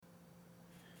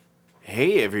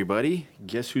Hey, everybody.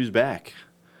 Guess who's back?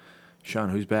 Sean,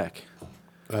 who's back?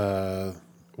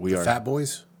 We are Fat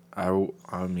Boys? I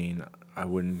mean, I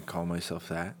wouldn't call myself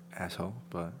that, asshole,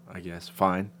 but I guess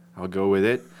fine. I'll go with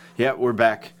it. Yeah, we're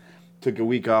back. Took a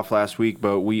week off last week,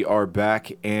 but we are back.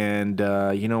 And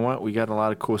you know what? We got a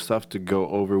lot of cool stuff to go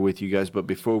over with you guys. But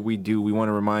before we do, we want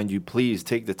to remind you, please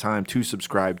take the time to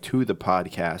subscribe to the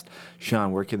podcast.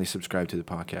 Sean, where can they subscribe to the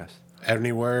podcast?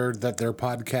 Anywhere that their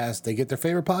podcast, they get their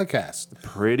favorite podcast.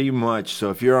 Pretty much.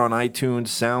 So if you're on iTunes,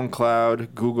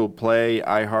 SoundCloud, Google Play,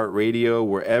 iHeartRadio,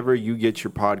 wherever you get your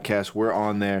podcast, we're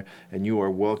on there, and you are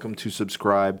welcome to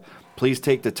subscribe. Please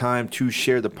take the time to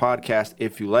share the podcast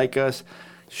if you like us.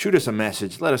 Shoot us a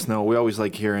message. Let us know. We always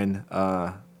like hearing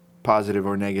positive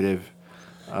or negative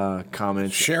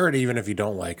comments. Share it even if you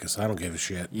don't like us. I don't give a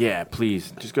shit. Yeah,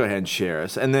 please. Just go ahead and share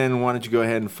us. And then why don't you go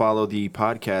ahead and follow the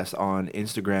podcast on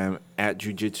Instagram at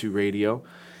Jiu-Jitsu Radio.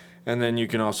 And then you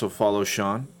can also follow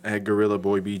Sean at Gorilla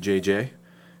Boy BJJ.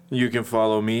 You can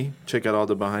follow me. Check out all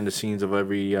the behind the scenes of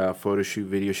every photo shoot,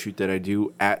 video shoot that I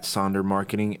do at Sonder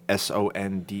Marketing,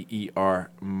 SONDER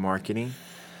Marketing.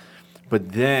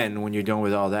 But then when you're done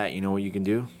with all that, you know what you can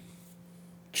do?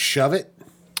 Shove it?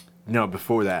 No,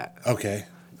 before that. Okay.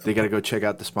 They got to go check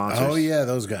out the sponsors. Oh, yeah,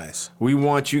 those guys. We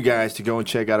want you guys to go and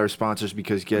check out our sponsors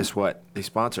because guess what? They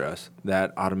sponsor us.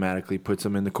 That automatically puts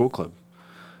them in the Cool Club.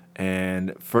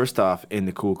 And first off, in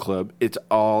the Cool Club, it's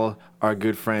all our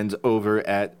good friends over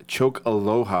at Choke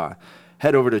Aloha.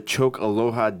 Head over to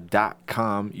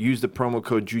chokealoha.com. Use the promo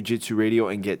code Jiu-Jitsu Radio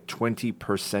and get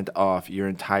 20% off your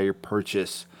entire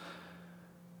purchase.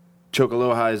 Choke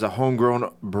Aloha is a homegrown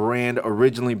brand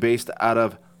originally based out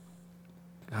of,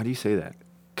 how do you say that?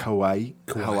 Kauai.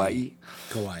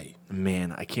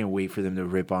 Man, I can't wait for them to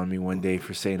rip on me one day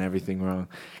for saying everything wrong.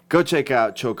 Go check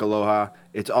out Choke Aloha.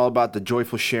 It's all about the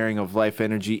joyful sharing of life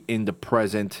energy in the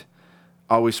present.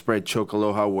 Always spread Choke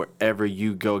Aloha wherever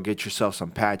you go. Get yourself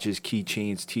some patches,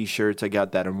 keychains, t-shirts. I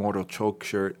got that Immortal Choke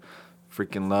shirt.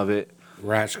 Freaking love it.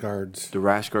 Rash guards. The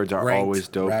rash guards are always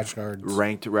dope. Rash guards.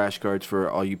 Ranked rash guards for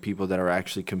all you people that are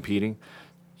actually competing.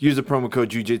 Use the promo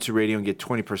code Jiu-Jitsu Radio and get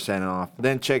 20% off.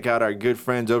 Then check out our good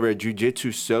friends over at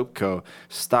Jiu-Jitsu Soap Co.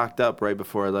 Stocked up right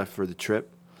before I left for the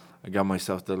trip. I got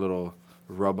myself the little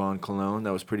rub-on cologne.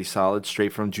 That was pretty solid.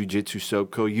 Straight from Jiu-Jitsu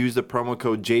Soap Co. Use the promo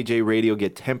code JJ Radio.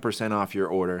 Get 10% off your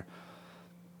order.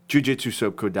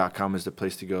 JujitsuSoapCo.com is the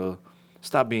place to go.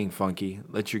 Stop being funky.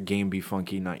 Let your game be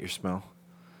funky, not your smell.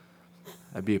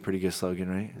 That'd be a pretty good slogan,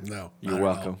 right? No. You're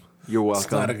welcome. You're welcome.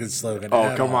 It's not a good slogan.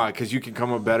 Oh, come on, because you can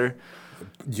come up better.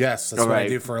 Yes, that's what I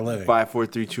do for a living. 5, 4,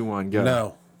 3, 2, 1, go.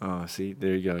 No. Oh, see,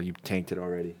 there you go. You tanked it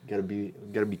already. Gotta be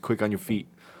quick on your feet.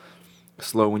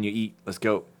 Slow when you eat. Let's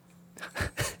go.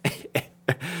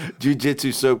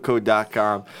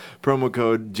 JujitsuSoapCo.com. Promo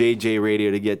code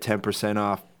JJRadio to get 10%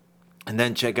 off. And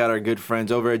then check out our good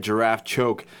friends over at Giraffe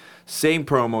Choke. Same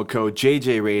promo code,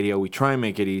 JJ Radio. We try and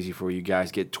make it easy for you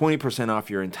guys. Get 20% off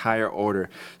your entire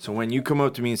order. So when you come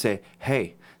up to me and say,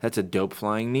 hey, that's a dope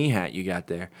flying knee hat you got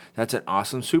there. That's an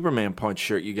awesome Superman punch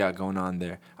shirt you got going on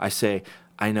there. I say,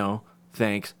 I know,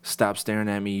 thanks. Stop staring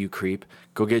at me, you creep.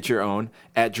 Go get your own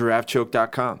at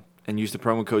giraffechoke.com and use the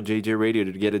promo code JJ Radio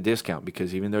to get a discount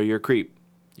because even though you're a creep,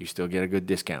 you still get a good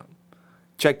discount.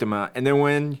 Check them out. And then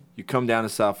when you come down to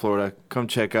South Florida, come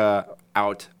check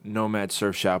out Nomad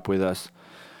Surf Shop with us.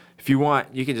 If you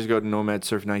want, you can just go to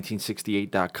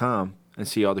nomadsurf1968.com and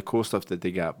see all the cool stuff that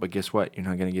they got. But guess what? You're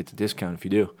not going to get the discount if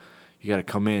you do. You got to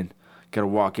come in. Got to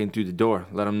walk in through the door.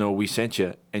 Let them know we sent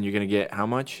you. And you're going to get how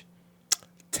much?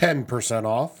 10%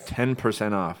 off.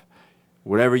 10% off.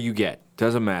 Whatever you get.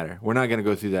 Doesn't matter. We're not going to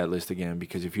go through that list again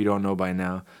because if you don't know by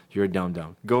now, you're a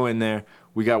dum-dum. Go in there.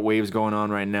 We got waves going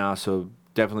on right now, so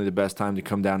definitely the best time to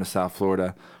come down to South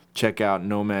Florida. Check out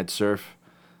Nomad Surf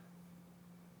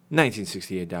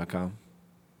 1968.com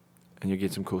and you'll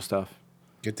get some cool stuff.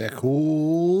 Get that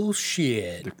cool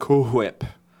shit. The Cool Whip.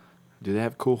 Do they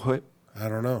have Cool Whip? I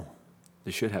don't know.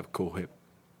 They should have Cool Whip.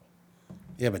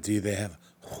 Yeah, but do they have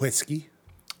whiskey?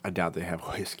 I doubt they have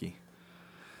whiskey.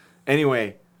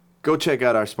 Anyway, go check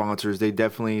out our sponsors. They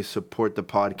definitely support the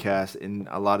podcast in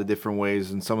a lot of different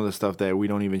ways and some of the stuff that we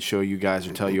don't even show you guys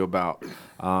or tell you about.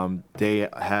 They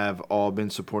have all been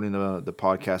supporting the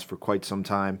podcast for quite some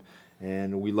time,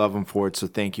 and we love them for it. So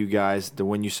thank you guys.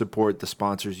 When you support the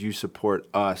sponsors, you support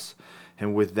us.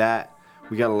 And with that,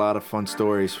 we got a lot of fun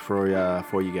stories for you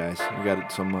guys. We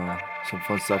got some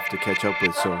fun stuff to catch up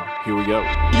with. So here we go.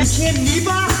 You can't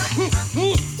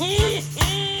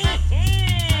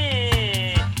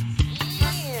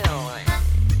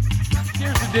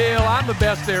Here's the deal. I'm the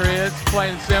best there is,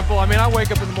 plain and simple. I mean, I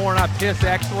wake up in the morning, I piss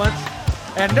excellence.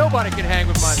 and nobody can hang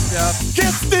with my stuff.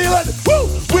 Get stealing, woo,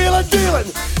 wheeling,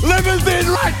 dealing, limousine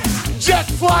right, jet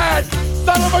flying,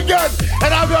 son of a gun,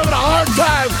 and I'm having a hard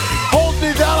time holding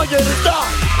these alligators down.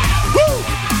 Woo!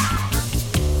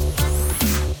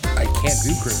 I can't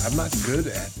do Chris. I'm not good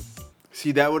at.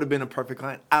 See, that would have been a perfect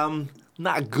line. I'm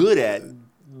not good at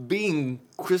being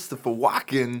Christopher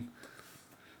Walken.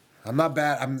 I'm not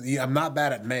bad. I'm not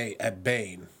bad at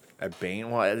Bane. At Bane?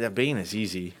 Well, at Bane is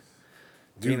easy.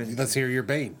 Dude, let's hear your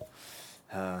Bane.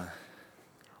 Who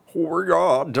we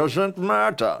are doesn't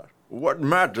matter. What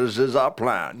matters is our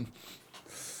plan.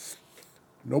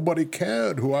 Nobody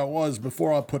cared who I was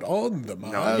before I put on the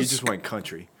mask. No, you just went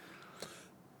country.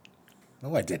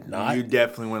 No, I did not. You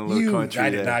definitely went a little country. I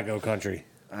did there. not go country.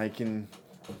 I can,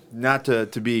 not to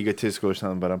be egotistical or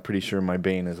something, but I'm pretty sure my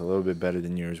Bane is a little bit better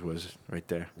than yours was right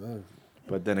there.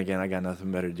 But then again, I got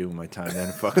nothing better to do with my time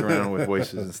than fuck around with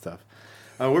voices and stuff.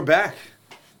 We're back.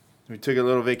 We took a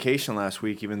little vacation last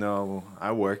week, even though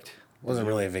I worked. It wasn't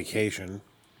really a vacation.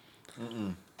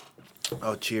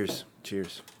 Oh, cheers.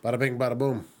 Cheers. Bada bing, bada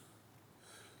boom.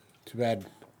 Too bad.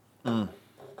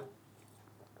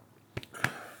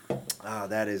 Ah,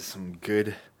 that is some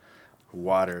good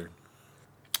water.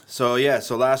 So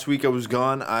last week I was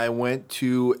gone. I went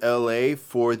to LA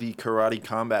for the Karate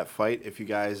Combat fight. If you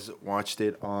guys watched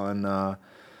it on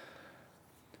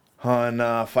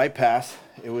Fight Pass,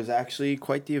 it was actually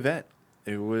quite the event.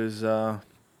 It was a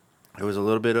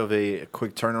little bit of a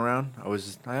quick turnaround.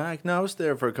 I was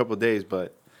there for a couple of days, but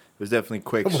it was definitely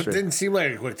quick. It didn't seem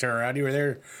like a quick turnaround. You were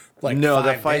there like no,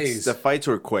 5 days. The fights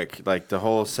were quick. Like the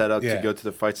whole setup Yeah. to go to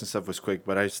the fights and stuff was quick.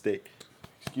 But I stayed.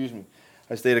 Excuse me.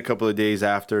 I stayed a couple of days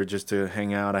after just to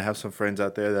hang out. I have some friends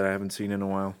out there that I haven't seen in a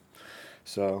while,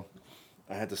 so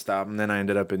I had to stop. And then I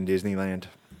ended up in Disneyland,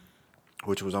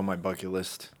 which was on my bucket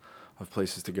list of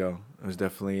places to go. It was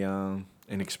definitely an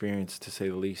experience to say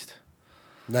the least.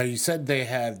 Now you said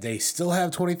they still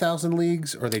have 20,000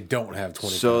 leagues, or they don't have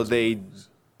 20,000. So they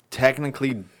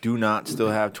technically do not still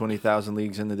have 20,000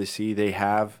 leagues under the sea. They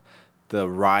have the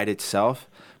ride itself,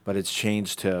 but it's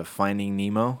changed to Finding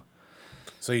Nemo.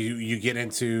 So you get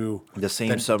into The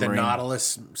same submarine. the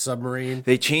Nautilus submarine.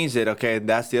 They changed it. Okay,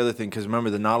 that's the other thing. Because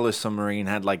remember, the Nautilus submarine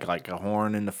had like a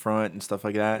horn in the front and stuff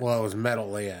like that. Well, it was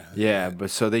metal, yeah. Yeah, but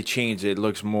so they changed it. It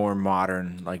looks more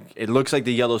modern. Like it looks like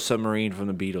the yellow submarine from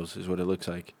the Beatles is what it looks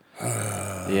like.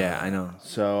 Yeah, I know.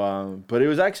 So, but it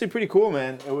was actually pretty cool,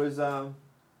 man. It was. I'm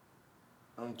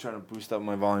trying to boost up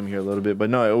my volume here a little bit,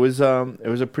 but no, it was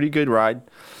a pretty good ride.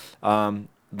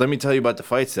 Let me tell you about the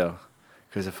fights though,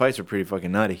 because the fights were pretty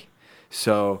fucking nutty.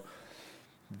 So,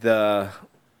 I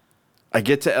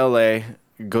get to LA,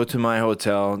 go to my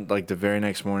hotel like the very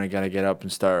next morning. Got to get up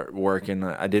and start working.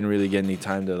 I didn't really get any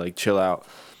time to like chill out.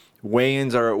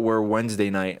 Weigh-ins were Wednesday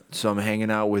night, so I'm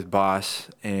hanging out with Boss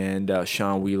and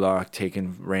Sean Wheelock,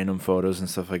 taking random photos and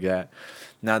stuff like that.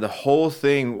 Now the whole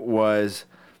thing was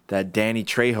that Danny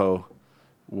Trejo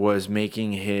was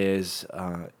making his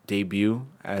debut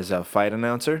as a fight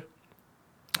announcer.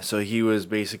 So he was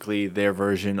basically their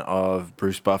version of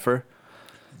Bruce Buffer.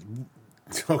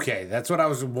 Okay, that's what I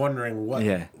was wondering. What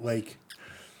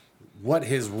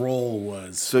his role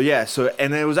was. So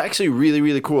and it was actually really,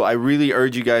 really cool. I really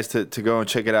urge you guys to go and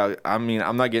check it out. I mean,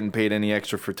 I'm not getting paid any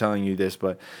extra for telling you this,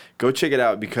 but go check it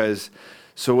out because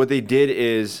so what they did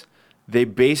is they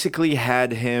basically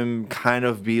had him kind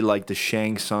of be like the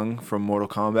Shang Tsung from Mortal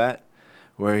Kombat,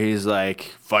 where he's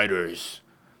like, fighters,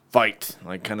 fight,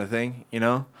 like kind of thing, you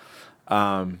know?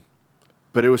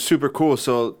 But it was super cool.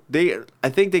 So I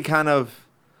think they kind of,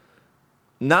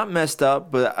 not messed up,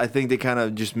 but I think they kind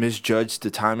of just misjudged the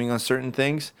timing on certain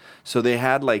things. So they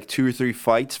had like 2 or 3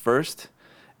 fights first,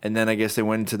 and then I guess they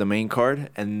went into the main card,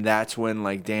 and that's when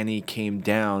like Danny came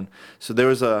down. So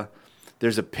there's a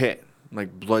pit,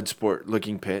 like blood sport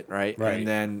looking pit, right? Right. And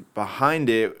then behind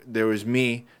it there was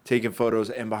me taking photos,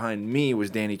 and behind me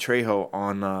was Danny Trejo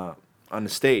on the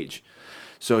stage.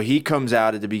 So he comes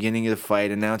out at the beginning of the fight,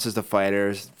 announces the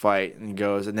fighters fight, and he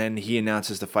goes, and then he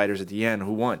announces the fighters at the end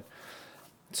who won.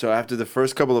 So after the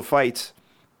first couple of fights,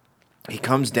 he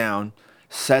comes down,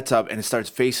 sets up, and starts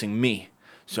facing me.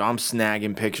 So I'm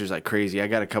snagging pictures like crazy. I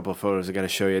got a couple of photos I got to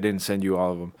show you. I didn't send you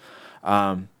all of them.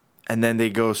 And then they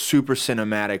go super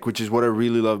cinematic, which is what I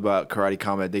really love about Karate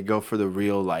Combat. They go for the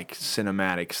real like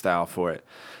cinematic style for it.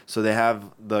 So they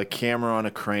have the camera on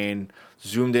a crane,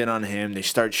 zoomed in on him. They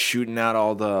start shooting out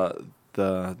all the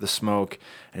smoke,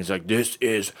 and it's like, this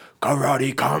is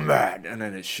Karate Combat, and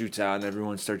then it shoots out and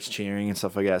everyone starts cheering and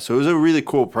stuff like that. So it was a really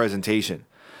cool presentation.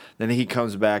 Then he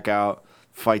comes back out,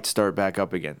 fights start back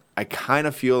up again. I kind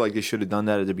of feel like they should have done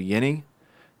that at the beginning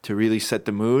to really set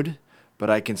the mood, but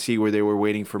I can see where they were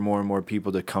waiting for more and more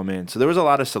people to come in. So there was a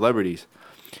lot of celebrities.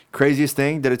 Craziest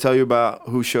thing, did I tell you about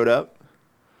who showed up?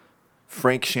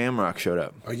 Frank Shamrock showed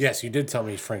up. Oh, yes, you did tell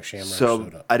me Frank Shamrock So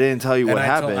showed up. I didn't tell you what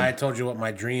happened. I told you what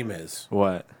my dream is.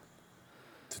 What?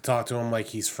 To talk to him like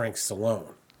he's Frank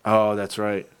Stallone. Oh, that's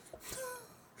right.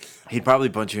 He'd probably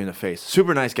punch you in the face.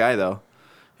 Super nice guy, though.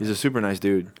 He's a super nice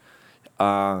dude.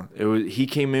 He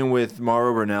came in with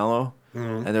Mauro Ranallo,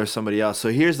 and there was somebody else. So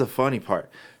here's the funny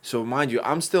part. So mind you,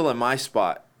 I'm still at my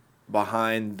spot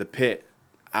behind the pit,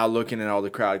 out looking at all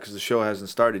the crowd because the show hasn't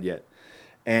started yet.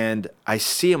 And I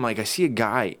see him, I see a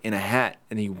guy in a hat,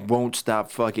 and he won't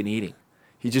stop fucking eating.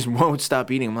 He just won't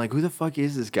stop eating. I'm like, who the fuck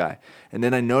is this guy? And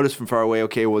then I notice from far away,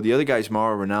 okay, well, the other guy's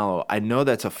Mauro Ranallo. I know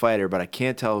that's a fighter, but I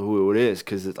can't tell who it is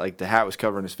because the hat was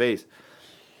covering his face.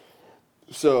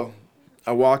 So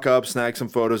I walk up, snag some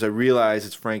photos. I realize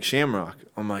it's Frank Shamrock.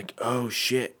 I'm like, oh,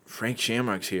 shit, Frank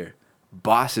Shamrock's here.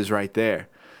 Boss is right there.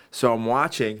 So I'm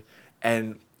watching,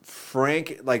 and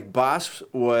Boss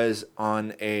was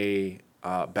on a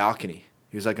balcony.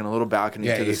 He was in a little balcony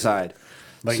to the side.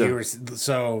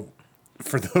 So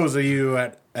for those of you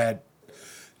at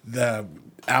the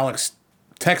Alex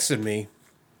texted me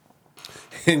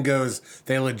and goes,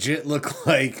 they legit look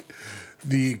like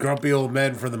the grumpy old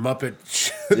men from the Muppet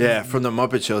Show. Yeah, from the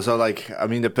Muppet Show. So,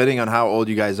 depending on how old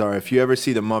you guys are, if you ever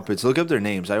see the Muppets, look up their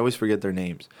names. I always forget their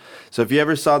names. So, if you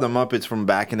ever saw the Muppets from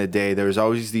back in the day, there was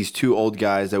always these two old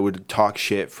guys that would talk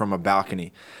shit from a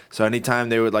balcony. So, anytime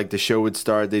they would, the show would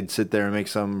start, they'd sit there and make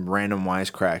some random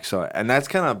wisecrack. So, and that's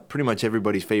kind of pretty much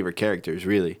everybody's favorite characters,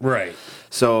 really. Right.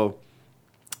 So,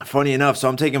 funny enough, so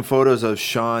I'm taking photos of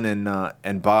Sean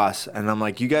and Boss, and I'm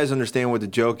like, you guys understand what the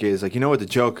joke is? You know what the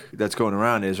joke that's going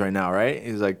around is right now, right?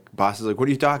 He's like, Boss is like, what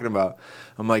are you talking about?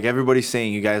 I'm like, everybody's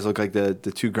saying you guys look like the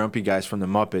two grumpy guys from the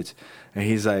Muppets. And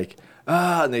he's like,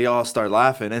 and they all start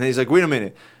laughing. And he's like, wait a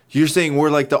minute, you're saying we're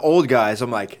like the old guys.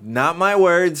 I'm like, not my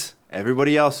words,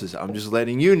 everybody else's. I'm just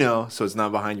letting you know so it's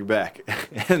not behind your back.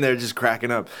 And they're just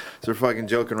cracking up. So we're fucking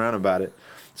joking around about it.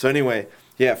 So anyway,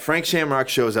 yeah, Frank Shamrock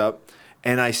shows up.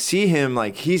 And I see him,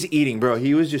 he's eating, bro.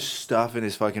 He was just stuffing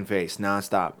his fucking face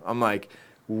nonstop. I'm like,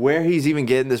 where he's even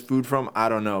getting this food from, I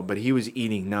don't know. But he was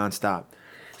eating nonstop.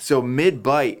 So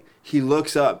mid-bite, he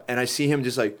looks up, and I see him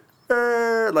just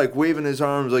waving his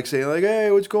arms, saying,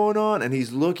 hey, what's going on? And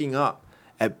he's looking up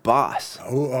at Boss.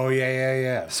 Oh,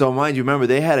 yeah. So mind you, remember,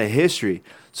 they had a history.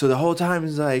 So the whole time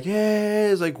he's like,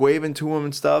 hey, he's waving to him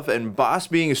and stuff. And Boss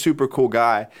being a super cool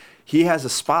guy, he has a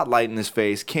spotlight in his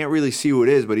face, can't really see who it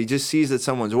is, but he just sees that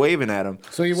someone's waving at him.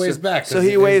 So he waves back. So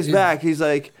he waves back. He's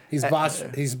like... He's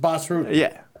Boss Rude.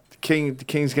 Yeah. The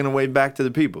king's going to wave back to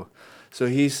the people. So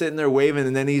he's sitting there waving,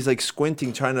 and then he's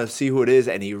squinting, trying to see who it is,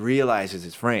 and he realizes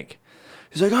it's Frank.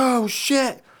 He's like, oh,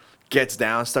 shit. Gets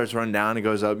down, starts running down, and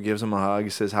goes up, gives him a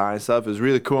hug, says hi and stuff. It was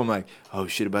really cool. I'm like, oh,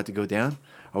 shit, about to go down?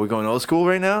 Are we going old school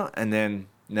right now? And then,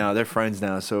 no, they're friends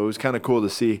now. So it was kind of cool to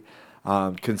see.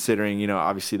 Considering,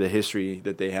 obviously the history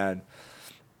that they had.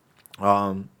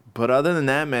 But other than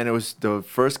that, man, it was the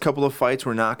first couple of fights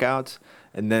were knockouts.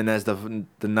 And then as the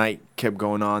night kept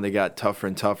going on, they got tougher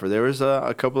and tougher. There was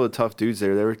a couple of tough dudes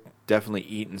there. They were definitely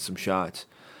eating some shots.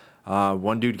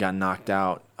 One dude got knocked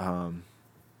out.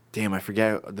 Damn, I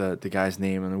forget the guy's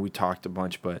name. And we talked a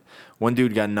bunch, but one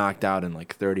dude got knocked out in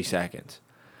 30 seconds.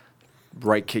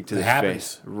 Right kick to the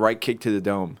face. Right kick to the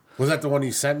dome. Was that the one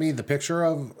you sent me the picture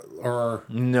of, or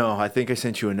no? I think I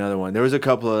sent you another one. There was a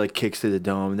couple of kicks to the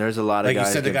dome. There's a lot of guys.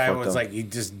 You said the guy was he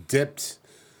just dipped,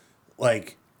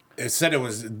 it said it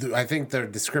was. I think the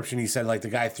description he said the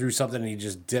guy threw something and he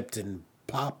just dipped and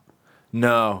popped.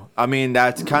 No, I mean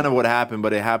that's kind of what happened,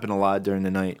 but it happened a lot during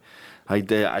the night.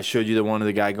 I showed you the one of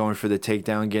the guy going for the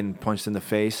takedown, getting punched in the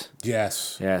face.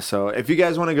 Yes. Yeah. So if you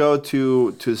guys want to go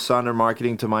to Sonder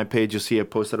Marketing to my page, you'll see I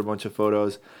posted a bunch of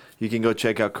photos. You can go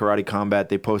check out Karate Combat.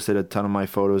 They posted a ton of my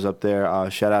photos up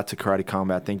there. Shout out to Karate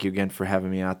Combat. Thank you again for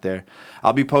having me out there.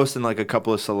 I'll be posting a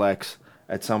couple of selects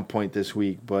at some point this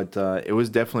week, but it was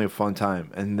definitely a fun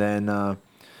time. And then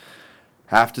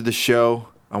after the show,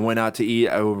 I went out to eat.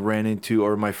 I ran into,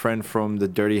 or my friend from the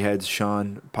Dirty Heads,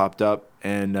 Sean, popped up,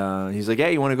 and he's like,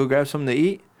 hey, you want to go grab something to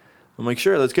eat? I'm like,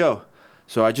 sure, let's go.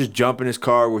 So I just jump in his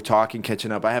car. We're talking,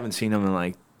 catching up. I haven't seen him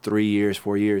in 3 years,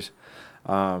 4 years.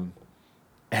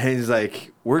 And he's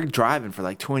like, we're driving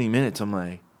for 20 minutes. I'm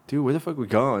like, dude, where the fuck we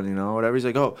going? Whatever. He's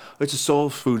like, oh, it's a soul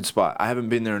food spot. I haven't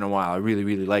been there in a while. I really,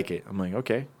 really like it. I'm like,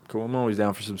 okay, cool. I'm always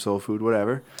down for some soul food,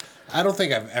 whatever. I don't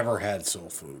think I've ever had soul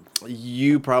food.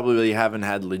 You probably haven't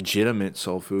had legitimate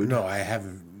soul food. No, I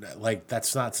haven't.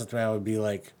 That's not something I would be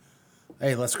like,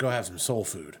 hey, let's go have some soul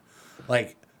food.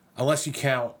 Unless you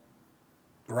count,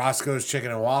 Roscoe's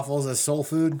Chicken and Waffles as soul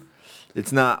food?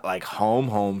 It's not like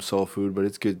home soul food, but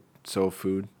it's good soul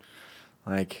food.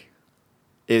 Like,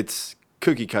 it's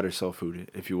cookie cutter soul food,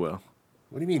 if you will.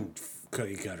 What do you mean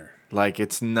cookie cutter? Like,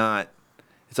 it's not.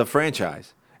 It's a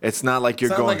franchise. It's not like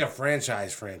you're It's not going. like a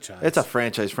franchise. It's a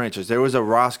franchise. There was a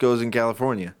Roscoe's in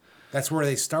California. That's where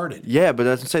they started. Yeah, but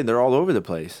that's what I'm saying. They're all over the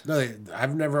place. No,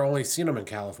 I've never only seen them in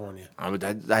California.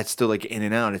 That's still like in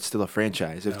and out. It's still a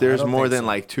franchise. If No, I there's don't more think than so.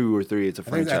 like 2 or 3, it's a I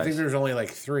think franchise. there's only like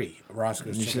 3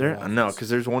 Roscoe's You see Chicken and there? Waffles. No, because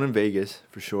there's one in Vegas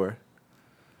for sure.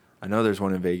 I know there's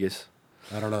one in Vegas.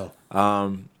 I don't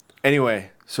know. Anyway,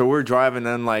 so we're driving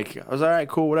and like I was all right,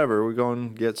 cool, whatever. We're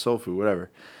going to get soul food, whatever.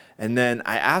 And then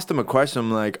I asked him a question.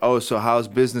 I'm like, oh, so how's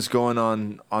business going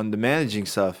on the managing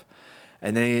stuff?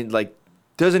 And then he like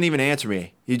doesn't even answer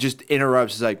me. He just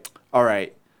interrupts. He's like, all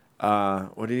right,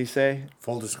 what did he say?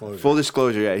 Full disclosure. Full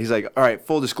disclosure, yeah. He's like, all right,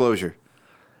 full disclosure.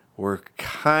 We're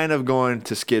kind of going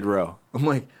to Skid Row. I'm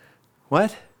like,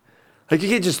 what? Like, you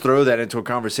can't just throw that into a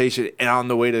conversation. And on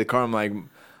the way to the car, I'm like,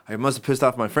 I must have pissed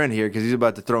off my friend here because he's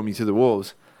about to throw me to the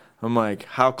wolves. I'm like,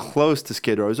 how close to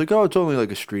Skid Row? He's like, oh, it's only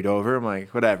like a street over. I'm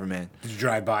like, whatever, man. Did you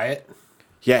drive by it?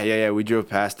 Yeah. We drove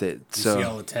past it. Did So, you see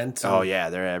all the tents? oh yeah,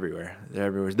 they're everywhere.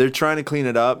 They're trying to clean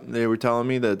it up. They were telling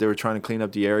me that they were trying to clean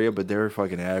up the area, but they're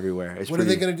fucking everywhere. It's What are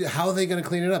they going to do? How are they going to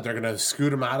clean it up? They're going to scoot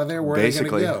them out of there? Where are they going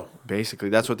to go? Basically,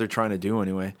 that's what they're trying to do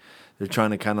anyway. They're trying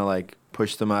to kind of like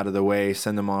push them out of the way,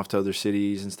 send them off to other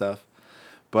cities and stuff.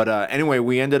 But anyway,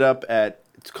 we ended up at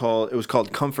it was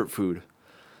called Comfort Food,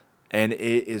 and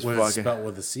it is Was it fucking spelled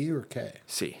with a C or K?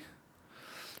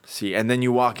 See, and then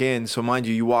you walk in. So mind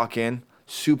you walk in,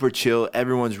 super chill.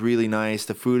 Everyone's really nice.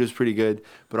 The food is pretty good.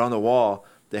 But on the wall,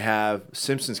 they have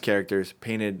Simpsons characters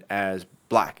painted as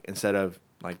black instead of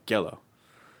like yellow.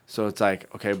 So it's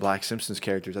like, okay, black Simpsons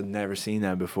characters. I've never seen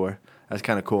that before. That's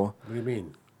kind of cool. What do you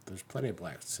mean? There's plenty of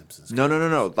black Simpsons.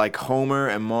 No. Like Homer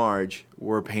and Marge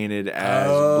were painted as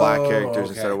black characters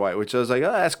instead of white, which I was like,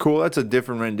 oh, that's cool. That's a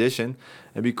different rendition.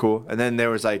 It'd be cool. And then there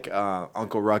was like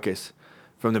Uncle Ruckus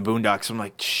from the Boondocks. I'm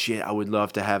like, shit, I would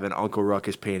love to have an Uncle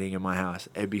Ruckus painting in my house.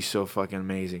 It'd be so fucking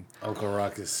amazing. Uncle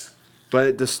Ruckus.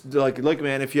 But this, like, look,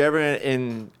 man, if you're ever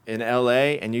in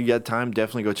LA and you get time,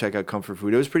 definitely go check out Comfort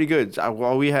Food. It was pretty good.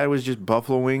 All we had was just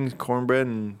buffalo wings, cornbread,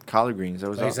 and collard greens. That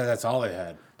was They all. said that's all they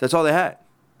had. That's all they had.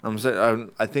 I'm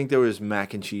saying, I think there was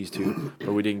mac and cheese too,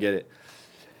 but we didn't get it.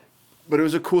 But it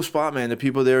was a cool spot, man. The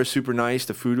people there were super nice.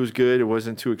 The food was good. It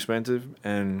wasn't too expensive.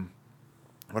 And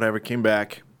whatever, came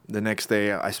back. The next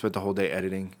day, I spent the whole day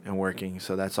editing and working.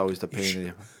 So that's always the pain in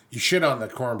the... You shit on the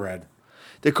cornbread.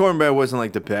 The cornbread wasn't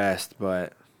like the best,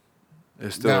 but it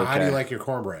was still Now, okay. how do you like your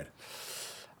cornbread?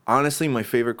 Honestly, my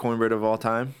favorite cornbread of all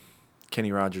time,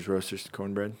 Kenny Rogers Roasters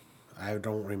cornbread. I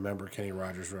don't remember Kenny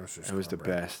Rogers Roasters. It was the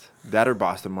cornbread. best. That or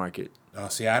Boston Market. Oh,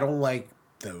 see, I don't like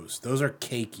those. Those are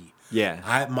cakey.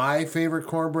 Yeah. My favorite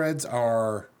cornbreads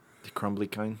are, The crumbly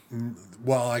kind.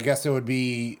 well, I guess it would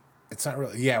be, it's not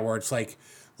really, yeah, where it's like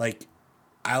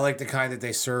I like the kind that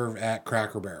they serve at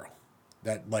Cracker Barrel.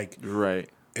 That like Right.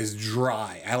 is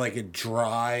dry. I like it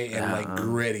dry and like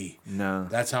gritty. No.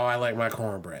 That's how I like my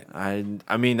cornbread.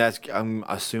 I mean I'm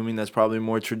assuming that's probably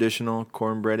more traditional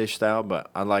cornbreadish style,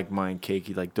 but I like mine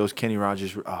cakey. Like those Kenny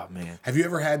Rogers. Oh man. Have you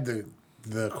ever had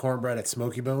the cornbread at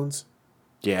Smoky Bones?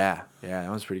 Yeah, that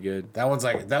one's pretty good. That one's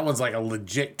like a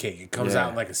legit cake. It comes Yeah. out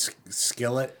in like a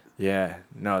skillet. Yeah,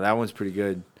 no, that one's pretty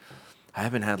good. I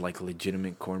haven't had like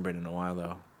legitimate cornbread in a while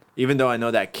though. Even though I know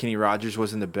that Kenny Rogers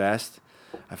wasn't the best,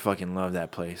 I fucking love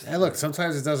that place. Hey, look,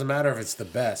 sometimes it doesn't matter if it's the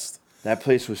best. That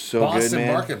place was so Boston good,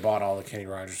 man. Market bought all the Kenny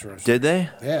Rogers roasters. Did they?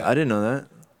 Yeah. I didn't know that.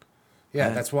 Yeah,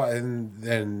 that's why. And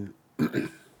then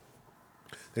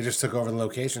they just took over the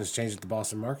locations, changed it to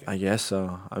Boston Market. I guess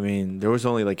so. I mean, there was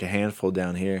only like a handful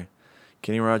down here.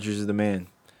 Kenny Rogers is the man.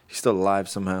 He's still alive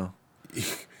somehow.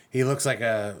 He looks like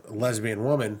a lesbian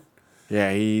woman.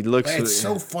 Yeah, he looks. Man, it's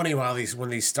so funny when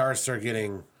these stars start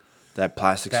getting that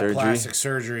plastic that surgery. plastic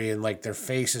surgery and like their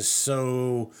face is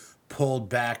so pulled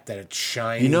back that it's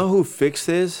shiny. You know who fixed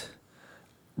his?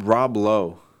 Rob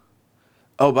Lowe.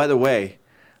 Oh, by the way,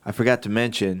 I forgot to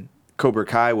mention Cobra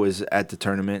Kai was at the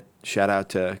tournament. Shout out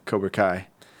to Cobra Kai.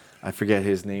 I forget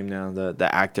his name now. The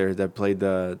actor that played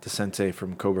the sensei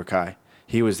from Cobra Kai.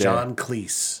 He was there. John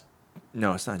Cleese.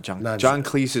 No, it's not John. Not John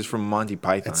Cleese is from Monty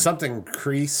Python. It's something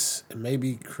Crease,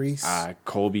 maybe Crease.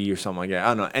 Colby or something like that. I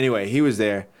don't know. Anyway, he was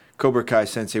there. Cobra Kai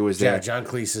sensei was there. Yeah, John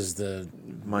Cleese is the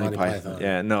Monty Python.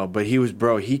 Yeah, no, but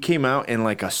he came out in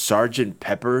like a Sergeant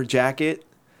Pepper jacket.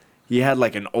 He had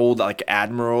like an old like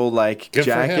Admiral like Good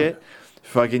for him. jacket.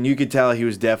 Fucking, you could tell he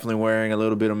was definitely wearing a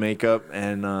little bit of makeup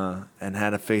and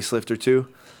had a facelift or two.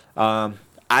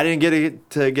 I didn't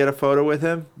get a photo with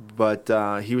him, but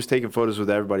he was taking photos with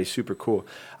everybody. Super cool.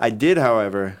 I did,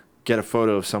 however, get a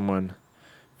photo of someone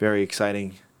very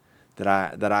exciting that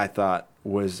I thought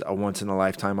was a once in a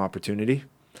lifetime opportunity.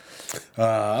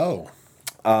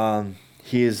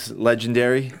 He is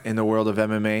legendary in the world of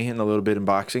MMA and a little bit in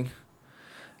boxing.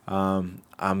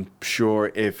 I'm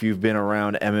sure if you've been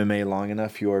around MMA long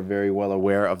enough, you are very well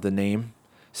aware of the name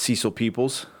Cecil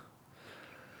Peoples.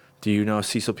 Do you know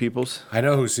Cecil Peoples? I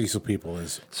know who Cecil People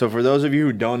is. So for those of you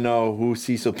who don't know who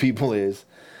Cecil People is,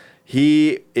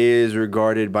 he is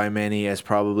regarded by many as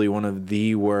probably one of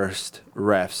the worst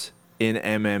refs in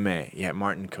MMA. Yeah,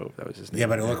 Martin Cove, that was his name. Yeah,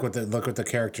 but look what the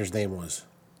character's name was.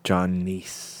 John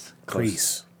Neese.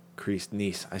 Kreese. Kreese,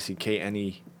 Neese. I see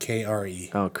K-N-E. K-R-E.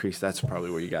 Oh, Kreese, that's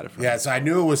probably where you got it from. Yeah, so I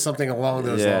knew it was something along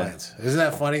those lines. Isn't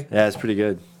that funny? Yeah, it's pretty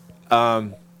good.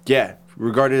 Yeah,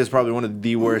 regarded as probably one of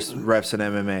the worst refs in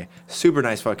MMA. Super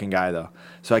nice fucking guy, though.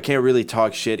 So I can't really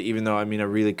talk shit, even though, I mean, I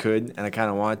really could, and I kind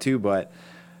of want to, but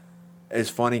it's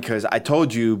funny because I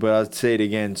told you, but I'll say it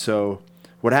again. So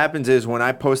what happens is when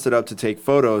I post it up to take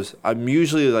photos, I'm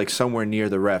usually like somewhere near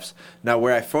the refs. Now,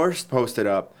 where I first posted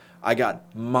up, I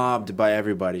got mobbed by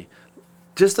everybody.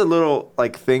 Just a little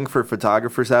like thing for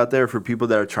photographers out there, for people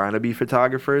that are trying to be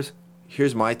photographers.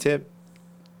 Here's my tip.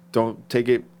 Don't take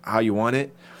it how you want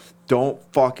it. Don't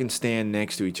fucking stand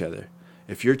next to each other.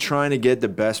 If you're trying to get the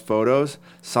best photos,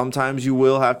 sometimes you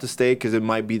will have to stay because it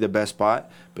might be the best spot.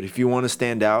 But if you want to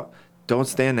stand out, don't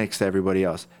stand next to everybody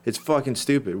else. It's fucking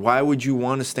stupid. Why would you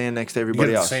want to stand next to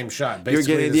everybody else? The same shot. You're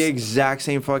getting the exact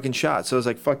same fucking shot. So I was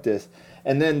like, fuck this.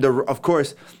 And then, of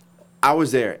course, I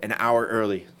was there an hour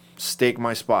early. Stake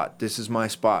my spot. This is my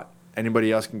spot.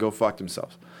 Anybody else can go fuck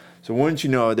themselves. So wouldn't you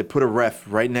know, they put a ref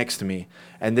right next to me.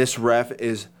 And this ref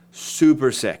is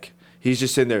super sick. He's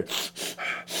just sitting there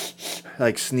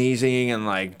like sneezing and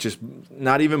like just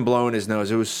not even blowing his nose.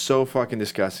 It was so fucking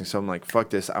disgusting. So I'm like, fuck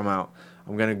this. I'm out.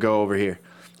 I'm going to go over here.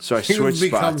 So I switched spots.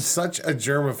 You've become such a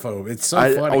germaphobe. It's so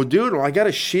funny. Oh, dude, well, I got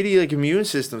a shitty like immune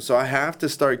system, so I have to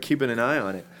start keeping an eye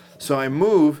on it. So I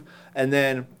move, and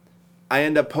then I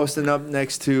end up posting up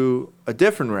next to a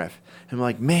different ref. And I'm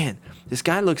like, man, this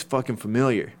guy looks fucking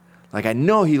familiar. Like, I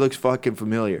know he looks fucking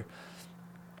familiar.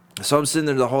 So I'm sitting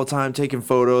there the whole time taking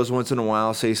photos. Once in a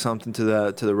while, say something to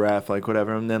the ref, like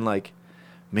whatever. And then like,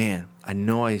 man, I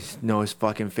know his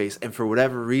fucking face. And for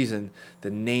whatever reason,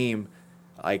 the name,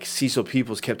 like Cecil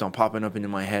Peoples, kept on popping up into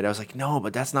my head. I was like, no,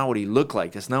 but that's not what he looked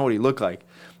like. That's not what he looked like.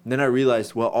 And then I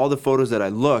realized, well, all the photos that I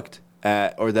looked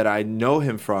at or that I know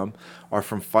him from are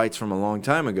from fights from a long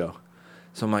time ago.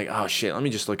 So I'm like, oh shit, let me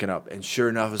just look it up. And sure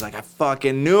enough, it was like, I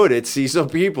fucking knew it. It's Cecil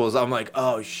Peoples. I'm like,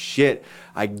 oh shit,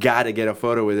 I gotta get a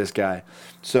photo with this guy.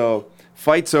 So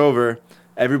fight's over.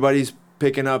 Everybody's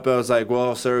picking up. I was like,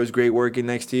 well, sir, it was great working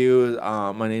next to you.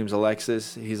 My name's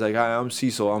Alexis. He's like, hi, I'm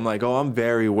Cecil. I'm like, oh, I'm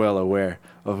very well aware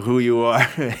of who you are.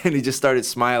 And he just started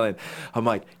smiling. I'm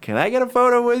like, can I get a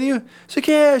photo with you? He's like,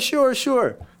 yeah,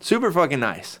 sure. Super fucking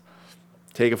nice.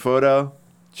 Take a photo.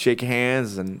 Shake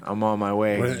hands, and I'm on my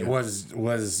way.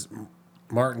 Was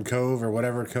Martin Cove or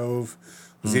whatever Cove,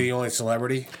 was he the only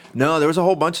celebrity? No, there was a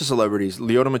whole bunch of celebrities.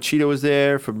 Lyoto Machida was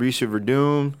there, Fabricio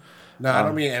Verdum. No, I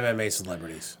don't mean MMA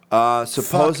celebrities.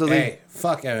 Supposedly.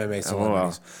 Fuck MMA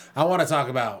celebrities. I want to talk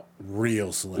about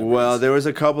real celebrities. Well, there was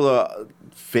a couple of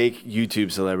fake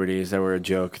YouTube celebrities that were a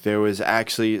joke. There was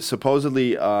actually,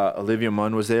 supposedly, Olivia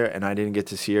Munn was there, and I didn't get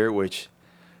to see her, which...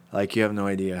 Like, you have no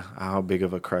idea how big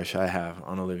of a crush I have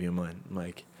on Olivia Munn.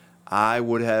 Like, I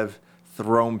would have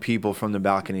thrown people from the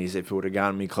balconies if it would have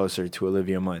gotten me closer to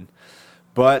Olivia Munn.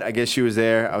 But I guess she was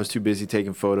there. I was too busy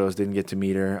taking photos, didn't get to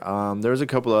meet her. There was a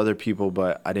couple other people,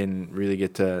 but I didn't really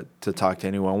get to talk to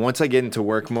anyone. Once I get into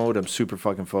work mode, I'm super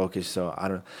fucking focused, so I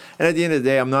don't... And at the end of the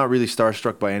day, I'm not really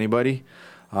starstruck by anybody.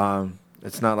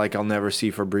 It's not like I'll never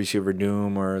see Fabricio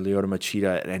Verdum or Lyoto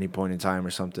Machida at any point in time or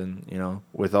something, you know,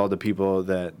 with all the people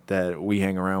that we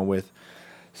hang around with.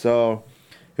 So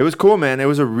it was cool, man. It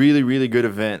was a really, really good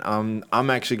event. I'm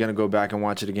actually going to go back and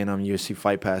watch it again on UFC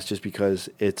Fight Pass just because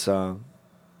it's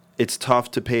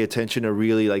tough to pay attention to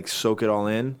really, like, soak it all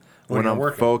in when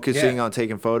I'm focusing on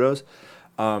taking photos.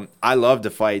 I love the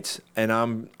fights, and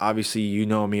I'm obviously, you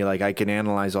know me, like I can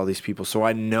analyze all these people, so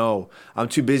I know I'm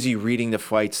too busy reading the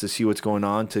fights to see what's going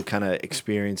on to kind of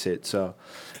experience it. So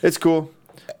it's cool.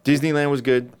 Disneyland was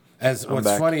good.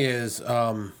 What's funny is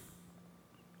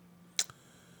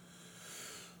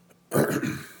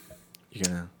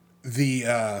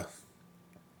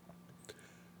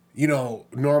you know,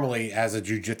 normally as a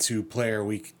jiu-jitsu player,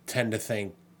 we tend to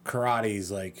think karate's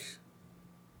like.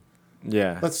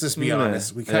 Yeah. Let's just be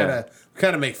honest. We kind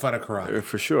of make fun of karate.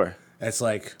 For sure. It's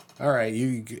like, all right,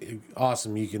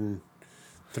 awesome. You can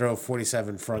throw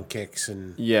 47 front kicks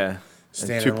and Yeah.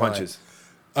 stand And 2 in line. punches.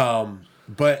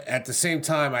 But at the same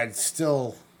time, I'd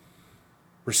still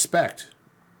respect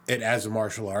it as a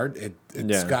martial art.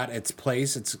 It's got its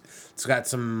place. It's got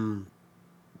some.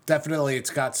 Definitely,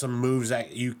 it's got some moves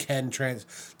that you can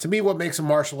To me, what makes a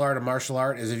martial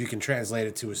art is if you can translate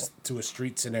it to a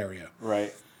street scenario.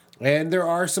 Right. And there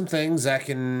are some things that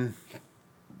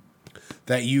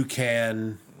you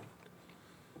can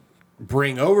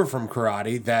bring over from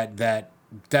karate that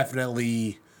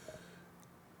definitely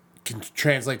can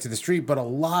translate to the street, but a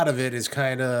lot of it is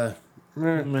kind of.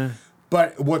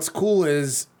 But what's cool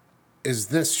is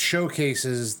this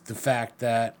showcases the fact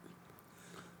that,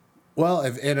 well,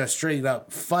 if in a straight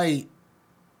up fight,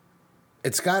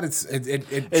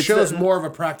 it shows more of a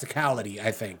practicality,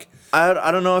 I think.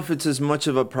 I don't know if it's as much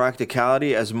of a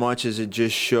practicality as much as it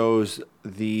just shows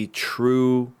the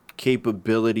true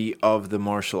capability of the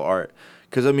martial art.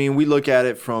 Because, I mean, we look at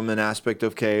it from an aspect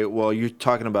of, okay, well, you're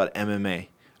talking about MMA.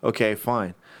 Okay,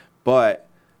 fine. But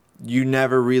you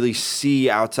never really see,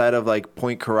 outside of, like,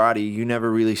 point karate, you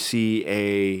never really see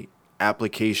a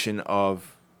application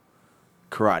of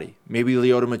karate. Maybe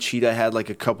Lyoto Machida had, like,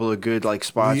 a couple of good, like,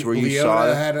 spots where you saw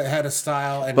it. had a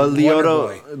style, and But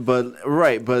Wonderboy.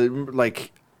 but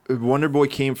like Wonder Boy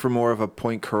came from more of a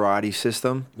point karate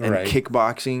system and Right.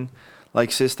 kickboxing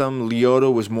like system.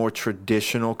 Lyoto was more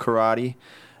traditional karate,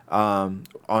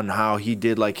 on how he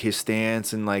did like his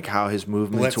stance and like how his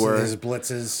movements were. His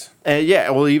blitzes. And yeah,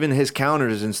 well, even his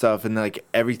counters and stuff, and like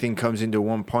everything comes into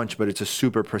one punch, but it's a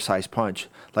super precise punch.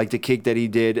 Like the kick that he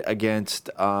did against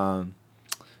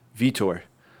Vitor,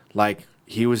 like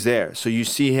he was there. So you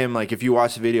see him, like if you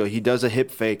watch the video, he does a hip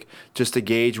fake just to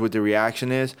gauge what the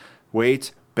reaction is,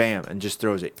 waits, bam, and just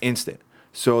throws it instant.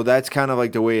 So that's kind of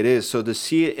like the way it is. So to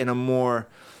see it in a more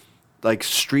like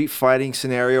street fighting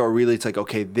scenario, or really it's like,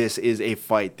 okay, this is a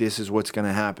fight, this is what's going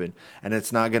to happen, and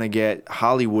it's not going to get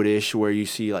Hollywoodish where you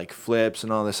see like flips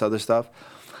and all this other stuff.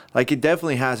 Like it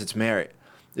definitely has its merit.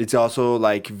 It's also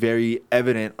like very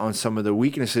evident on some of the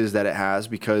weaknesses that it has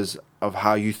because of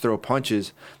how you throw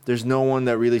punches. There's no one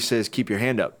that really says keep your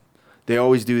hand up. They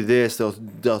always do this.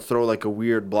 They'll throw like a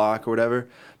weird block or whatever,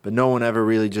 but no one ever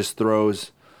really just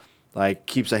throws like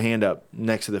keeps a hand up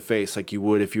next to the face like you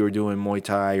would if you were doing Muay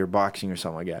Thai or boxing or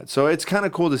something like that. So it's kind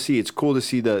of cool to see. It's cool to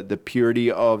see the purity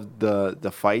of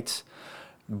the fights,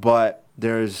 but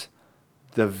there's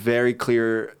the very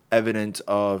clear evidence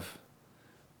of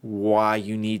why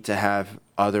you need to have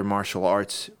other martial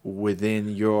arts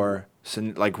within your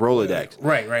like Rolodex.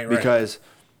 Right. Because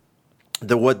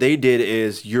what they did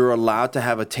is you're allowed to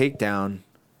have a takedown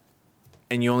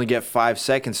and you only get 5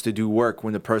 seconds to do work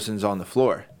when the person's on the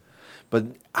floor. But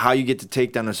how you get the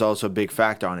takedown is also a big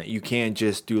factor on it. You can't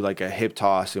just do like a hip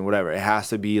toss and whatever. It has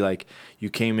to be like you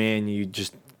came in, you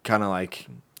just kind of like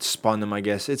spun them, I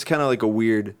guess. It's kind of like a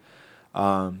weird,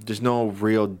 there's no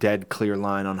real dead clear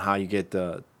line on how you get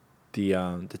the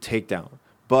takedown.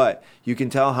 But you can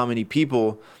tell how many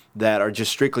people that are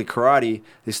just strictly karate,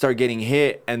 they start getting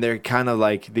hit and they're kind of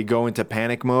like, they go into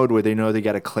panic mode where they know they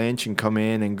got to clinch and come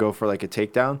in and go for like a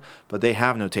takedown, but they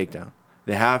have no takedown.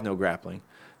 They have no grappling.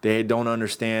 They don't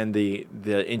understand the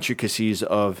intricacies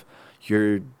of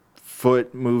your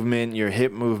foot movement, your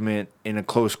hip movement in a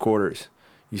close quarters.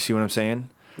 You see what I'm saying?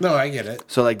 No, I get it.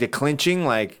 So like the clinching,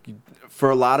 like for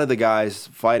a lot of the guys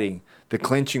fighting, the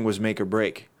clinching was make or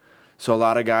break. So a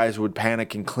lot of guys would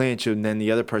panic and clinch, and then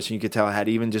the other person, you could tell, had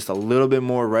even just a little bit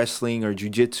more wrestling or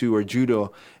jiu-jitsu or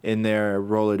judo in their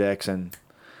Rolodex, and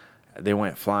they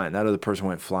went flying. That other person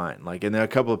went flying. Like, and then a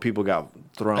couple of people got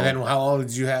thrown. And then how long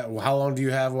do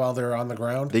you have while they're on the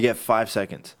ground? They get 5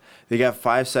 seconds. They got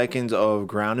 5 seconds of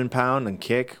ground and pound and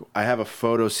kick. I have a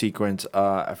photo sequence.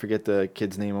 I forget the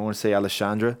kid's name. I want to say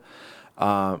Alexandra.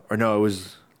 Or no, it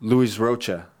was Luis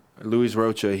Rocha. Luis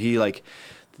Rocha.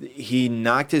 He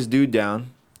knocked his dude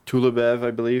down, Tulubev,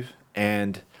 I believe,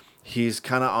 and he's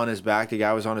kind of on his back. The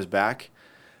guy was on his back,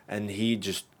 and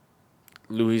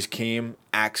Luis came,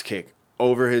 axe kick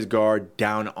over his guard,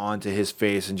 down onto his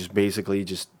face, and just basically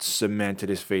just cemented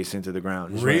his face into the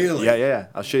ground. Really? Yeah.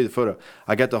 I'll show you the photo.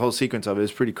 I got the whole sequence of it.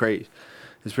 It's pretty crazy.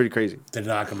 Did it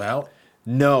knock him out?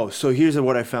 No. So here's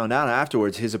what I found out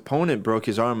afterwards. His opponent broke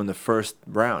his arm in the first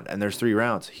round, and there's 3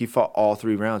 rounds. He fought all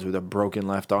 3 rounds with a broken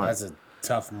left arm. That's a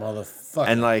tough motherfucker.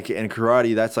 And like in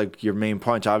karate, that's like your main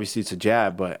punch. Obviously, it's a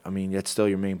jab, but I mean, it's still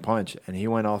your main punch. And he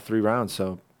went all 3 rounds,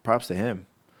 so props to him.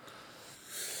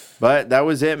 But that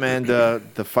was it, man.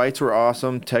 The fights were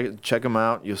awesome. Check them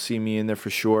out. You'll see me in there for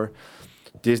sure.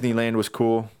 Disneyland was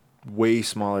cool. Way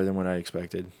smaller than what I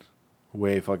expected.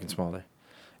 Way fucking smaller.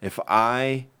 If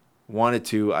I wanted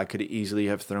to, I could easily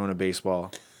have thrown a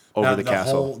baseball over Now, the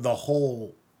castle. The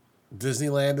whole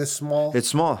Disneyland is small. It's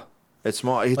small. It's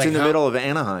small. It's Like in the how- middle of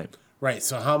Anaheim. Right.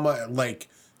 So how much, like,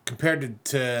 compared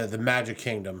to the Magic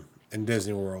Kingdom in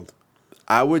Disney World?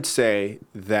 I would say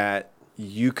that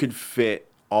you could fit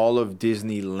all of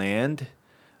Disneyland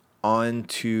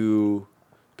onto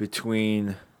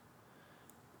between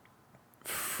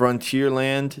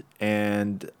Frontierland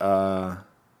and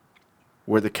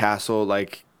where the castle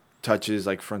like touches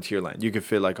like Frontierland. You could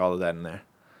fit like all of that in there.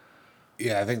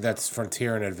 Yeah, I think that's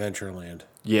Frontier and Adventureland.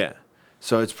 Yeah.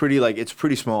 So it's pretty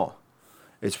small.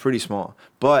 It's pretty small.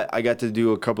 But I got to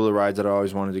do a couple of rides that I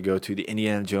always wanted to go to. The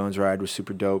Indiana Jones ride was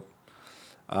super dope.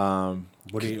 What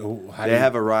do you? They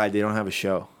have a ride. They don't have a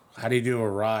show. How do you do a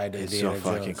ride? It's Indiana so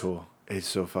fucking Jones? cool. It's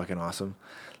so fucking awesome.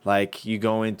 Like you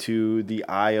go into the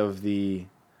eye of the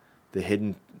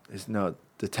hidden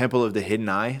the Temple of the Hidden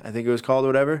Eye, I think it was called or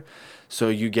whatever. So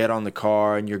you get on the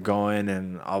car and you're going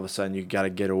and all of a sudden you got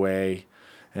to get away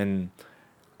and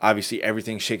obviously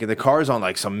everything's shaking. The car's on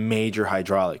like some major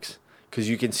hydraulics cuz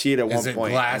you can see it at Is one it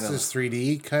point. glasses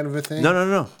 3D kind of a thing?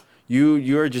 No.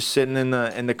 You're just sitting in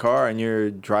the car and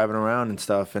you're driving around and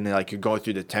stuff, and then, like you're going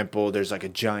through the temple. There's like a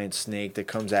giant snake that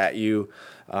comes at you,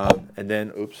 and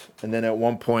then at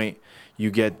one point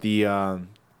you get the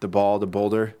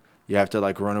boulder. You have to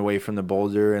like run away from the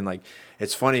boulder, and like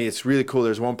it's funny. It's really cool.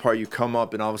 There's one part you come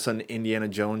up, and all of a sudden Indiana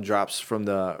Jones drops from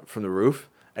the roof.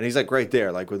 And he's like right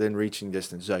there, like within reaching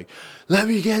distance. He's like, let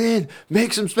me get in,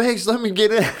 make some space, let me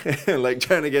get in. Like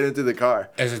trying to get into the car.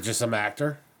 Is it just some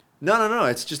actor? No.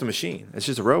 It's just a machine. It's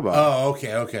just a robot. Oh,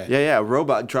 okay. Yeah. A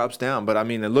robot drops down, but I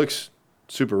mean, it looks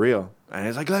super real. And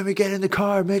he's like, let me get in the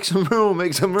car, make some room.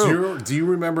 Do you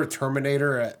remember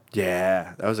Terminator?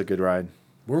 Yeah, that was a good ride.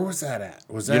 Where was that at?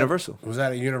 Was that Universal. Was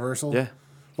that at Universal? Yeah.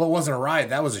 Well, it wasn't a ride.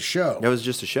 That was a show. That was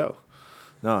just a show.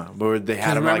 No, but they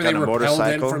had him Remember like they on a repelled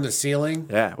motorcycle. in from the ceiling.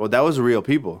 Yeah, well, that was real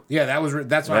people. Yeah,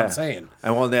 that's what Yeah. I'm saying.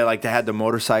 And when they had the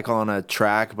motorcycle on a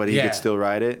track, but he Yeah. could still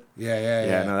ride it.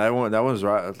 Yeah. No, that one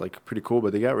was like pretty cool,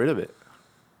 but they got rid of it.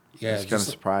 Yeah, I was kind of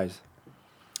surprised.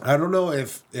 I don't know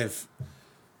if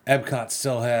Epcot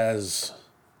still has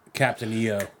Captain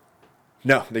EO.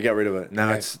 No, they got rid of it. Now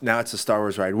Okay. it's a Star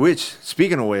Wars ride. Which,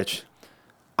 speaking of which,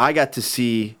 I got to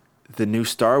see the new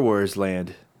Star Wars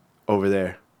land over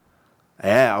there.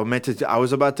 Yeah, I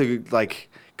was about to like,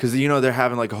 because they're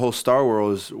having like a whole Star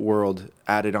Wars world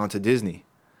added onto Disney.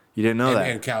 You didn't know that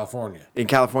In California. in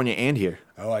California and here.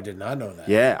 Oh, I did not know that.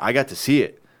 Yeah, I got to see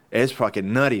it. It's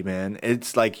fucking nutty, man.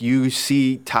 It's like you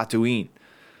see Tatooine.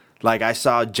 Like I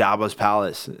saw Jabba's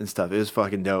palace and stuff. It was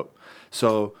fucking dope.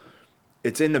 So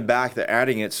it's in the back. They're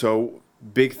adding it. So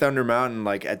Big Thunder Mountain,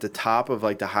 like at the top of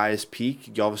like the highest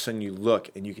peak, all of a sudden you look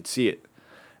and you can see it.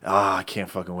 Ah, I can't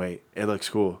fucking wait. It looks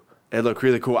cool. It looked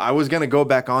really cool. I was gonna go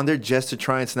back on there just to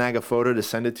try and snag a photo to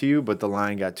send it to you, but the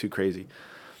line got too crazy.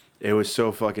 It was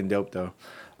so fucking dope though.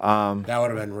 That would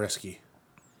have been risky.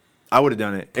 I would have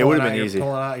done it. It would have been easy.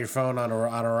 Pulling out your phone on a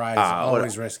ride is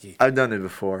always risky. I've done it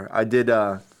before. I did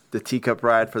the teacup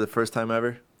ride for the first time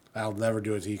ever. I'll never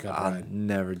do a teacup I'll ride.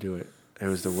 never do it. It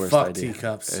was the worst Fuck idea.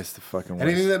 teacups. It's the fucking worst.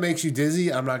 Anything that makes you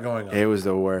dizzy, I'm not going on. It was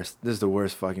the worst. This is the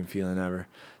worst fucking feeling ever.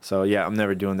 So yeah, I'm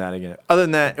never doing that again. Other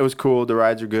than that, it was cool. The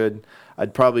rides are good.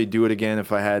 I'd probably do it again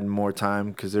if I had more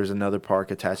time because there's another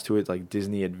park attached to it, like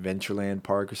Disney Adventureland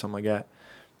Park or something like that.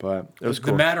 But it was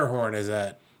cool. The Matterhorn is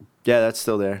at That's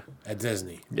still there.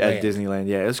 Disney. Yeah, at Land. Disneyland.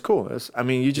 Yeah, it's cool.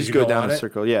 You just you go go down on a it?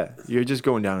 circle. Yeah, you're just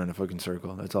going down in a fucking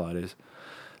circle. That's all it is.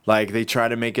 Like they try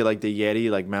to make it like the Yeti,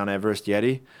 like Mount Everest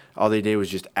Yeti. All they did was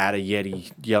just add a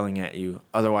Yeti yelling at you.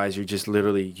 Otherwise, you're just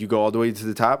literally you go all the way to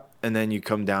the top and then you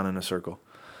come down in a circle.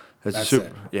 That's super.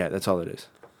 it. Yeah, that's all it is.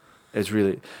 It's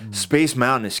really Space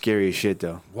Mountain is scary as shit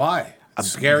though. Why?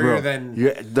 Scarier Bro,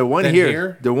 than the one than here.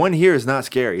 here? The one here is not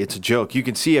scary. It's a joke. You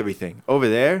can see everything over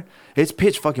there. It's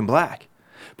pitch fucking black,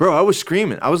 bro. I was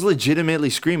screaming. I was legitimately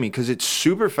screaming because it's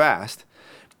super fast,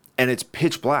 and it's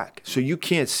pitch black, so you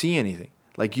can't see anything.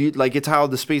 Like it's how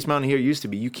the Space Mountain here used to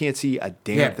be. You can't see a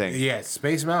damn thing. Yeah,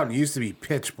 Space Mountain used to be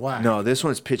pitch black. No, this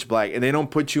one's pitch black, and they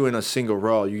don't put you in a single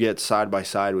row. You get side by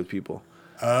side with people.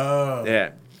 Oh.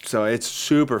 Yeah, so it's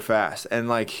super fast, and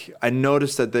like I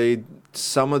noticed that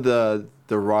some of the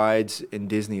rides in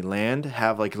Disneyland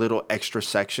have like little extra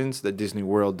sections that Disney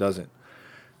World doesn't.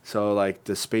 So like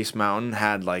the Space Mountain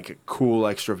had like cool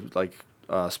extra like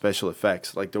special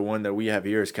effects. Like the one that we have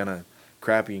here is kind of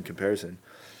crappy in comparison.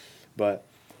 But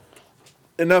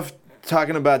enough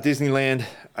talking about Disneyland.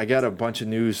 I got a bunch of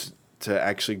news to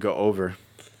actually go over.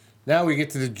 Now we get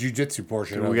to the jiu-jitsu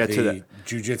portion of the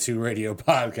Jiu-Jitsu Radio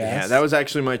podcast. Yeah, that was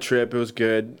actually my trip. It was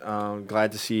good.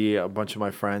 Glad to see a bunch of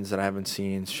my friends that I haven't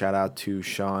seen. Shout out to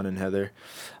Sean and Heather.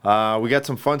 We got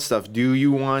some fun stuff. Do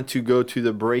you want to go to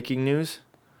the breaking news?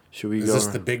 Should we go? Is this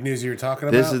the big news you were talking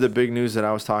about? This is the big news that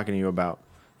I was talking to you about.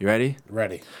 You ready?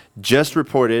 Ready. Just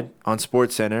reported on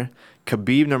SportsCenter,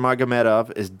 Khabib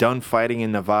Nurmagomedov is done fighting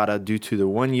in Nevada due to the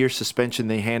 1-year suspension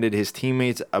they handed his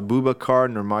teammates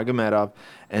Abubakar Nurmagomedov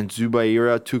and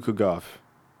Zubaira Tukhugov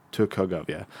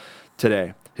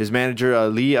today. His manager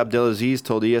Ali Abdelaziz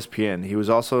told ESPN he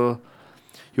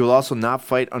will also not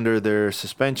fight under their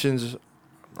suspensions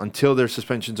until their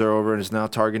suspensions are over and is now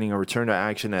targeting a return to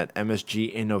action at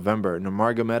MSG in November.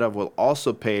 Nurmagomedov will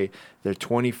also pay their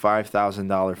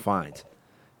 $25,000 fines.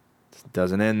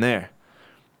 Doesn't end there.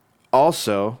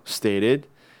 Also stated,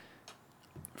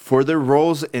 for their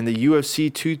roles in the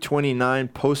UFC 229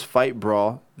 post-fight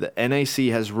brawl, the NAC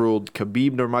has ruled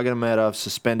Khabib Nurmagomedov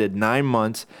suspended 9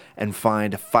 months and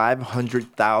fined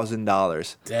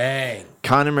 $500,000. Dang.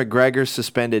 Conor McGregor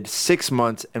suspended 6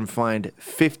 months and fined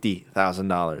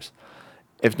 $50,000.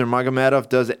 If Nurmagomedov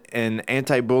does an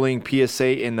anti-bullying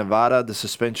PSA in Nevada, the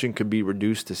suspension could be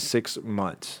reduced to 6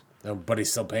 months. But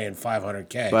he's still paying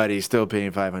 $500K. But he's still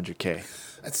paying $500K.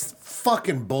 That's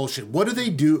fucking bullshit. What do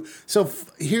they do? So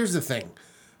here's the thing.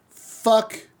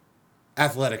 Fuck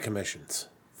athletic commissions.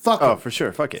 Fuck 'em. Oh, for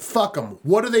sure. Fuck it. Fuck them.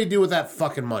 What do they do with that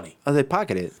fucking money? Oh, they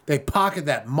pocket it. They pocket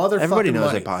that motherfucking money. Everybody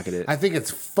knows they pocket it. I think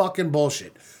it's fucking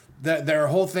bullshit. Their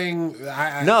whole thing.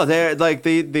 No, they're like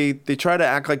they try to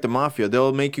act like the mafia.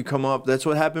 They'll make you come up. That's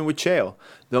what happened with Chael.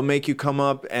 They'll make you come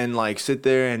up and like sit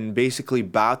there and basically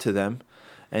bow to them,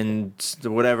 and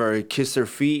whatever, kiss their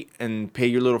feet and pay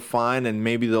your little fine, and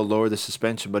maybe they'll lower the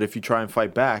suspension. But if you try and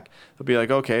fight back, they'll be like,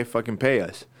 okay, fucking pay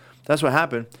us. That's what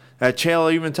happened. Chael will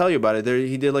even tell you about it.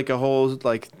 He did like a whole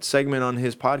like segment on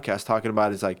his podcast talking about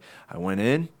it. It's like, I went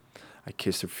in, I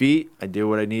kissed their feet, I did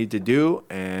what I needed to do,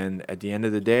 and at the end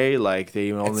of the day, like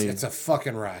they only. It's a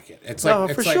fucking racket. It's no,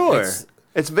 like for like, sure.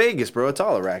 It's Vegas, bro. It's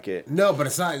all a racket. No, but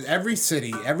it's not. Every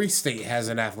city, every state has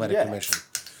an athletic commission.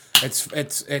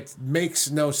 It makes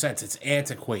no sense. It's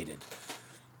antiquated.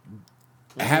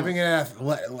 Having an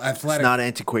athletic. It's not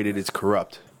antiquated. It's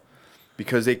corrupt.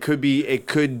 Because it could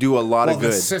do a lot of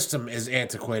good. The system is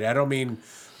antiquated. I don't mean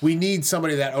we need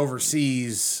somebody that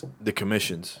oversees the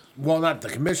commissions. Well, not the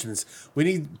commissions. We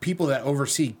need people that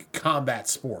oversee combat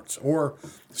sports or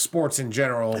sports in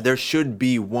general. There should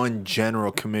be one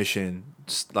general commission,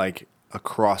 like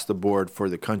across the board for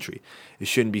the country. It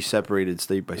shouldn't be separated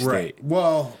state by state. Right.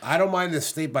 Well, I don't mind the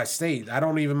state by state. I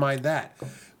don't even mind that.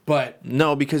 But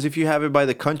no, because if you have it by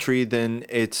the country, then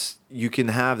you can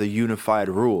have the unified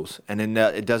rules, and then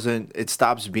it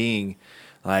stops being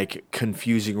like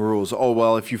confusing rules. Oh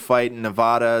well, if you fight in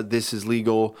Nevada, this is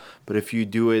legal, but if you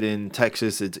do it in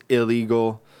Texas, it's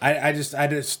illegal. I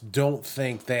just don't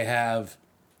think they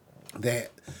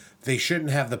shouldn't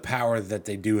have the power that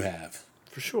they do have.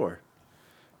 For sure.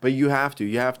 But you have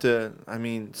to. I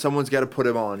mean, someone's got to put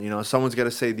them on. Someone's got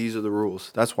to say these are the rules.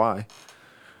 That's why.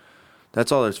 That's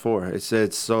all it's for. It's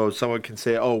so someone can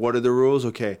say, "Oh, what are the rules?"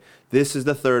 Okay, this is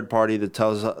the third party that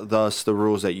tells us the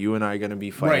rules that you and I are going to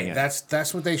be fighting. Right.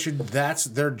 That's what they should. That's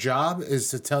their job, is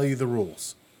to tell you the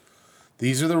rules.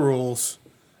 These are the rules,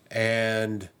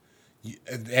 and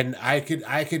I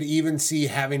could even see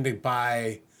having to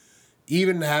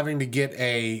get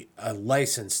a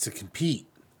license to compete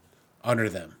under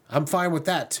them. I'm fine with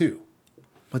that too.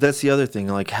 But that's the other thing.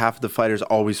 Like half the fighters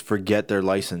always forget their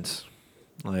license.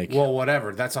 Like, well,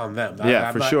 whatever. That's on them.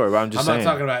 Yeah, for sure. But I'm saying. not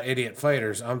talking about idiot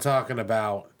fighters. I'm talking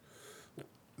about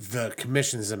the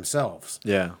commissions themselves.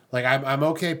 Yeah. Like I'm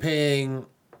okay paying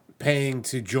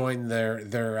to join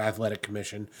their athletic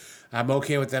commission. I'm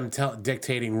okay with them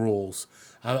dictating rules.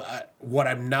 What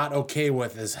I'm not okay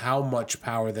with is how much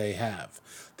power they have.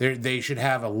 They should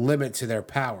have a limit to their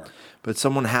power. But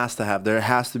someone has to have. There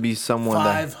has to be someone.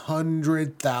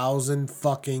 $500,000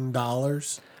 fucking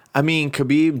dollars. I mean,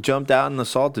 Khabib jumped out and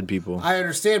assaulted people. I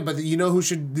understand, but you know who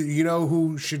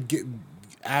should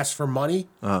ask for money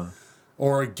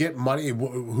or get money?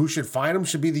 Who should fine him?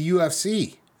 Should be the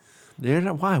UFC. They're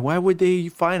not, why? Why would they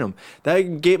fine him? That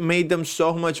made them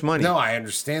so much money. No, I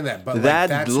understand that, but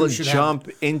that jump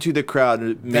into the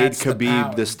crowd made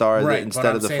Khabib the star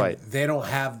instead of the fight. They don't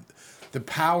have the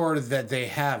power that they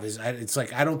have. It's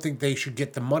like I don't think they should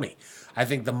get the money. I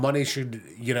think the money should,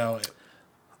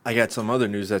 I got some other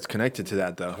news that's connected to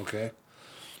that, though. Okay.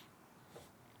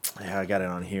 Yeah, I got it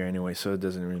on here anyway, so it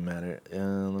doesn't really matter.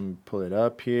 Let me pull it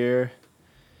up here.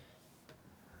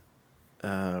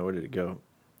 Where did it go?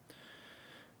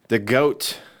 The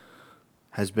GOAT,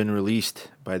 has been released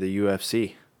by the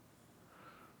UFC.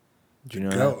 Do you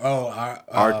know that?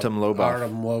 Artem Lobov.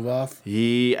 Artem Lobov.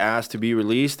 He asked to be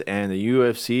released, and the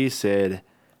UFC said,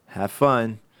 have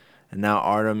fun. And now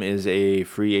Artem is a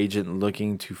free agent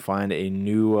looking to find a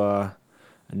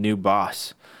new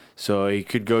boss. So he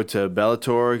could go to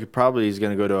Bellator. He's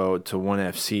going to go to ONE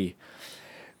FC.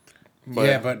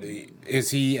 But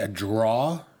is he a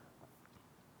draw?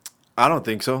 I don't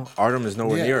think so. Artem is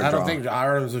nowhere near a draw. I don't think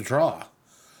Artem's a draw.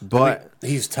 But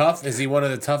he's tough. Is he one of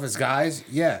the toughest guys?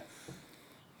 Yeah.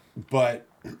 But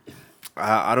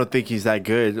I don't think he's that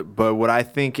good. But what I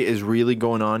think is really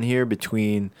going on here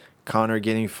between Conor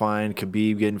getting fined,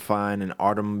 Khabib getting fined, and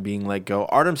Artem being let go.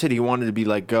 Artem said he wanted to be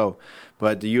let go,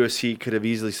 but the UFC could have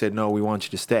easily said, no, we want you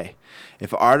to stay.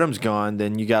 If Artem's gone,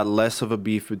 then you got less of a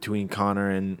beef between Conor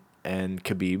and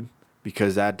Khabib,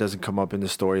 because that doesn't come up in the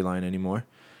storyline anymore.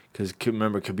 Because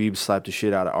remember, Khabib slapped the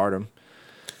shit out of Artem.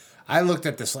 I looked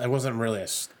at this. It wasn't really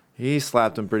He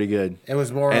slapped him pretty good. It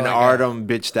was more and like Artem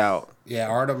bitched out. Yeah,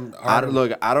 Artem.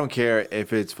 Look, I don't care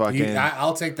if it's fucking...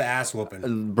 I'll take the ass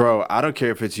whooping. Bro, I don't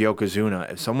care if it's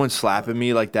Yokozuna. If someone's slapping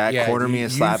me like that, corner me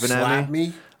and slapping at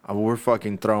me, we're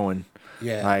fucking throwing.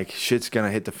 Yeah. Like, shit's going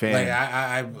to hit the fan. Like,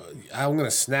 I'm going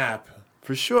to snap.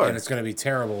 For sure. And it's going to be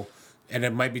terrible. And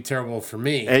it might be terrible for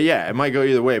me. Yeah, it might go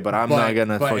either way, but I'm not going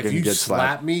to fucking get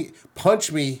slapped. Slap me,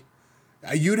 punch me,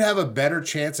 you'd have a better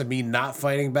chance of me not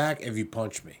fighting back if you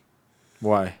punch me.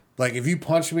 Why? Like, if you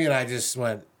punched me and I just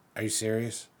went, are you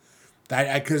serious?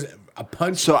 Because a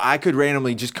punch... So I could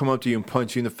randomly just come up to you and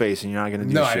punch you in the face and you're not going to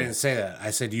do shit? No, I didn't say that.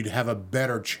 I said you'd have a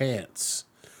better chance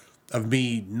of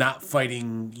me not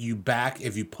fighting you back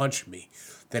if you punch me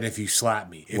than if you slap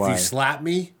me. If you slap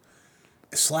me,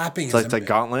 slapping is... It's a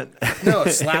gauntlet? No,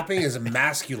 slapping is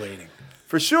emasculating.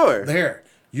 For sure. There.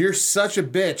 You're such a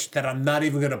bitch that I'm not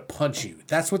even going to punch you.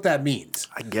 That's what that means.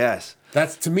 I guess.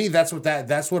 To me, that's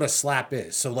what a slap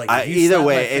is. So like, either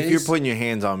way, if you're putting your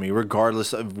hands on me,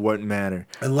 regardless of what matter,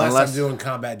 unless I'm doing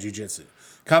combat jujitsu,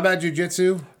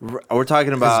 we're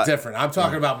talking about is different. I'm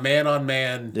talking about man on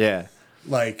man. Yeah,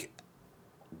 like,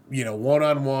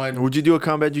 1-on-1. Would you do a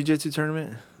combat jujitsu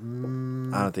tournament?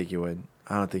 I don't think you would.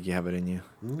 I don't think you have it in you.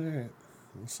 All right,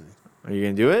 we'll see. Are you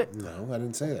gonna do it? No, I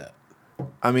didn't say that.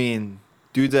 I mean,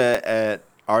 dudes at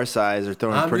our size are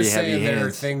throwing pretty heavy hands. I'm just saying there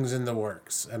are things in the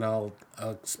works, and I'll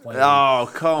explain.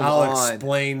 Oh, come on. I'll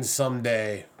explain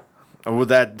someday. Well,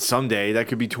 that someday, that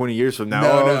could be 20 years from now.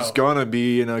 No. It's going to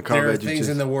be in a combat jiu-jitsu. There are things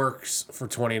in the works for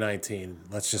 2019.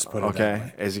 Let's just put it that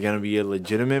way. Is it going to be a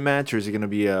legitimate match, or is it going to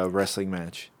be a wrestling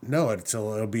match? No,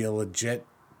 it'll be a legit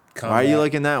combat. Why are you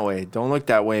looking that way? Don't look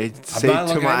that way. Say it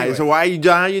to my eyes. So why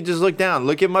are you just look down?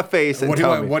 Look at my face and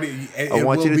tell me. I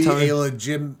want you to tell me. A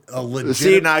legit.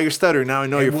 See, now you're stuttering. Now I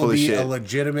know you're full of shit. It will be a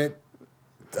legitimate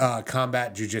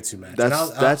combat jiu-jitsu match.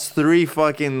 That's 3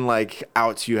 fucking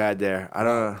outs you had there. I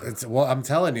don't know. Well, I'm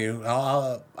telling you,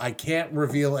 I can't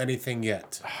reveal anything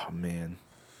yet. Oh man,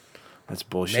 that's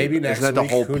bullshit. Maybe next Isn't that week,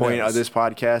 the whole point of this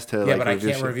podcast? But I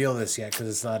can't reveal this yet because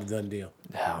it's not a done deal.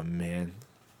 Oh man.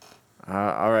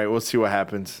 All right, we'll see what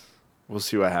happens.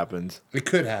 It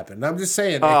could happen. I'm just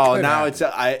saying.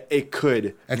 It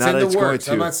could. It's not in the works.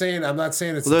 I'm not saying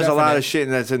it's. Well, there's a lot of shit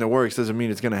that's in the works. Doesn't mean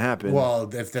it's going to happen.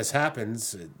 Well, if this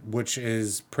happens, which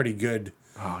is pretty good.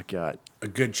 Oh God. A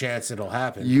good chance it'll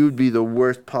happen. You'd be the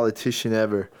worst politician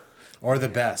ever. Or the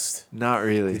best. Not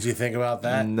really. Did you think about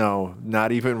that? No,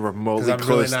 not even remotely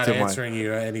close to I'm really not answering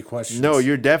you any questions. No,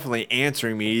 you're definitely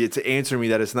answering me. It's answering me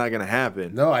that it's not going to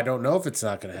happen. No, I don't know if it's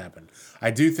not going to happen. I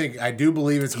do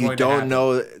believe it's going to happen. You don't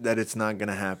know that it's not going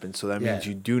to happen, so that means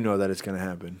you do know that it's going to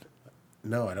happen.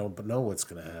 No, I don't know what's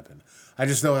going to happen. I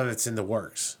just know that it's in the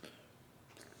works.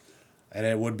 And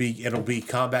it'll be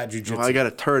combat jiu-jitsu. Well, I got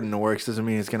a turd in the works. Doesn't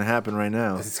mean it's going to happen right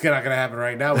now. It's not going to happen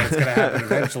right now, but it's going to happen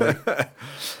eventually.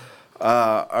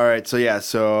 All right,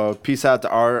 so peace out to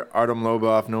Artem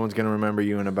Lobov. No one's gonna remember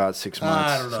you in about 6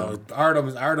 months. I don't know. So.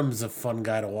 Artem's a fun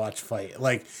guy to watch fight.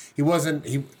 Like he was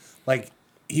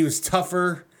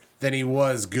tougher than he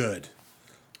was good.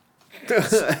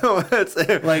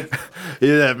 Like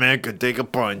that man could take a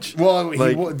punch. Well,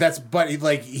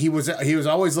 he was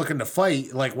always looking to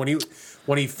fight. Like when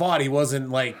he fought, he wasn't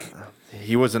like.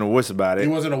 He wasn't a wuss about it. He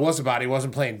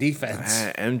wasn't playing defense.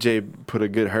 MJ put a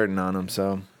good hurting on him,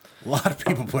 so. A lot of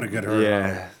people put a good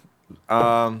hurt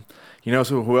on him.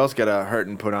 So who else got a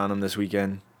hurting put on him this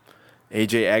weekend?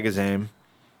 AJ Agazam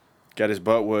got his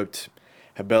butt whooped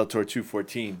at Bellator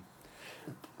 214.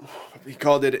 He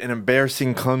called it an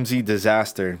embarrassing, clumsy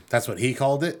disaster. That's what he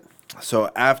called it? So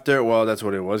that's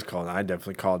what it was called. I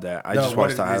definitely called that. I just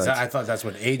watched the highlights. I thought that's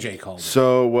what AJ called it.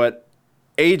 So what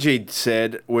AJ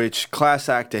said, which class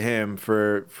act to him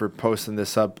for posting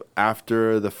this up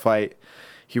after the fight.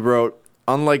 He wrote,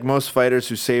 "Unlike most fighters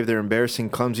who save their embarrassing,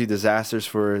 clumsy disasters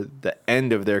for the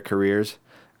end of their careers,"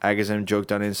 Agazam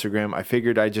joked on Instagram, "I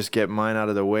figured I'd just get mine out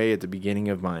of the way at the beginning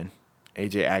of mine."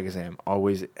 AJ Agazam,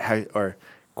 always, or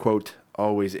quote,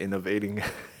 always innovating.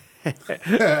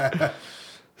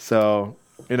 So,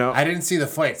 you know. I didn't see the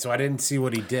fight, so I didn't see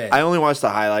what he did. I only watched the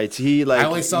highlights. I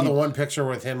only saw the one picture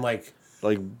with him, like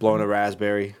blowing a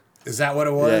raspberry. Is that what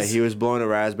it was? Yeah, he was blowing a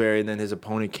raspberry, and then his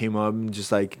opponent came up and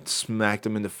just like smacked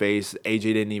him in the face.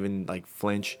 AJ didn't even like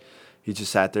flinch. He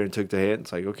just sat there and took the hit.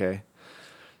 It's like, okay.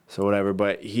 So whatever.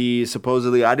 But he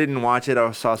supposedly, I didn't watch it.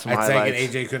 I saw some highlights. I take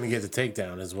it AJ couldn't get the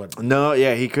takedown is what. No,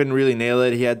 yeah, he couldn't really nail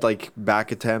it. He had like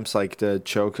back attempts, like the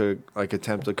choke,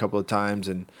 attempt a couple of times,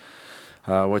 and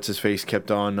what's his face kept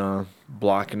on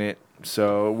blocking it.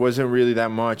 So it wasn't really that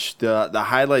much. The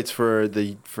highlights for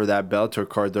that Bellator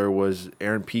card there was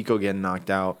Aaron Pico getting knocked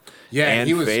out. Yeah, and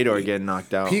he was Fedor getting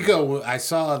knocked out. Pico, I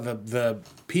saw the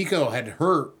Pico had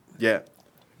hurt. Yeah.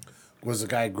 Was the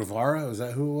guy Guevara? Was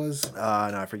that who it was? No,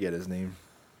 I forget his name.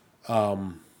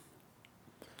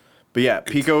 But yeah,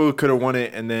 Pico could have won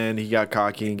it, and then he got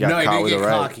cocky and got caught with a right. No, he didn't get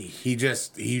cocky.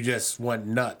 He just went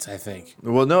nuts, I think.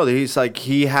 Well, no, he's like,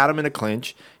 he had him in a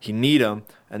clinch. He kneed him,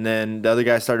 and then the other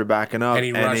guy started backing up. And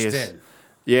he rushed in.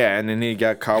 Yeah, and then he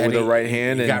got caught with a right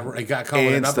hand. He got caught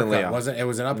with an uppercut. Wasn't it?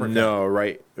 Was an uppercut. No,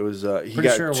 right. It was, he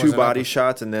got two body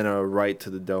shots and then a right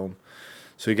to the dome.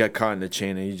 So he got caught in the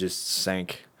chain, and he just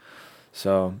sank.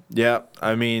 So, yeah,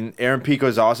 I mean, Aaron Pico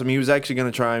is awesome. He was actually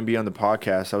going to try and be on the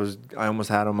podcast. I almost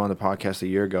had him on the podcast a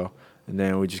year ago, and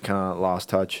then we just kind of lost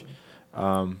touch.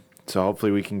 So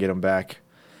hopefully we can get him back.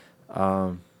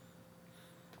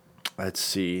 Let's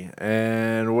see.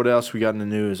 And what else we got in the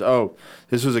news? Oh,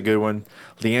 this was a good one.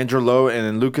 Leandro Lo and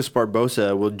then Lucas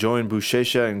Barbosa will join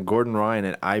Buchecha and Gordon Ryan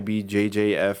at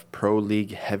IBJJF Pro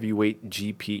League Heavyweight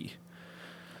GP.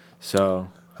 So,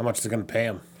 how much are they going to pay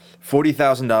him?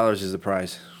 $40,000 is the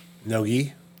prize.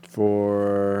 No-gi?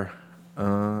 For,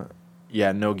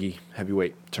 no-gi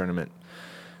heavyweight tournament,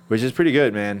 which is pretty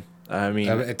good, man. I mean,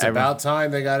 it's about time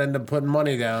they got into putting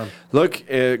money down. Look,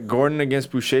 Gordon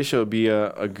against Buchecha would be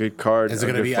a good card. Is it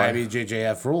going to be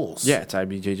IBJJF rules? Yeah, it's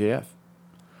IBJJF.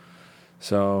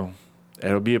 So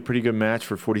it'll be a pretty good match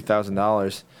for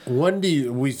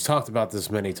 $40,000. We've talked about this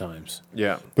many times.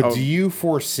 Yeah. But do you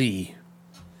foresee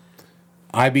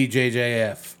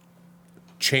IBJJF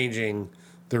changing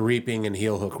the reaping and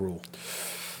heel hook rule?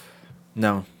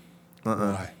 No.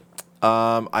 Why?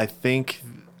 I think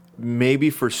maybe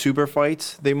for super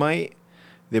fights they might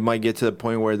get to the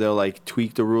point where they'll like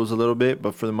tweak the rules a little bit,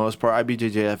 but for the most part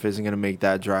IBJJF isn't going to make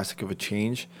that drastic of a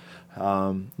change.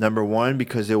 Number one,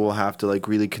 because they will have to like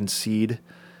really concede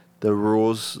the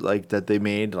rules like that they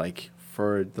made like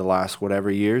for the last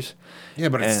whatever years. Yeah,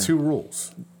 but it's two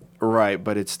rules. Right,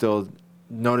 but it's still,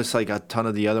 notice like a ton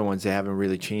of the other ones, they haven't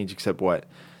really changed except what?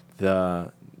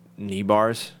 The knee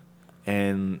bars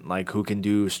and like who can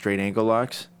do straight ankle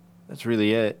locks. That's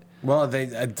really it. Well,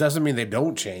 it doesn't mean they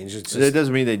don't change. It's just, it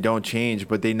doesn't mean they don't change,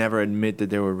 but they never admit that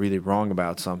they were really wrong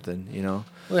about something, you know?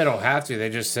 Well, they don't have to. They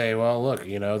just say, well, look,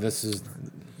 this is...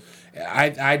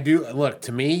 I do... Look,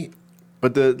 to me...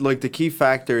 But the key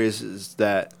factor is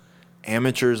that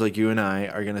amateurs like you and I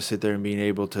are going to sit there and being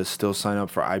able to still sign up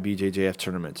for IBJJF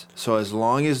tournaments. So as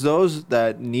long as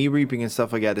that knee reaping and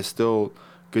stuff like that is still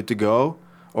good to go,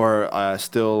 or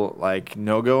still like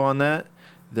no-go on that,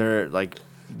 they're not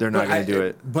going to do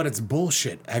it. But it's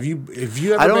bullshit. Have you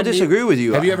ever I don't disagree with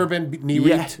you. Have you ever been knee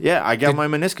reaped? Yeah, I got my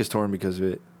meniscus torn because of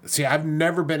it. See, I've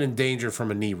never been in danger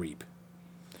from a knee reap.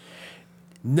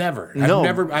 Never. No.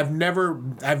 I've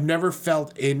never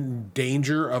felt in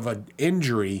danger of an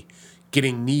injury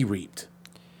getting knee reaped.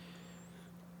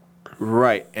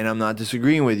 Right, and I'm not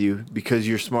disagreeing with you because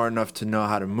you're smart enough to know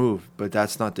how to move, but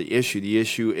that's not the issue. The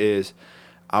issue is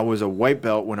I was a white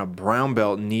belt when a brown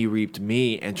belt knee reaped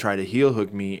me and tried to heel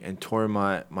hook me and tore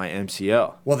my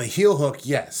MCL. Well, the heel hook,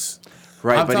 yes.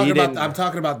 Right, I'm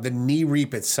talking about the knee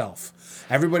reap itself.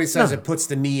 Everybody says it puts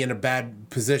the knee in a bad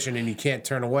position and you can't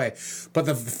turn away. But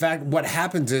the fact, what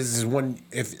happens is when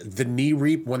the knee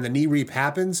reap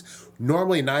happens,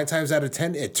 normally 9 times out of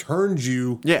 10, it turns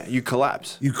you. Yeah, you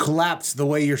collapse. You collapse the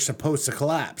way you're supposed to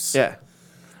collapse. Yeah.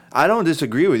 I don't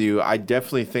disagree with you. I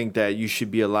definitely think that you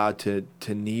should be allowed to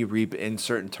knee reap in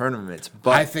certain tournaments.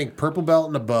 But I think purple belt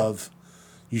and above,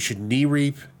 you should knee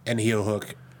reap and heel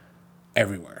hook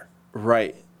everywhere.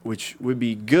 Right, which would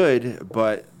be good,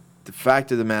 but the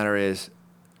fact of the matter is,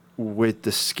 with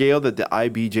the scale that the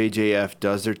IBJJF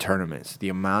does their tournaments, the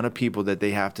amount of people that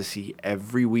they have to see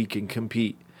every week and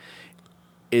compete,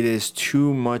 it is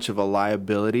too much of a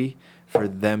liability for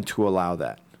them to allow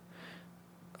that.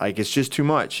 Like, it's just too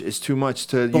much. It's too much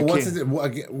to. But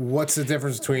what's the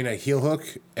difference between a heel hook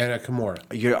and a Kimura?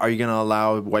 Are you gonna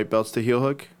allow white belts to heel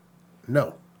hook?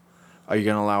 No. Are you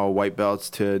gonna allow white belts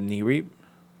to knee reap?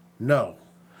 No.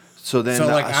 So then,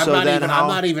 I'm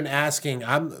not even asking.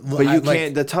 But you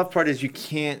can't. The tough part is you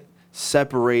can't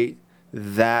separate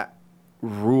that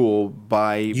rule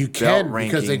by you belt can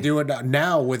ranking. because they do it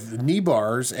now with knee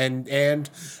bars and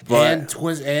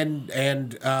twist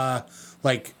and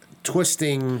like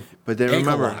twisting. But then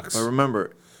ankle locks.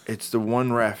 remember, it's the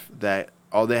one ref that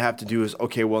all they have to do is,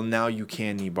 okay, well, now you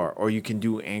can knee bar or you can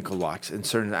do ankle locks in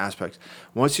certain aspects.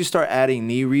 Once you start adding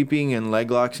knee reaping and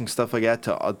leg locks and stuff like that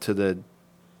to the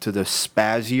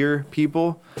spazzier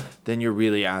people, then you're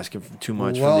really asking for too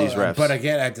much from these refs. But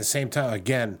again, at the same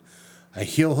time, a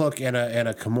heel hook and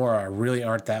a Kimura really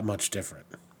aren't that much different.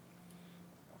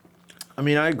 I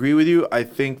mean, I agree with you. I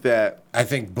think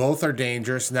both are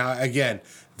dangerous. Now, again,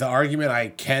 the argument I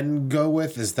can go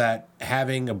with is that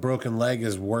having a broken leg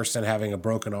is worse than having a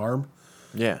broken arm.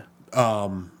 Yeah.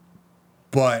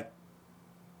 But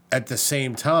at the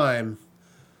same time,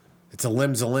 it's a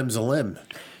limb's a limb.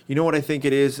 You know what I think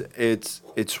it is?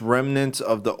 It's remnants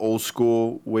of the old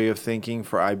school way of thinking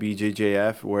for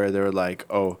IBJJF, where they're like,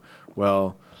 oh,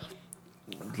 well,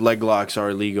 leg locks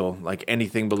are illegal. Like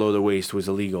anything below the waist was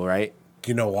illegal, right? Do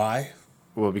you know why?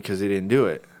 Well, because they didn't do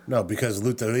it. No, because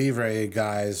Lucha Libre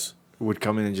guys would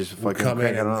come in and just fucking come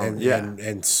in crank it on.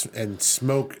 and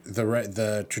smoke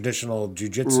the traditional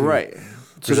jiu-jitsu. Right.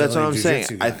 So that's what I'm saying.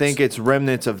 I think it's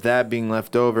remnants of that being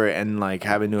left over and like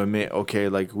having to admit, okay,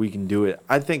 like we can do it.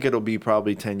 I think it'll be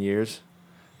probably 10 years.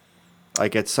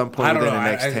 Like at some point within the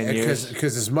next 10 years.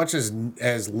 Because as much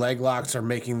as leg locks are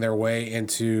making their way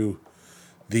into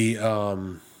the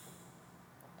Can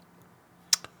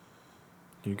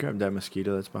you grab that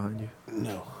mosquito that's behind you?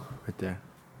 No. Right there.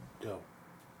 Go. All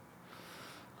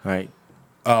right.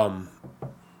 I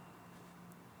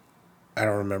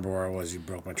don't remember where I was. You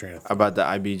broke my train of thought. About the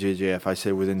IBJJF, I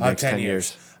said within the next 10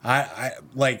 years. I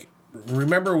like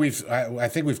remember I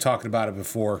think we've talked about it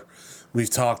before.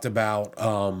 We've talked about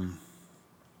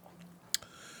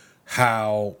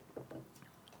how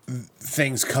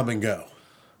things come and go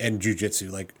in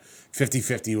jiu-jitsu. Like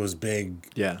 50-50 was big.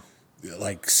 Yeah.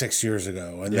 Like 6 years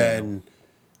ago, and then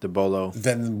the Bolo.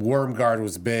 Then Worm Guard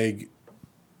was big.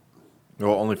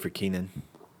 Well, only for Keenan.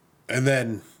 And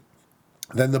then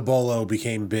the Bolo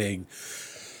became big.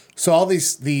 So all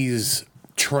these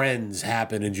trends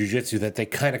happen in jiu-jitsu that they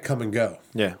kind of come and go.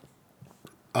 Yeah.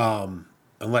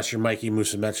 Unless you're Mikey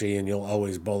Musumeci and you'll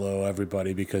always Bolo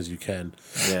everybody because you can.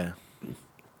 Yeah.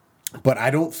 But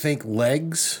I don't think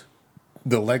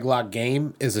the leg lock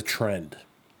game is a trend.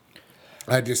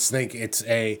 I just think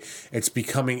it's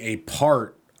becoming a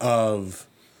part of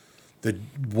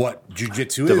what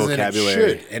jiu-jitsu is,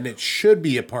 vocabulary. and it should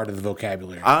be a part of the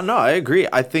vocabulary. I don't know. I agree.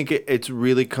 I think it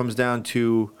really comes down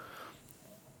to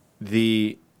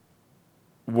when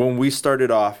we started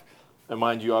off, and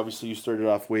mind you, obviously you started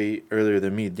off way earlier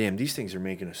than me. Damn, these things are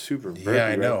making a super burpee. Yeah,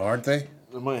 I know, aren't they?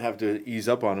 I might have to ease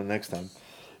up on them next time.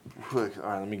 All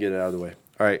right, let me get it out of the way.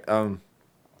 All right,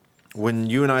 when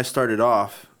you and I started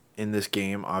off in this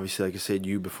game, obviously, like I said,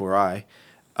 you before I,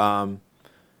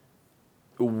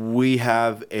 we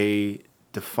have a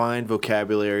defined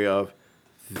vocabulary of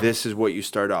this is what you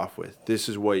start off with. This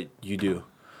is what you do,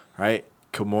 right?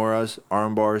 Kimuras,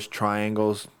 arm bars,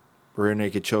 triangles, rear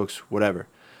naked chokes, whatever.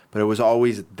 But it was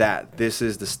always that. This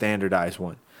is the standardized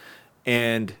one.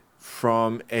 And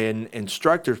from an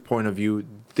instructor's point of view,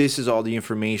 this is all the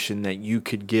information that you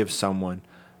could give someone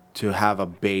to have a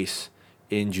base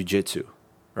in jiu-jitsu,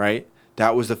 right?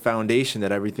 That was the foundation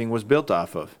that everything was built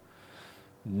off of.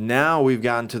 Now we've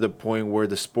gotten to the point where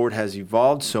the sport has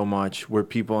evolved so much where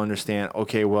people understand,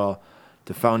 okay, well,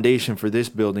 the foundation for this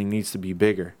building needs to be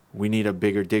bigger. We need a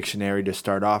bigger dictionary to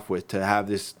start off with, to have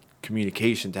this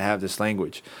communication, to have this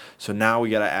language. So now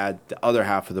we got to add the other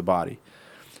half of the body.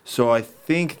 So I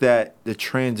think that the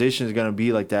transition is going to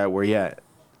be like that where,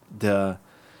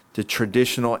 the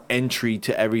traditional entry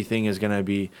to everything is going to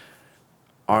be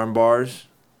arm bars,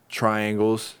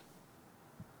 triangles,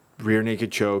 rear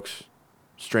naked chokes,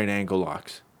 straight ankle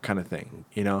locks kind of thing,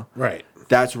 you know? Right.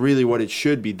 That's really what it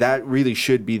should be. That really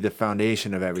should be the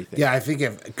foundation of everything. Yeah, I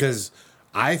think because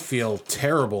I feel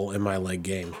terrible in my leg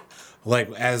game. Like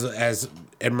as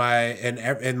in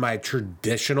my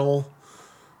traditional,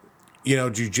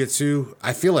 jiu-jitsu,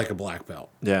 I feel like a black belt.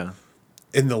 Yeah.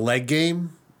 In the leg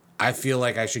game, I feel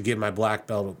like I should give my black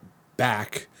belt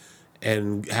back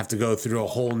and have to go through a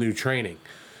whole new training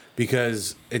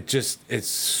because it's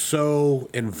so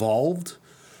involved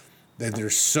that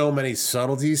there's so many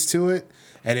subtleties to it,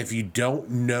 and if you don't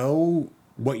know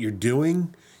what you're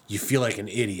doing, you feel like an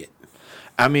idiot.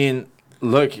 I mean,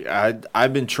 look,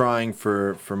 I've been trying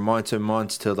for months and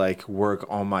months to like work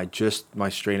on my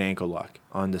straight ankle lock,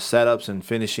 on the setups and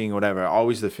finishing, whatever.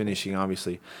 Always the finishing,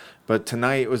 obviously. But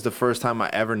tonight was the first time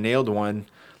I ever nailed one,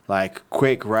 like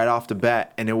quick right off the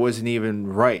bat, and it wasn't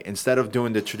even right. Instead of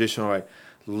doing the traditional like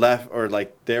left or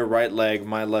like their right leg,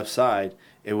 my left side,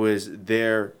 it was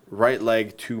their right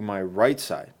leg to my right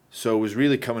side. So it was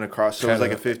really coming across. So it was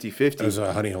like a 50-50. It was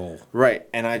a honey hole. Right.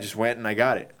 And I just went and I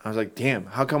got it. I was like, damn,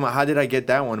 how did I get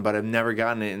that one? But I've never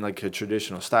gotten it in like a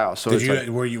traditional style. So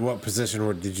What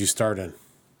position did you start in?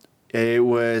 I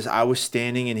was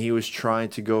standing and he was trying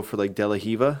to go for like De La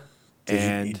Riva.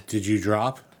 Did you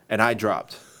drop? And I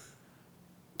dropped.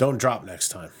 Don't drop next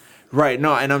time. Right.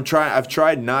 No, and I've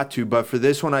tried not to, but for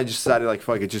this one I just decided like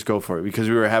fuck it, just go for it because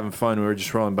we were having fun, we were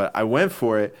just rolling. But I went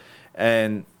for it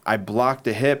and I blocked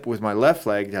the hip with my left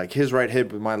leg, like his right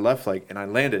hip with my left leg, and I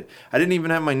landed. I didn't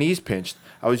even have my knees pinched.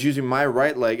 I was using my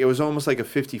right leg. It was almost like a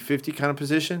 50-50 kind of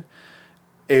position.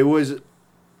 It was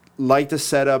like the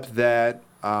setup that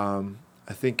I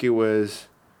think it was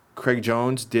Craig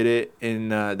Jones did it in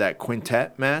that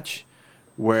quintet match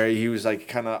where he was like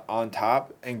kind of on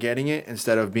top and getting it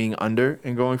instead of being under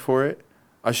and going for it.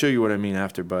 I'll show you what I mean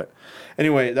after. But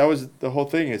anyway, that was the whole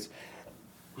thing is,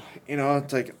 you know,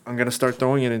 it's like I'm going to start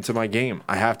throwing it into my game.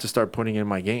 I have to start putting it in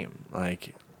my game.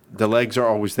 Like, the legs are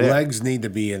always there. Legs need to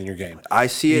be in your game. I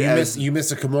see it you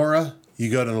miss a Kimura, you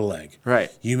go to the leg.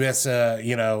 Right. You miss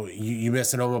you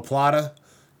miss an omoplata,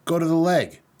 go to the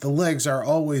leg. The legs are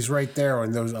always right there,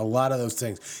 and there's a lot of those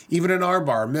things. Even an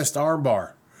armbar,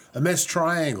 a missed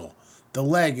triangle, the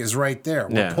leg is right there.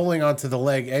 We're pulling onto the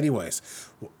leg anyways.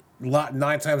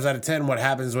 9 times out of 10, what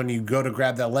happens when you go to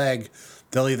grab that leg?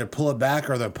 They'll either pull it back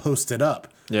or they'll post it up.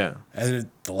 Yeah. And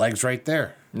the leg's right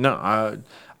there. No,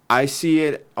 I see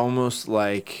it almost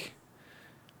like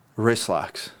wrist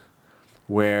locks,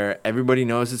 where everybody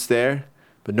knows it's there,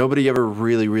 but nobody ever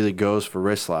really, really goes for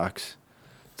wrist locks.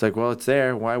 It's like, well, it's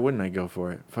there. Why wouldn't I go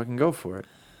for it? Fucking go for it.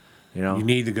 You know? You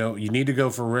need to go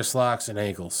for wrist locks and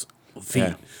ankles, feet.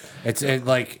 Yeah.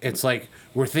 It's like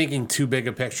we're thinking too big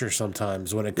a picture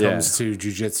sometimes when it comes to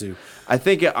jiu-jitsu. I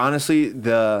think honestly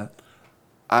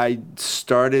I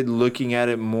started looking at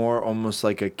it more almost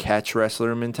like a catch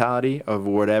wrestler mentality of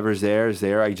whatever's there is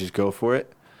there. I just go for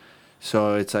it.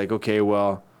 So it's like, okay,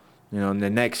 well, you know, the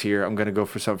neck's here. I'm going to go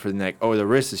for something for the neck. Oh, the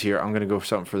wrist is here. I'm going to go for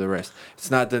something for the wrist. It's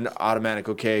not the automatic,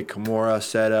 okay, Kimura,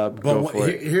 set up, go for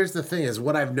it. Here's the thing is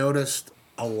what I've noticed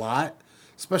a lot,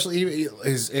 especially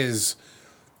is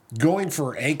going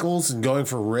for ankles and going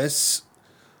for wrists.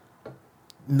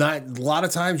 A lot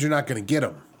of times you're not going to get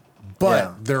them.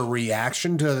 But their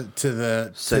reaction to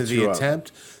the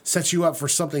attempt sets you up for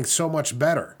something so much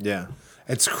better. Yeah,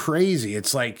 it's crazy.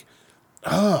 It's like,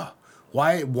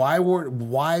 why were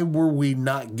we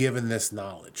not given this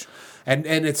knowledge? And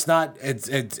it's not.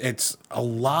 It's a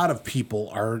lot of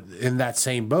people are in that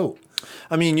same boat.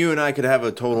 I mean, you and I could have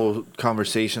a total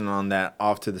conversation on that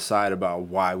off to the side about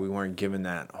why we weren't given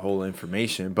that whole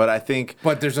information. But I think,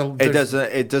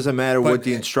 it doesn't matter what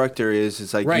the instructor is.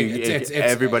 It's like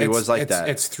everybody was like that.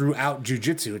 It's throughout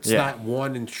jiu-jitsu. It's not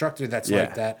one instructor that's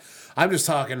like that. I'm just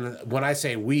talking when I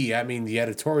say we, I mean the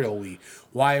editorial we.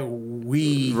 Why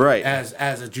we as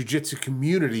a jiu-jitsu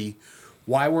community.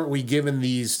 Why weren't we given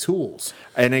these tools?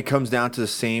 And it comes down to the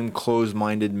same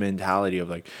closed-minded mentality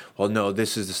of like, well, no,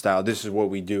 this is the style. This is what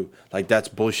we do. Like, that's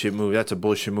bullshit move. That's a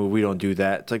bullshit move. We don't do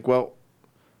that. It's like, well,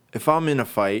 if I'm in a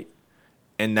fight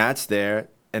and that's there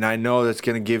and I know that's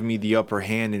going to give me the upper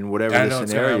hand in whatever the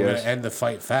scenario is. I'm going to end the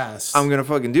fight fast. I'm going to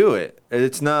fucking do it.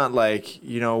 It's not like,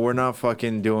 you know, we're not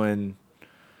fucking doing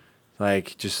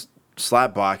like just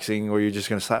slap boxing where you're just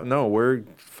going to slap. No, we're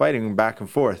fighting back and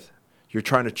forth. You're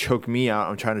trying to choke me out.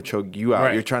 I'm trying to choke you out.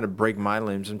 Right. You're trying to break my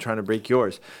limbs. I'm trying to break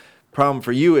yours. Problem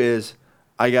for you is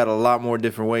I got a lot more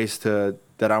different ways that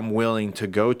I'm willing to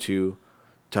go to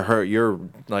hurt your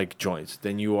like joints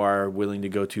than you are willing to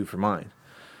go to for mine.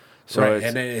 So right.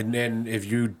 And if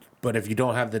you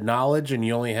don't have the knowledge and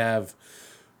you only have,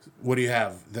 what do you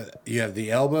have? You have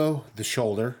the elbow, the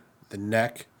shoulder, the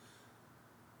neck,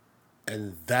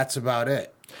 and that's about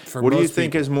it. What do you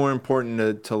think is more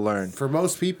important to learn? For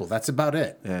most people, that's about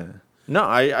it. Yeah. No,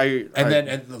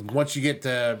 And once you get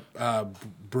to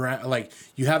like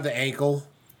you have the ankle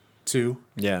too.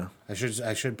 Yeah. I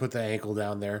should put the ankle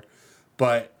down there,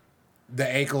 but the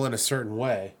ankle in a certain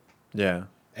way. Yeah.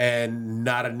 And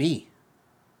not a knee.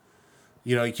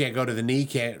 You know, you can't go to the knee.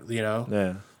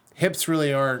 Yeah. hips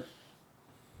really aren't.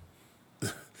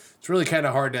 It's really kind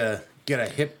of hard to get a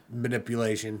hip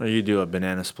manipulation. Well, you do a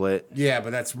banana split. Yeah,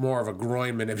 but that's more of a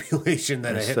groin manipulation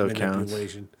than a hip still counts.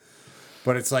 manipulation.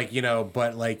 But it's like,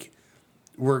 but like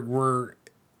we're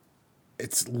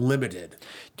it's limited.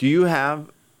 Do you have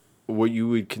what you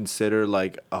would consider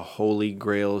like a holy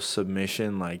grail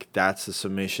submission? Like that's the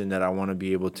submission that I want to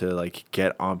be able to like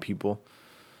get on people?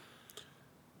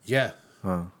 Yeah.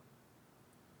 Huh.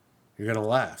 You're going to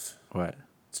laugh. What?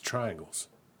 It's triangles.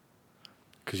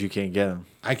 Because you can't get them.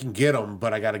 I can get them,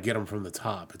 but I got to get them from the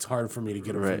top. It's hard for me to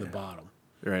get them Right. from the bottom.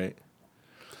 Right.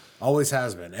 Always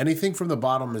has been. Anything from the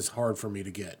bottom is hard for me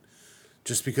to get.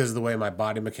 Just because of the way my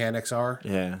body mechanics are.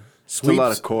 Yeah. It's a lot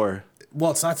Sweeps. of core.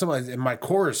 Well, it's not so much. My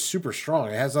core is super strong.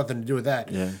 It has nothing to do with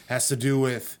that. Yeah. It has to do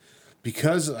with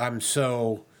because I'm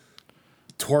so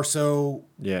torso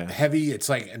heavy. It's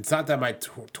like it's not that my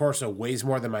torso weighs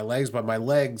more than my legs, but my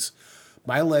legs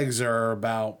are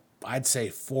about I'd say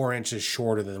 4 inches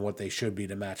shorter than what they should be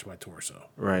to match my torso.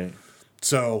 Right.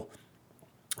 So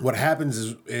what happens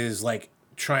is like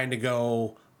trying to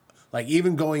go, like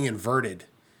even going inverted,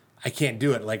 I can't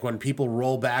do it. Like when people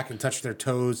roll back and touch their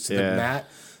toes to the mat,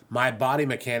 my body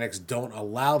mechanics don't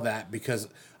allow that because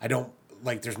I don't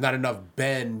like. There's not enough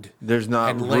bend. There's not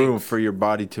and room length. for your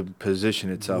body to position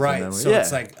itself. In Right. that way. So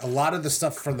it's like a lot of the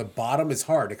stuff from the bottom is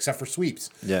hard, except for sweeps.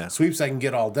 Yeah. Sweeps I can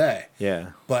get all day. Yeah.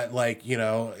 But like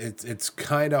it's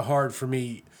kind of hard for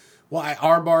me. Well,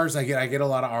 arm bars I get a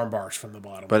lot of arm bars from the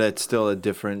bottom. But it's still a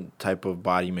different type of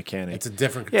body mechanic. It's a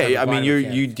different. Yeah, type of I mean, body you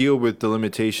mechanic. deal with the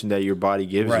limitation that your body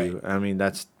gives Right. you. I mean,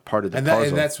 that's part of the and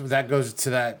puzzle. that goes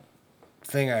to that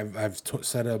thing I've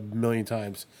said a million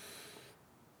times.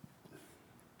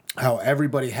 How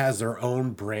everybody has their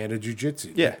own brand of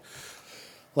jiu-jitsu. Yeah.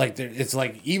 Like it's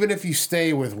like even if you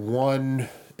stay with one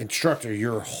instructor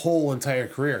your whole entire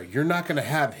career, you're not going to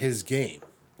have his game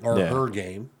or her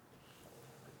game.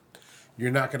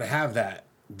 You're not going to have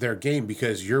their game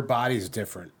because your body's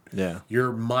different. Yeah.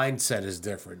 Your mindset is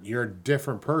different. You're a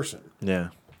different person. Yeah.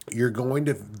 You're going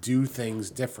to do things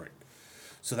different.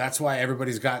 So that's why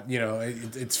everybody's got,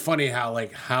 it's funny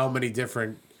how many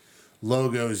different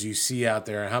logos you see out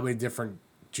there, how many different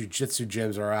jiu-jitsu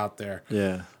gyms are out there.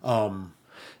 Yeah.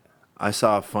 I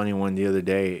saw a funny one the other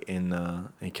day in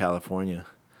California.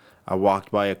 I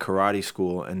walked by a karate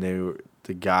school and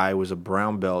the guy was a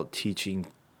brown belt teaching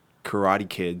karate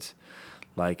kids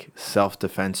like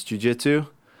self-defense jiu-jitsu.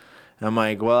 And I'm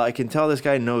like, well, I can tell this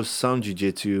guy knows some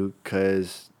jiu-jitsu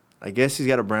because I guess he's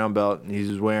got a brown belt and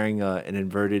he's wearing an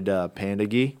inverted panda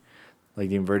gi, like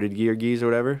the inverted gi or gis or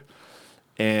whatever.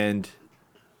 And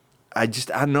I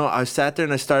don't know. I sat there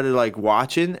and I started like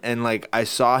watching and like I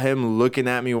saw him looking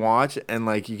at me watch and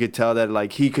like you could tell that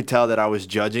like he could tell that I was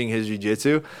judging his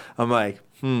jiu-jitsu. I'm like,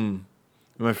 And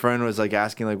my friend was like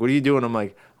asking like, what are you doing? I'm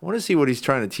like, I want to see what he's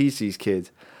trying to teach these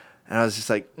kids. And I was just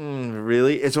like,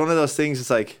 really? It's one of those things. It's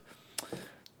like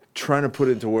trying to put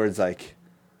into words like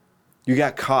you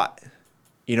got caught.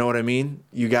 You know what I mean?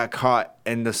 You got caught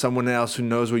and someone else who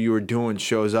knows what you were doing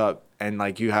shows up and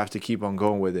like you have to keep on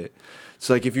going with it.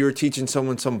 So like if you were teaching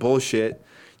someone some bullshit,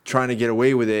 trying to get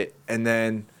away with it, and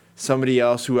then somebody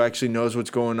else who actually knows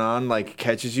what's going on like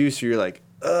catches you, so you're like,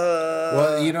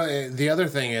 Well, the other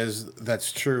thing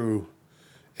that's true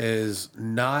is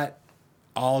not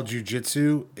all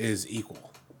jiu-jitsu is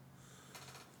equal.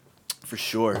 For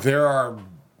sure. There are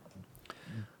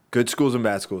Good schools and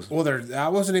bad schools. Well, I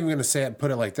wasn't even going to put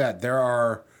it like that. There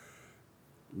are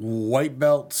white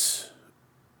belts.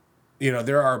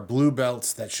 There are blue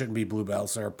belts that shouldn't be blue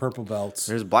belts. There are purple belts.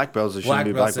 There's black belts that shouldn't Black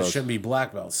be belts black that belts. shouldn't be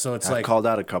black belts. So it's I like, called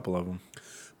out a couple of them.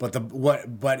 but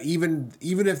even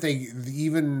if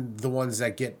even the ones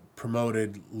that get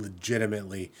promoted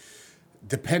legitimately,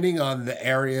 depending on the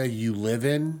area you live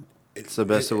in, It's the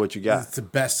best of what you got. It's the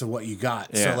best of what you got.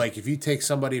 Yeah. So like if you take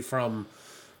somebody from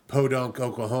Podunk,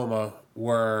 Oklahoma,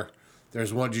 where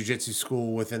there's one jiu-jitsu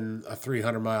school within a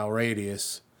 300-mile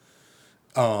radius,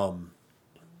 and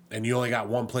you only got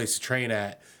one place to train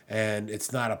at, and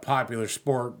it's not a popular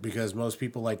sport because most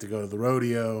people like to go to the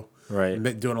rodeo, Right.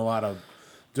 and doing a lot of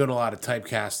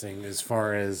typecasting as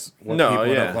far as what No, people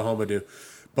in yeah. Oklahoma do.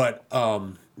 But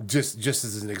just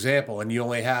as an example, and you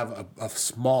only have a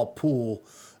small pool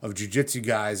of jiu-jitsu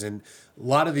guys, and a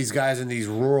lot of these guys in these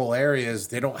rural areas,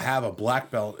 they don't have a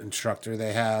black belt instructor.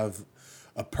 They have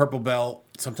a purple belt,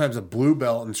 sometimes a blue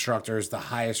belt instructor is the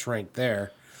highest ranked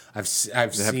there. I've They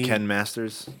have seen Ken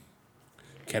Masters.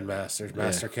 Ken Masters,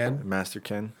 Master Yeah. Ken. Master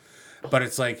Ken. But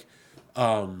it's like,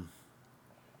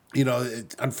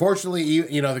 unfortunately,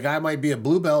 the guy might be a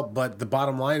blue belt, but the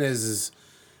bottom line is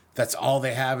that's all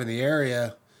they have in the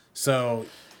area. So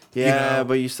Yeah,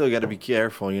 but you still got to be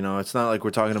careful. It's not like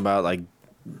we're talking about like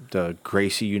the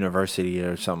Gracie University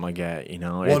or something like that.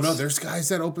 Well, no, there's guys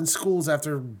that open schools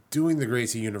after doing the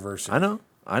Gracie University. I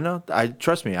know. I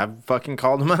trust me. I've fucking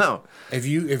called them out. If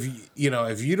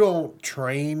you don't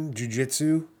train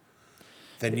jujitsu,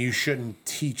 then you shouldn't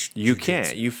teach. You jiu-jitsu.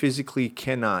 can't. You physically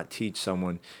cannot teach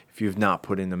someone if you've not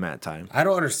put in the mat time. I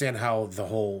don't understand how the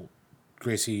whole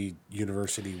Gracie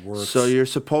University works. So you're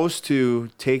supposed to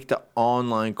take the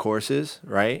online courses,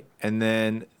 right? And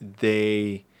then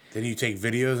Then you take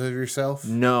videos of yourself?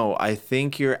 No, I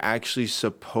think you're actually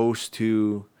supposed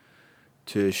to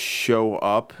show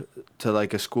up to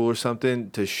like a school or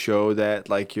something to show that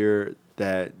like you're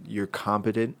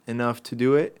competent enough to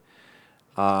do it.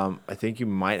 I think you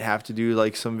might have to do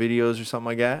like some videos or something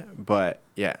like that, but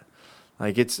yeah,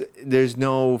 like there's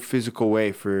no physical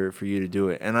way for you to do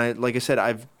it. And like I said,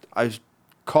 I've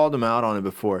called them out on it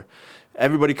before.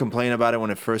 Everybody complained about it when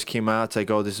it first came out. It's like,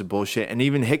 oh, this is bullshit. And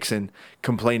even Hickson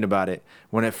complained about it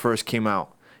when it first came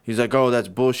out. He's like, oh, that's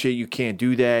bullshit. You can't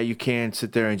do that. You can't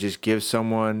sit there and just give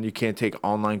someone. You can't take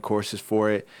online courses for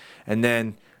it. And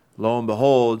then, lo and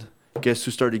behold, guess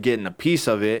who started getting a piece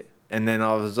of it? And then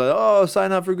I was like, oh,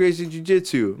 sign up for Gracie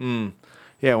Jiu-Jitsu.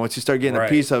 Yeah, once you start getting a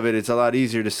piece of it, it's a lot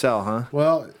easier to sell, huh?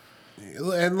 Well,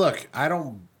 and look, I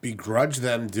don't begrudge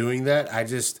them doing that. I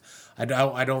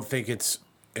don't think it's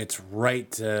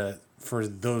right for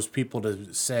those people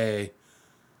to say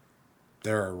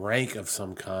they're a rank of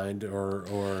some kind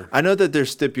or I know that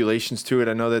there's stipulations to it.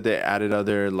 I know that they added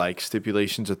other like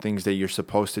stipulations of things that you're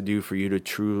supposed to do for you to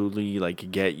truly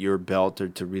like get your belt or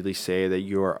to really say that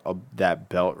you're that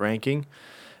belt ranking.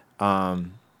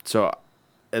 So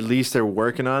at least they're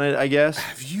working on it, I guess.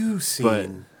 Have you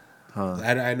seen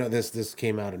I know this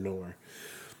came out of nowhere.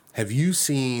 Have you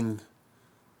seen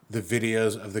the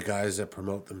videos of the guys that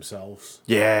promote themselves?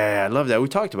 Yeah, I love that. We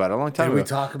talked about it a long time ago. Did we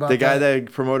talk about the guy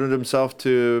that promoted himself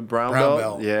to brown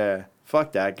belt? Yeah.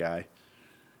 Fuck that guy.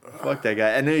 Fuck that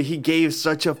guy. And then he gave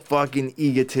such a fucking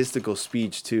egotistical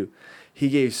speech, too. He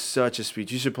gave such a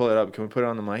speech. You should pull it up. Can we put it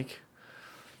on the mic?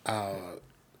 I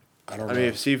don't know. I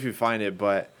mean, see if you find it.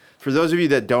 But for those of you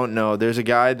that don't know, there's a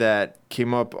guy that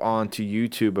came up onto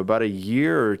YouTube about a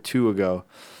year or two ago.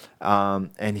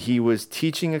 And he was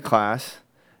teaching a class.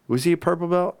 Was he a purple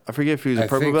belt? I forget if he was a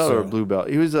purple belt or a blue belt.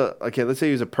 He was let's say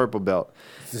he was a purple belt.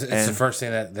 It's the first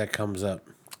thing that comes up.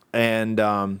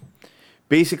 And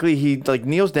basically he like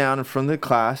kneels down in front of the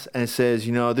class and says,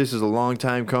 this is a long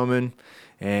time coming.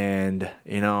 And,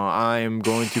 I am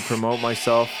going to promote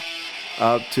myself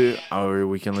up to, or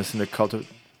we can listen to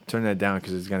turn that down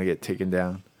because it's going to get taken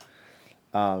down.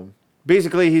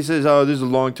 Basically he says, oh, this is a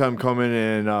long time coming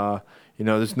and,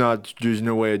 there's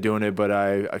no way of doing it, but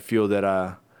I feel that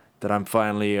I'm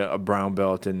finally a brown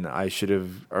belt and I should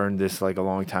have earned this like a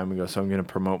long time ago, so I'm going to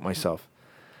promote myself.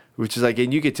 Which is like,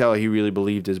 and you could tell he really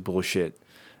believed his bullshit.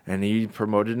 And he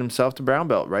promoted himself to brown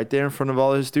belt right there in front of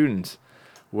all his students.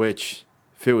 Which,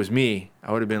 if it was me,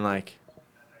 I would have been like,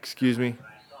 excuse me?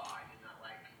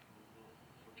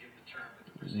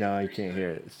 No, you can't hear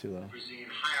it. It's too loud.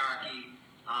 Hierarchy.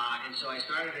 And so I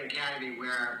started an academy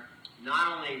where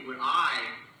not only would I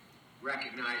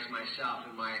recognize myself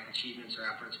and my achievements or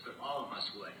efforts, but all of us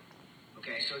would.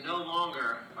 Okay, so no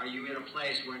longer are you in a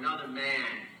place where another man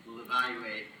will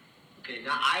evaluate, okay,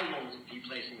 now I won't be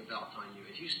placing the belt on you.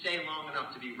 If you stay long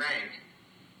enough to be ranked,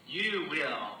 you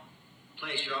will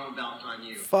place your own belt on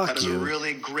you. Fuck that is you. a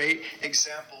really great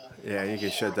example. Yeah, you can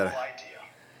shut that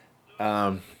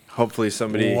up. Hopefully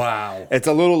somebody... Wow. It's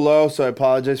a little low, so I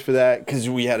apologize for that because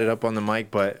we had it up on the mic,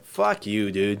 but fuck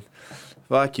you, dude.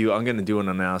 Fuck you. I'm going to do an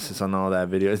analysis on all that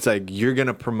video. It's like, you're going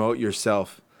to promote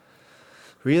yourself.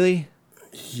 Really?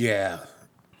 Yeah.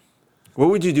 What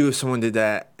would you do if someone did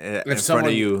that in front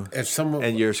of you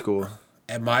at your school?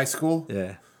 At my school?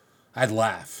 Yeah. I'd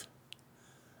laugh.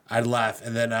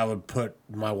 And then I would put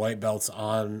my white belts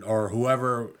on, or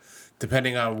whoever,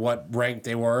 depending on what rank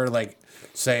they were. Like,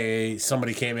 say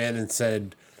somebody came in and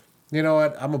said, you know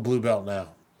what, I'm a blue belt now.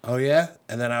 Oh, yeah?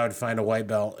 And then I would find a white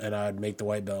belt, and I would make the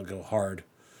white belt go hard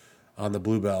on the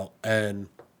blue belt. And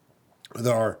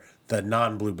or the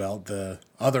non-blue belt, the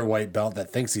other white belt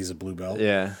that thinks he's a blue belt,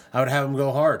 Yeah. I would have him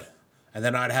go hard. And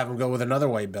then I'd have him go with another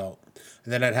white belt.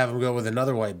 And then I'd have him go with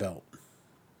another white belt.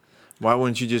 Why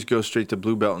wouldn't you just go straight to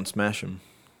blue belt and smash him?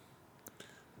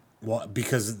 Well,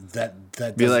 because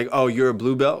that Be like, oh, you're a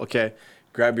blue belt? Okay.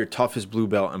 Grab your toughest blue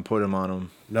belt and put him on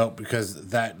him. No, because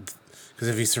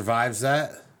if he survives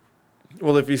that...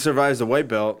 Well, if he survives the white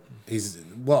belt...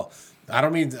 I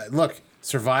don't mean... Look,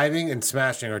 Surviving and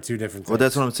smashing are two different things. Well,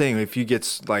 that's what I'm saying. If you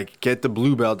get the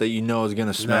blue belt that you know is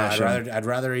gonna smash him. I'd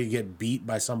rather you get beat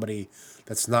by somebody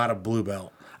that's not a blue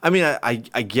belt. I mean, I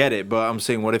get it, but I'm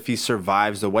saying, what if he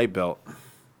survives the white belt?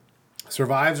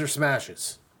 Survives or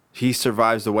smashes? He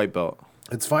survives the white belt.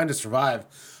 It's fine to survive.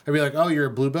 I'd be like, oh, you're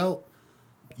a blue belt?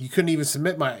 You couldn't even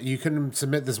submit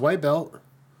this white belt.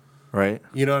 Right.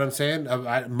 You know what I'm saying?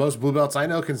 Most blue belts I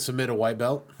know can submit a white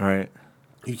belt. Right.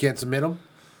 You can't submit them.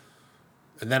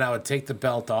 And then I would take the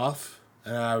belt off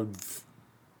and I would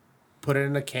put it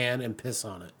in a can and piss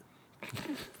on it.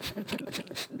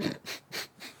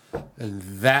 And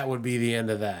that would be the end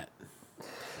of that.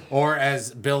 Or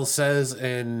as Bill says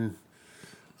in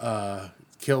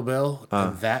Kill Bill,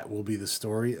 and that will be the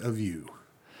story of you.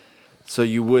 So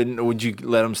would you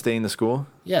let him stay in the school?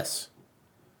 Yes.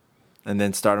 And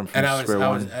then start him from square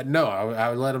one? I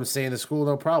would let him stay in the school,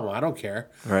 no problem. I don't care.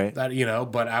 Right. That,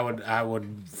 but I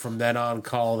would from then on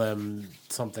call them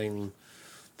something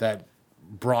that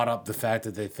brought up the fact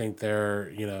that they think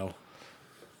they're,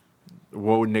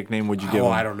 What nickname would you give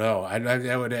him? I don't know.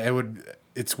 I would.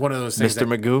 It's one of those things. Mr.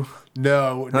 Magoo?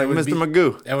 No, Like Mr.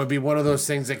 Magoo. It would be one of those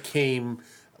things that came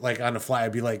like on the fly.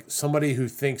 It'd be like somebody who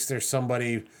thinks they're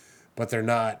somebody, but they're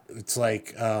not. It's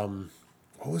like,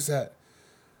 what was that?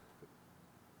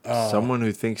 Someone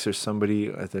who thinks there's somebody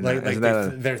at the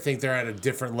they think they're at a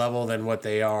different level than what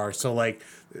they are. So like,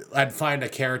 I'd find a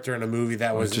character in a movie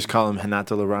that was just call him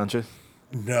Hanato Larancha.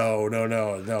 No.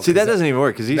 See, that doesn't even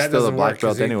work because he's that still a doesn't black work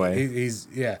 'cause belt anyway. He's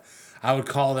I would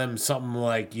call them something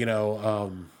like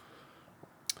what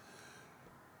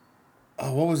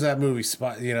was that movie?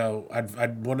 Spy.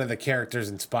 I'd one of the characters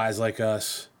in Spies Like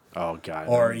Us. Oh God.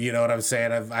 Or you know what I'm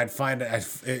saying? I'd find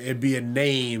it'd be a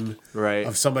name right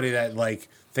of somebody that like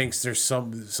thinks there's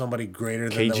somebody greater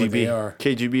than what they are.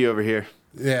 KGB over here.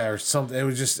 Yeah, or something.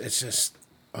 It's just.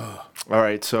 All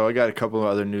right, so I got a couple of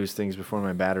other news things before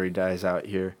my battery dies out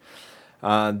here.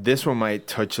 This one might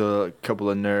touch a couple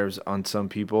of nerves on some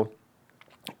people.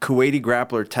 Kuwaiti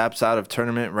grappler taps out of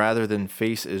tournament rather than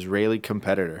face Israeli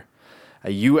competitor.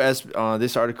 A U.S.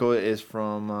 This article is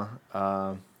from.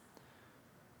 I'm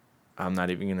not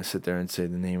even gonna sit there and say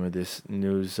the name of this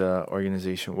news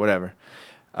organization. Whatever.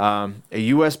 A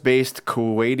U.S.-based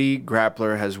Kuwaiti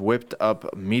grappler has whipped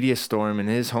up a media storm in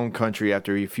his home country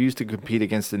after he refused to compete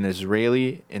against an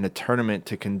Israeli in a tournament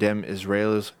to condemn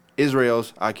Israel's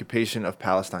occupation of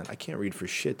Palestine. I can't read for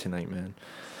shit tonight, man.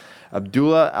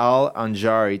 Abdullah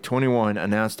Al-Anjari, 21,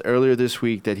 announced earlier this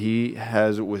week that he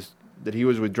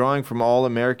was withdrawing from all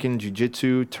American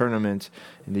Jiu-Jitsu tournaments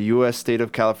in the U.S. state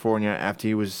of California after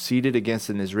he was seeded against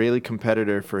an Israeli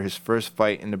competitor for his first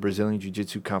fight in the Brazilian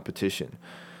Jiu-Jitsu competition.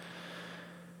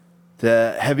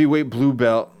 The heavyweight blue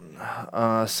belt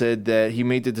said that he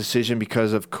made the decision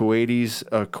because of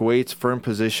Kuwait's firm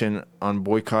position on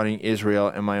boycotting Israel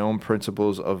and my own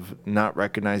principles of not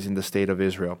recognizing the state of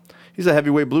Israel. He's a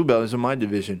heavyweight blue belt. He's in my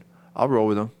division. I'll roll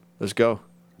with him. Let's go.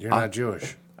 You're not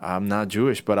Jewish. I'm not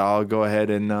Jewish, but I'll go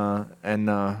ahead and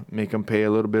make him pay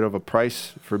a little bit of a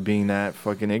price for being that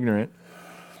fucking ignorant.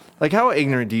 Like, how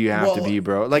ignorant do you have to be,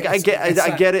 bro? Like, I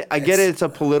get it. It's a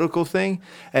political thing,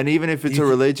 and even if it's a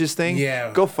religious thing,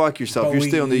 go fuck yourself. You're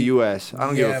still in the U.S. I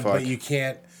don't give a fuck. But you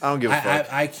can't. I don't give a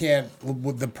fuck. I can't.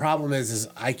 The problem is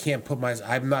I can't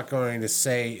I'm not going to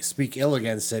speak ill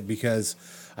against it because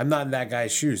I'm not in that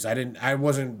guy's shoes. I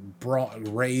wasn't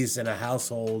raised in a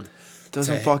household.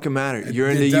 Doesn't fucking matter. You're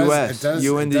in the U.S.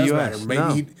 You're in the U.S.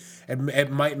 Maybe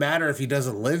it might matter if he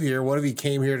doesn't live here. What if he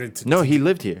came here to No, he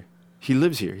lived here. He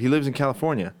lives here. He lives in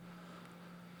California.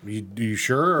 You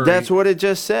sure? That's what it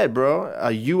just said, bro.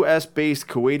 A U.S.-based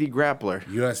Kuwaiti grappler.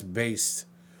 U.S.-based.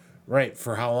 Right,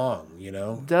 for how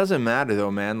long, Doesn't matter, though,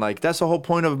 man. Like, that's the whole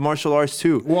point of martial arts,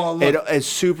 too. Well, look, it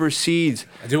supersedes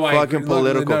fucking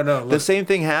political. The same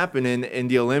thing happened in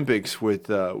the Olympics with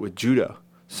judo.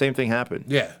 Same thing happened.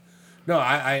 Yeah. No,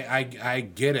 I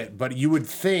get it. But you would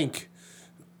think,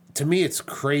 to me, it's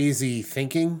crazy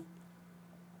thinking.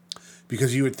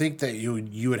 Because you would think that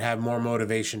you would have more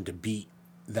motivation to beat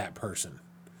that person.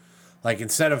 Like,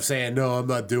 instead of saying, no, I'm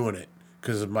not doing it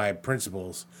because of my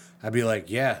principles, I'd be like,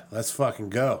 yeah, let's fucking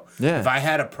go. Yeah. If I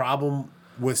had a problem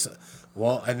with,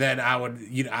 and then I would,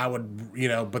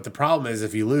 but the problem is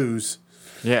if you lose.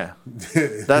 Yeah.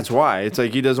 That's why. It's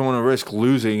like he doesn't want to risk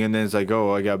losing, and then it's like,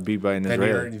 oh, I got beat by an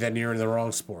Israeli. Then you're in the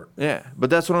wrong sport. Yeah. But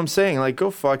that's what I'm saying. Like,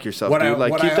 go fuck yourself, dude.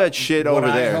 Keep that shit over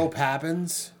there. What I hope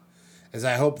happens is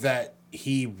I hope that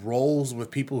he rolls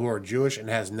with people who are Jewish and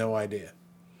has no idea.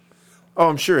 Oh,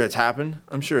 I'm sure it's happened.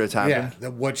 Yeah,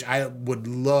 which I would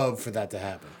love for that to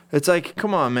happen. It's like,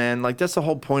 come on, man. Like, that's the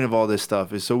whole point of all this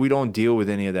stuff is so we don't deal with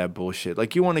any of that bullshit.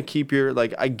 Like, you want to keep your,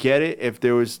 like, I get it if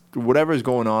there was, whatever's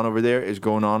going on over there is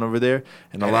going on over there.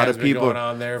 And a lot has of been people, going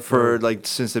on there for like,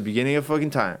 since the beginning of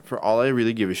fucking time, for all I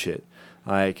really give a shit.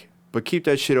 Like, but keep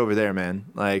that shit over there, man.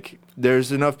 Like,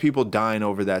 there's enough people dying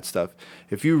over that stuff.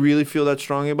 If you really feel that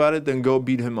strongly about it, then go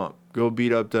beat him up. Go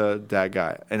beat up that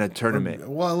guy in a tournament.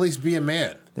 Well, at least be a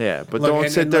man. Yeah, but Look, don't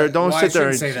sit there. Don't sit there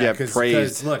and get because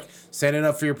praised. look, standing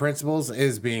up for your principles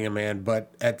is being a man,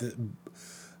 but at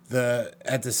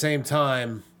the same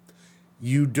time,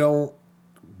 you don't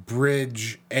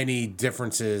bridge any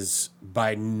differences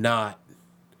by not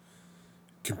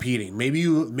competing. Maybe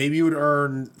you would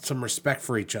earn some respect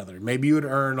for each other. Maybe you would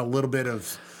earn a little bit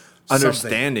of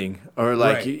understanding, or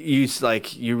like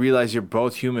Right. you realize you're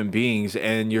both human beings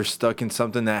and you're stuck in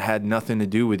something that had nothing to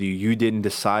do with you. You didn't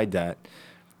decide that.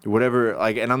 Whatever,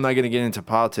 like, and I'm not gonna get into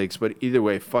politics, but either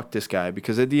way, fuck this guy,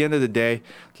 because at the end of the day,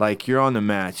 like, you're on the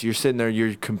match, you're sitting there,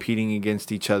 you're competing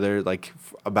against each other, like,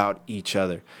 about each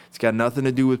other. It's got nothing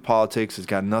to do with politics. It's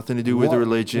got nothing to do with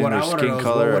religion or skin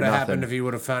color What or would have happened nothing. if he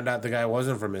would have found out the guy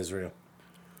wasn't from Israel?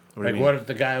 What do you Like, mean? what if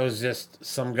the guy was just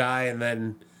some guy and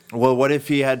then Well, what if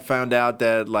he had found out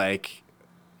that, like,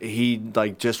 he,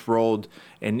 like, just rolled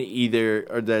and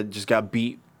that just got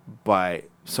beat by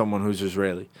someone who's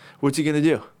Israeli? What's he gonna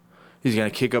do? He's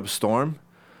gonna kick up a storm?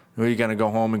 Or are you gonna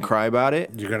go home and cry about it?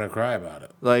 you're gonna cry about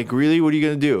it? Like, really? What are you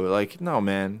gonna do? Like, no,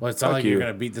 man. Well, it's not Fuck like you. you're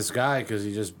gonna beat this guy because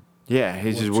he just. Yeah, he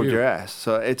just What's whooped you? your ass.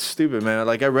 So it's stupid, man.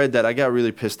 Like, I read that, I got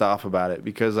really pissed off about it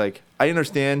because, like, I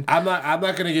understand. I'm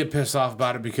not gonna get pissed off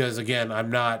about it because again, I'm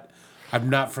not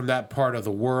from that part of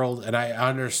the world, and I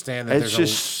understand that It's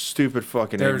just stupid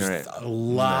fucking there's ignorant. a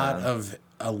lot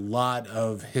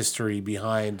of history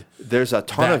behind. There's a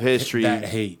ton that- of history that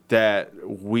hate. that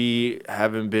we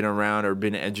haven't been around or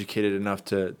been educated enough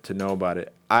to know about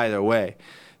it. Either way,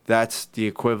 that's the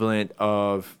equivalent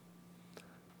of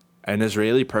an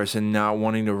Israeli person not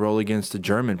wanting to roll against a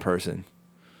German person.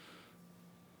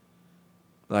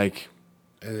 Like,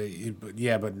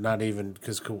 But not even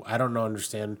because I don't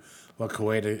understand what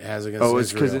Kuwait has against oh,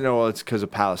 it's because Israel. it's because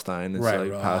of Palestine. It's Right,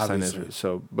 like well, Palestine, obviously. Israel.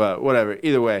 So, but whatever.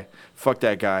 Either way, fuck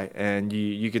that guy, and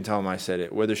you can tell him I said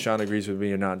it. Whether Sean agrees with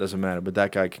me or not doesn't matter. But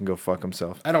that guy can go fuck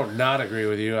himself. I don't not agree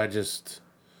with you. I just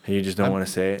You just don't want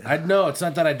to say it. I know it's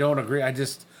not that I don't agree. I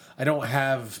don't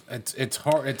have it's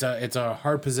hard. It's a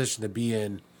hard position to be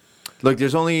in. Look,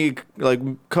 there's only like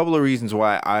a couple of reasons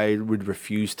why I would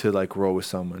refuse to like roll with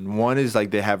someone. One is like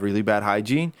they have really bad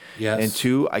hygiene. Yes. And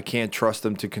two, I can't trust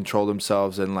them to control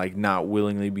themselves and like not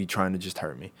willingly be trying to just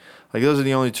hurt me. Like those are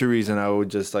the only two reasons I would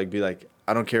just like be like,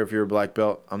 I don't care if you're a black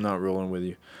belt, I'm not rolling with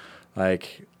you.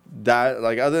 Like that,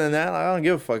 like other than that, I don't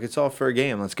give a fuck. It's all fair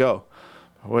game. Let's go.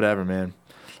 Whatever, man.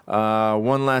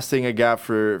 One last thing I got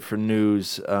for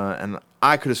news, and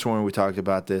I could have sworn we talked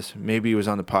about this. Maybe it was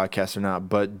on the podcast or not,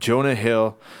 but Jonah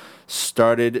Hill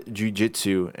started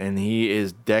jiu-jitsu, and he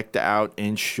is decked out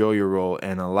in shoyu roll,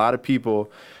 and a lot of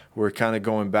people were kind of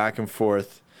going back and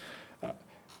forth,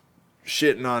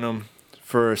 shitting on him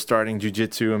for starting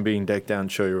jiu-jitsu and being decked out in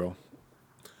shoyu roll,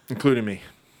 including me.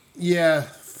 Yeah,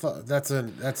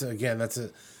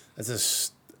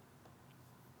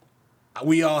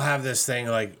 we all have this thing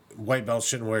like white belts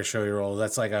shouldn't wear shoyu roll.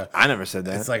 That's like I never said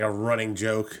that. it's like a running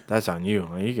joke. That's on you.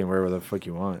 You can wear whatever the fuck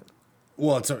you want.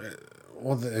 Well,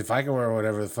 if I can wear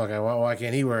whatever the fuck I want, why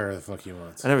can't he wear whatever the fuck he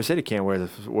wants? I never said you can't wear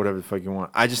whatever the fuck you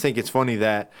want. I just think it's funny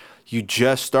that you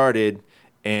just started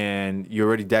and you're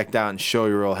already decked out and show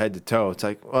your roll head to toe. It's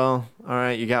like, well, all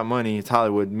right, you got money. It's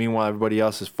Hollywood. Meanwhile, everybody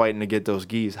else is fighting to get those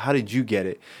gis. How did you get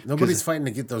it? Nobody's fighting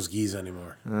to get those gis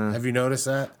anymore. Have you noticed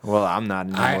that? Well, I'm not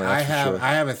anymore. I That's for sure.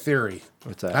 have a theory.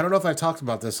 What's that? I don't know if I talked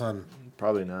about this on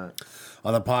Probably not.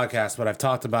 the podcast, but I've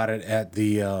talked about it at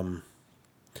the.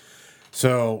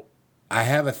 So I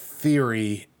have a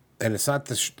theory, and it's not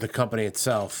the company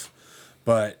itself,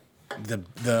 but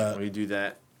While you do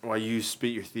that, while you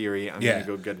spit your theory, I'm Yeah. gonna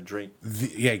go get a drink.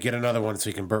 get another one so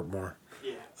you can burp more.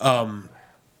 Yeah.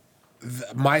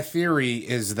 My theory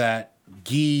is that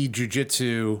gi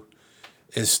jiu-jitsu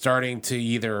is starting to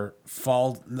either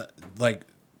fall, like,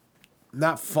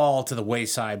 not fall to the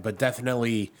wayside, but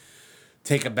definitely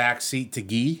take a back seat to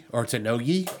gi or to no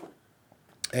gi.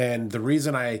 And the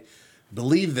reason I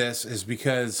believe this is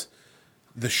because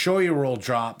the shoyu roll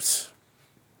drops,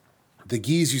 the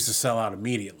gis used to sell out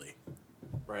immediately.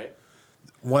 Right.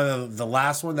 One of the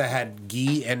last one that had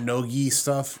gi and no gi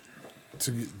stuff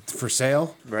for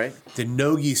sale. Right. The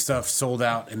no gi stuff sold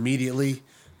out immediately.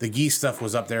 The gi stuff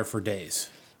was up there for days.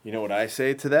 You know what I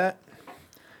say to that?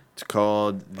 It's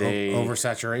called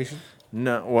Oversaturation?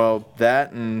 No, well,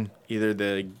 that and either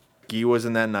the gi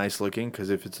wasn't that nice looking, because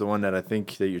if it's the one that I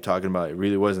think that you're talking about, it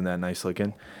really wasn't that nice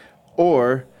looking,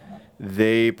 or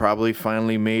they probably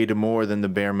finally made more than the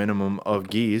bare minimum of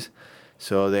gis,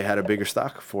 so they had a bigger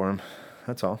stock for them.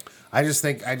 That's all. I just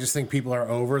think people are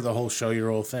over the whole show your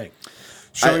roll thing.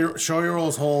 Show your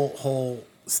roll's whole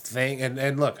thing,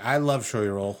 and look, I love show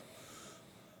your roll,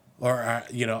 or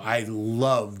I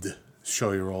loved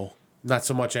show your roll. Not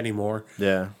so much anymore.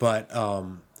 Yeah. But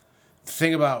the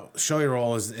thing about show your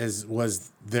roll was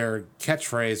their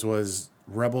catchphrase was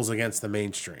rebels against the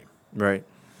mainstream. Right.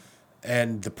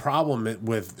 And the problem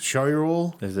with show your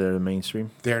roll Is it a mainstream?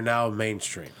 they're now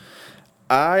mainstream.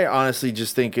 I honestly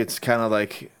just think it's kind of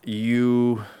like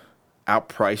you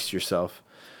outpriced yourself.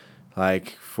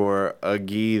 Like for a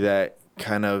gi that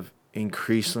kind of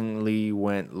increasingly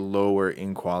went lower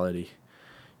in quality.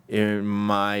 In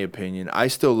my opinion, I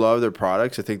still love their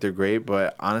products. I think they're great,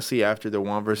 but honestly, after the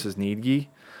Want versus Need gi,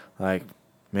 like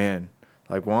Want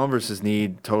versus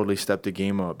Need totally stepped the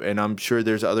game up. And I'm sure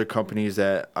there's other companies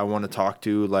that I want to talk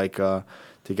to, like the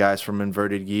guys from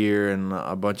Inverted Gear and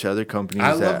a bunch of other companies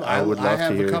I would love to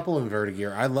hear. I have a couple Inverted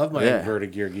Gear. I love my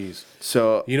Inverted Gear gis.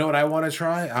 So you know what I want to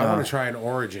try? I want to try an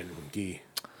Origin gi.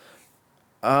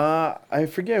 I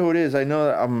forget who it is. I know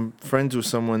that I'm friends with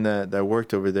someone that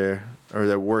worked over there, or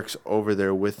that works over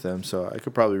there with them, so I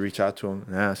could probably reach out to him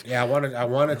and ask. Yeah, I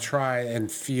want to try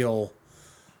and feel.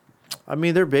 I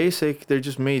mean, they're basic. They're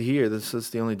just made here. That's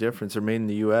the only difference. They're made in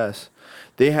the U.S.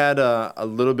 They had a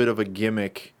little bit of a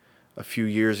gimmick a few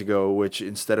years ago, which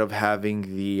instead of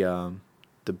having the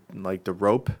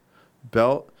rope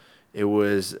belt, it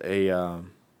was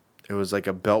like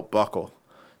a belt buckle.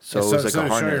 So it was like a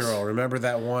harness. Show your roll. Remember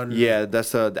that one? Yeah,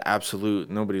 that's the absolute.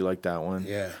 Nobody liked that one.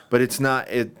 Yeah. But it's not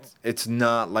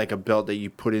like a belt that you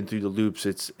put in through the loops.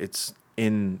 It's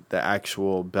in the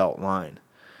actual belt line,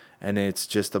 and it's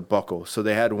just a buckle. So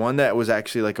they had one that was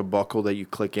actually like a buckle that you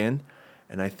click in,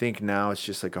 and I think now it's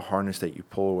just like a harness that you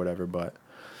pull or whatever. But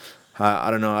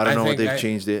I don't know. I don't know what they've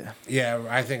changed it. Yeah,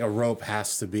 I think a rope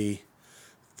has to be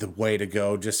the way to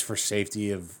go, just for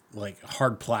safety of like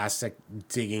hard plastic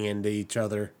digging into each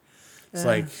other. It's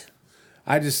like,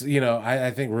 I just,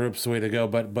 I think rope's the way to go.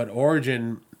 But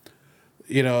Origin,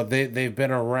 they've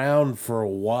been around for a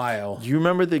while. Do you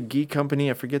remember the gi company?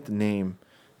 I forget the name.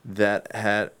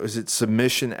 Was it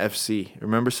Submission FC?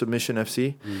 Remember Submission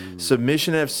FC?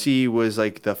 Submission FC was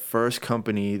like the first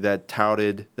company that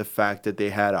touted the fact that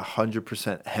they had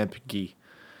 100% hemp gi.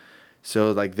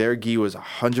 So like their gi was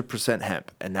 100%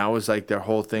 hemp, and that was like their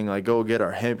whole thing. Like, go get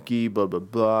our hemp gi, blah blah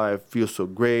blah. It feels so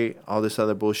great, all this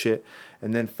other bullshit.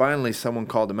 And then finally, someone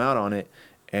called them out on it,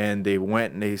 and they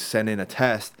went and they sent in a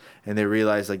test, and they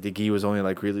realized like the gi was only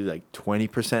like really like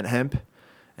 20% hemp,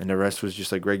 and the rest was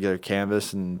just like regular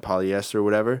canvas and polyester or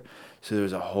whatever. So there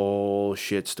was a whole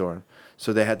shitstorm.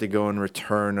 So they had to go and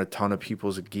return a ton of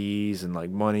people's gis and like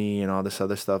money and all this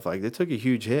other stuff. Like they took a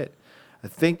huge hit. I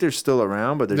think they're still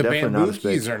around, but they're definitely not as big. The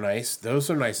bamboo gis are nice.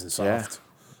 Those are nice and soft.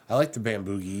 Yeah. I like the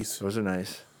bamboo gis. Those are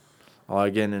nice.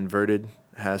 Again, Inverted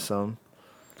has some.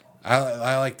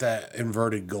 I like that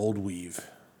Inverted gold weave.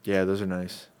 Yeah, those are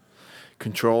nice.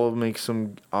 Control makes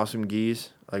some awesome gis.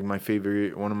 Like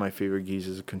one of my favorite gis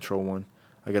is a Control one.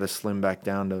 I got to slim back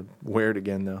down to wear it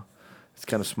again though. It's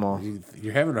kind of small.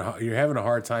 You're having a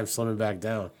hard time slimming back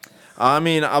down. I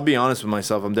mean, I'll be honest with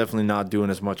myself. I'm definitely not doing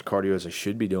as much cardio as I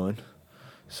should be doing.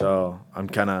 So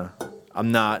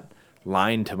I'm not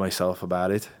lying to myself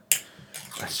about it.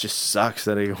 It just sucks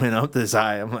that it went up this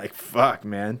high. I'm like, fuck,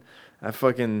 man. It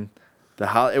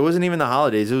wasn't even the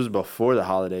holidays. It was before the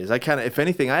holidays. If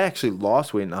anything, I actually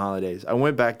lost weight in the holidays. I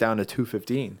went back down to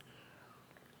 215.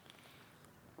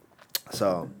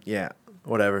 So yeah,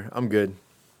 whatever. I'm good.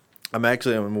 I'm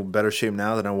in better shape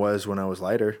now than I was when I was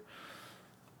lighter.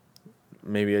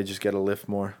 Maybe I just got to lift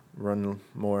more, run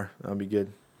more. I'll be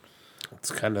good. It's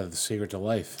kind of the secret to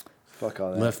life. Fuck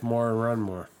all that. Lift more and run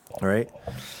more. All right.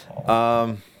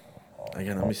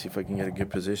 Again, let me see if I can get a good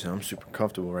position. I'm super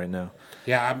comfortable right now.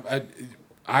 Yeah,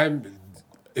 I'm.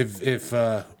 If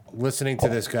listening to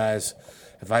this, guys,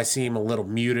 if I seem a little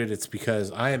muted, it's because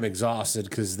I am exhausted.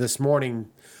 Because this morning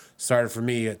started for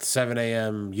me at 7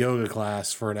 a.m. yoga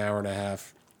class for an hour and a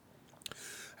half.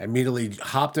 I immediately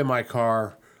hopped in my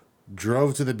car,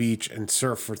 drove to the beach, and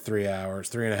surfed for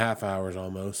 3.5 hours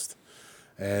almost.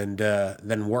 And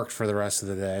then worked for the rest of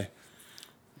the day.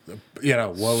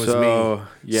 Woe is me.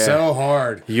 Yeah. So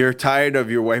hard. You're tired of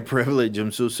your white privilege.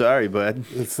 I'm so sorry, bud.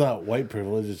 It's not white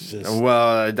privilege. It's just...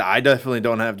 Well, I definitely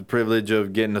don't have the privilege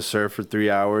of getting to surf for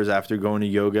 3 hours after going to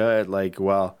yoga at,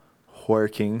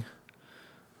 working.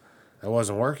 That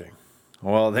wasn't working.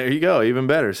 Well, there you go. Even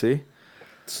better. See.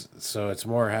 So it's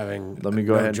more having. Let me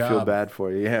go ahead and feel bad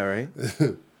for you. Yeah, right.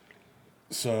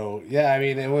 So yeah, I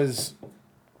mean, it was.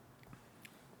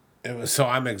 So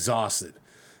I'm exhausted.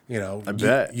 You know, I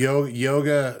bet.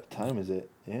 Yoga. What time is it?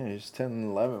 Yeah, it's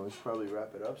 10:11. We should probably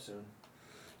wrap it up soon.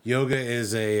 Yoga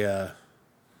is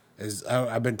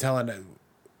I've been telling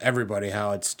everybody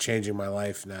how it's changing my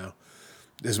life now.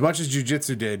 As much as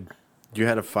jiu-jitsu did. You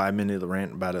had a 5-minute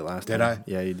rant about it last time. Did I?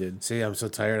 Yeah, you did. See, I'm so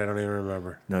tired I don't even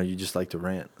remember. No, you just like to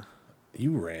rant.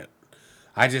 You rant.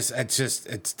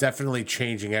 It's definitely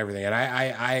changing everything. And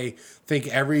I think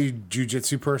every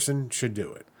jiu-jitsu person should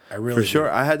do it. I really For sure. do.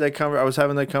 I was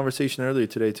having that conversation earlier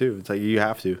today too. It's like you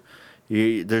have to.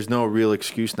 There's no real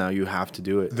excuse now. You have to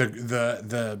do it.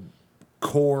 The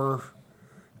core,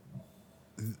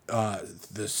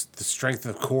 the strength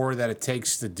of core that it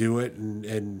takes to do it,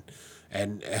 and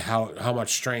how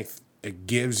much strength it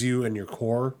gives you in your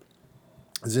core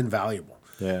is invaluable.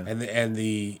 Yeah. And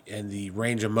the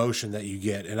range of motion that you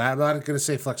get, and I'm not going to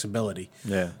say flexibility.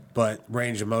 Yeah. But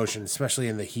range of motion, especially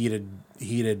in the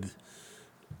heated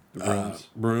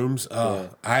rooms.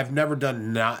 I've never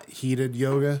done not heated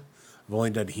yoga. I've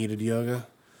only done heated yoga,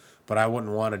 but I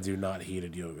wouldn't want to do not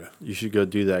heated yoga. You should go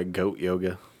do that goat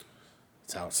yoga.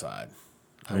 It's outside.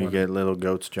 Where you get little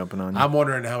goats jumping on you. I'm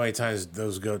wondering how many times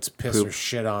those goats piss or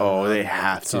shit on. Oh, they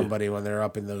have to. Somebody when they're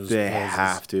up in those. They poses.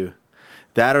 have to.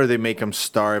 That or they make them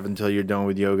starve until you're done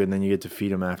with yoga, and then you get to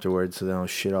feed them afterwards, so they don't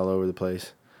shit all over the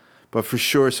place. But for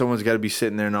sure, someone's got to be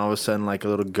sitting there, and all of a sudden, like a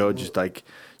little goat just like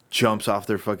jumps off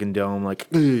their fucking dome, like.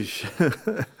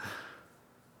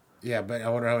 Yeah, but I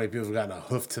wonder how many people have gotten a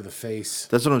hoof to the face.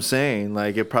 That's what I'm saying.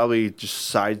 Like it probably just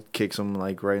side kicks them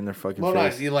like right in their fucking Well,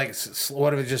 face. no, you like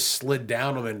what if it just slid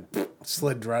down them and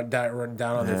slid right down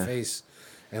on their face,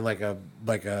 and like a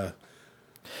bridge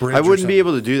I or wouldn't be something.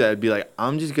 able to do that. I'd be like,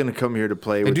 I'm just gonna come here to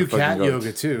play They with do the fucking cat goats.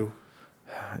 yoga too.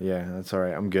 Yeah, that's all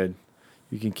right. I'm good.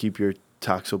 You can keep your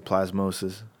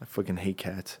toxoplasmosis. I fucking hate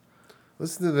cats.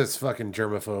 Listen to this fucking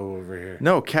germaphobe over here.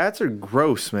 No, cats are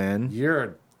gross, man. You're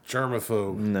a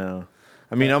germaphobe. No.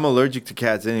 I mean, I'm allergic to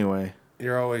cats anyway.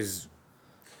 You're always.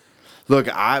 Look,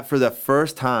 for the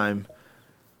first time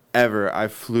ever, I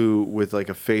flew with like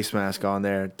a face mask on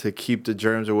there to keep the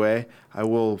germs away. I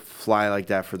will fly like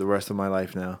that for the rest of my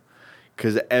life now.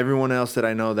 Because everyone else that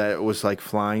I know that was like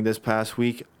flying this past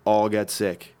week all got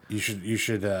sick. You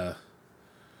should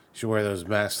wear those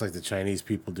masks like the Chinese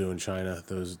people do in China.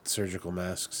 Those surgical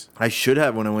masks. I should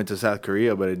have when I went to South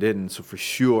Korea, but I didn't. So for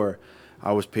sure,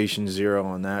 I was patient zero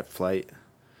on that flight.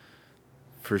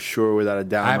 For sure, without a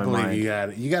doubt I in my believe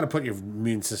mind. you got to put your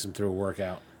immune system through a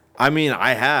workout. I mean,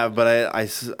 I have, but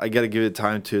I got to give it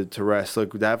time to rest.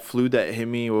 Look, that flu that hit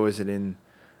me, what was it, in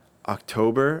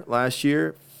October last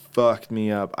year, fucked me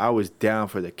up. I was down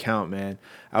for the count, man.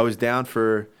 I was down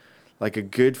for like a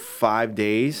good 5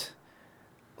 days,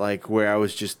 like where I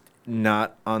was just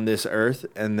not on this earth.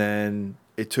 And then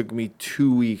it took me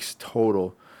 2 weeks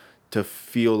total to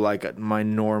feel like my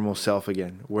normal self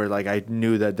again, where like I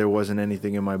knew that there wasn't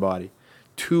anything in my body.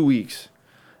 2 weeks.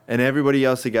 And everybody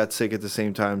else that got sick at the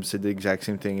same time said the exact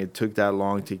same thing. It took that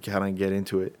long to kind of get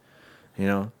into it, you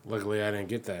know? Luckily, I didn't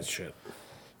get that shit.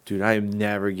 Dude, I am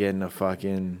never getting a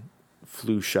fucking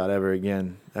flu shot ever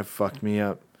again. That fucked me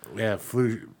up. Yeah,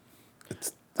 flu.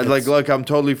 Like, look, I'm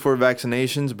totally for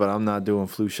vaccinations, but I'm not doing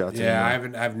flu shots Yeah,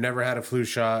 anymore. I've never had a flu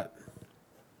shot.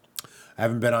 I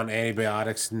haven't been on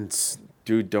antibiotics since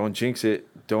Dude, don't jinx it.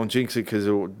 Don't jinx it because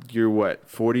you're what,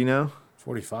 40 now?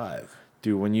 45.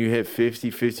 Dude, when you hit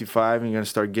 50, 55, and you're going to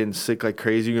start getting sick like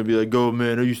crazy, you're going to be like, oh,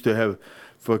 man, I used to have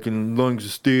fucking lungs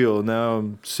of steel. Now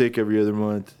I'm sick every other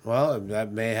month. Well,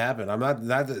 that may happen. I'm not.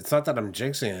 It's not that I'm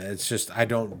jinxing it. It's just I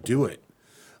don't do it.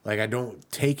 Like I don't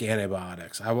take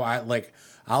antibiotics.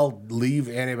 I'll leave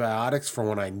antibiotics for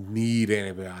when I need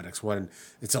antibiotics, when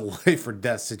it's a life or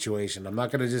death situation. I'm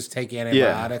not gonna just take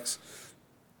antibiotics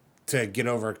to get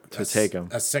over take 'em.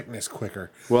 a sickness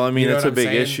quicker. Well, I mean, You know it's what a I'm big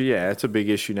saying? issue. Yeah, it's a big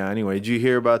issue now anyway. Did you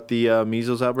hear about the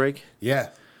measles outbreak? Yeah.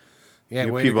 Yeah,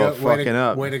 You way people to are go, way fucking to,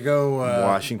 up. Way to go,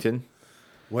 Washington.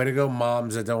 way to go,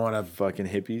 moms that don't want Fucking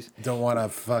hippies. to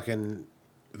fucking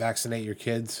vaccinate your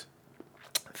kids.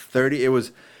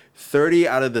 30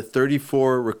 out of the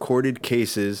 34 recorded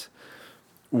cases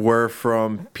were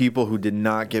from people who did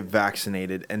not get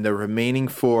vaccinated, and the remaining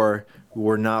 4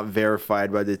 were not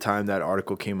verified by the time that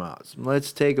article came out. So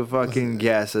let's take a fucking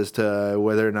guess as to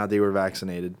whether or not they were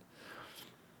vaccinated.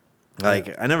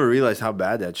 Like, I never realized how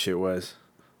bad that shit was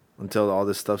until all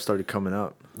this stuff started coming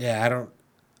up. Yeah, I don't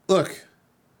look.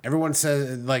 Everyone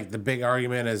says like the big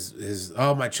argument is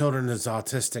oh, my children is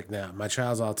autistic now. My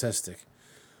child's autistic.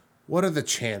 what are the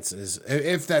chances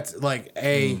if that's like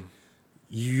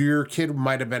your kid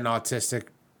might have been autistic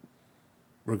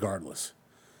regardless.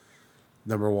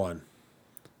 Number one.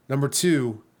 Number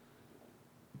two,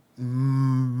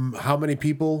 how many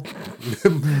people? I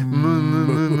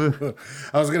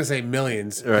was going to say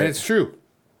millions. Right. And it's true.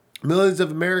 Millions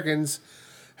of Americans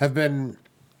have been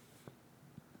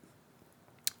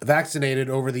vaccinated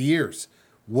over the years.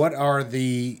 What's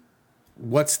the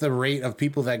rate of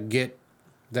people that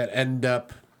end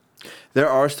up? There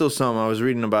are still some. I was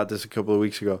reading about this a couple of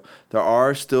weeks ago. There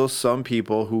are still some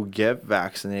people who get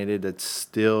vaccinated that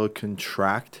still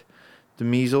contract the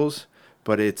measles,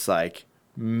 but it's like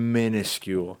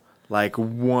minuscule, like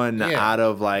one out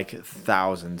of like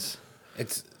thousands.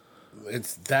 That's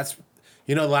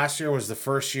last year was the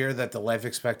first year that the life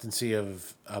expectancy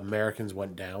of Americans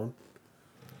went down.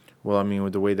 Well, I mean,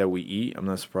 with the way that we eat, I'm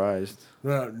not surprised.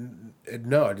 No,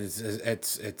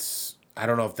 it's I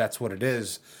don't know if that's what it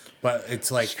is, but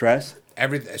it's like Stress?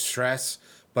 stress.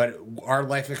 But our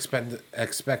life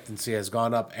expectancy has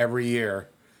gone up every year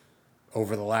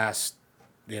over the last,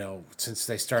 since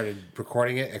they started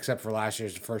recording it, except for last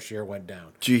year's the first year went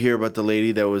down. Did you hear about the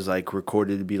lady that was like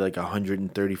recorded to be like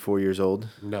 134 years old?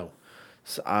 No.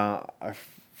 So, I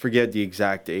forget the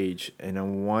exact age, and I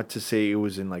want to say it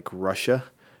was in like Russia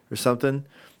or something.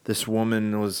 This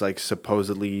woman was like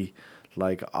supposedly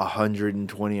like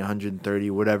 120, 130,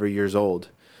 whatever years old.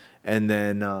 And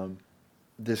then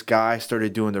this guy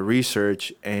started doing the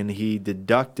research, and he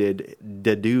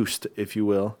deduced, if you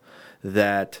will,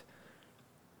 that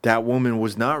woman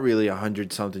was not really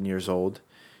 100-something years old.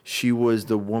 She was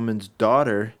the woman's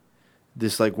daughter,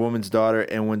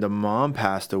 and when the mom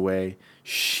passed away,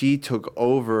 she took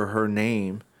over her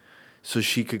name so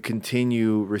she could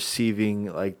continue receiving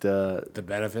like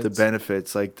the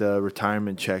benefits, like the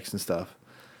retirement checks and stuff.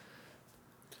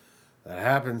 That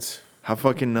happens. How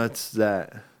fucking nuts is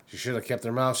that? She should have kept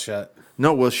her mouth shut.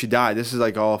 No, well, she died. This is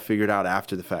like all figured out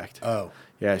after the fact. Oh.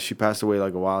 Yeah, she passed away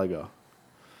like a while ago.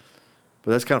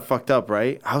 But that's kind of fucked up,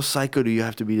 right? How psycho do you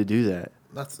have to be to do that?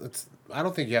 I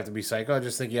don't think you have to be psycho. I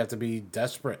just think you have to be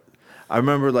desperate. I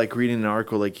remember like reading an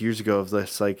article like years ago of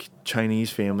this like Chinese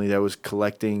family that was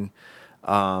collecting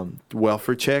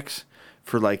welfare checks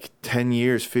for like 10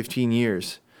 years, 15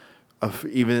 years, of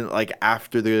even like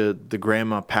after the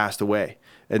grandma passed away,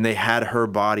 and they had her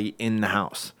body in the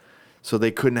house. So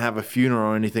they couldn't have a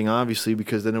funeral or anything, obviously,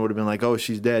 because then it would have been like, oh,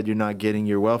 she's dead. You're not getting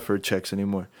your welfare checks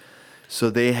anymore. So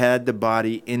they had the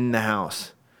body in the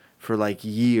house for like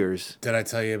years. Did I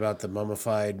tell you about the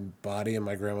mummified body in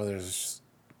my grandmother's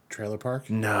trailer park?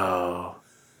 No.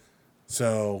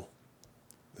 So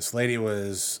this lady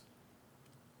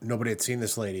nobody had seen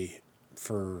this lady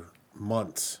for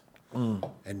months.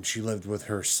 And she lived with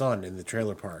her son in the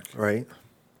trailer park. Right.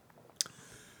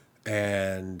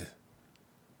 And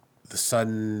the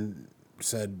son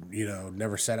said,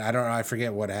 never said, I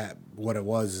forget what it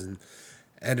was, and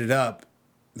ended up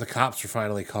the cops were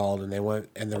finally called, and they went,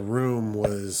 and the room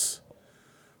was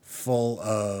full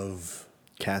of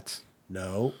Cats.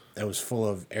 No, it was full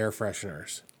of air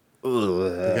fresheners. Ugh.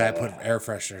 The guy put air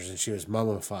fresheners, and she was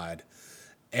mummified.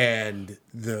 And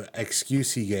the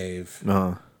excuse he gave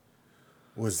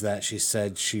was that she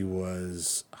said she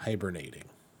was hibernating.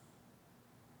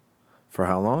 For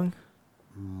how long?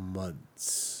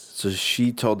 Months. So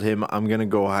she told him, I'm going to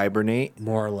go hibernate.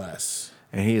 More or less.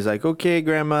 And he's like, okay,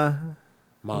 Grandma.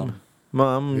 Mom,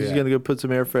 I'm just going to go put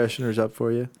some air fresheners up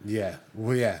for you. Yeah.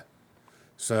 Well, yeah.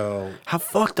 So how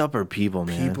fucked up are people,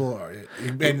 man? People are,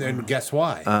 and guess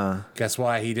why? Guess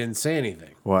why he didn't say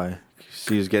anything? Why?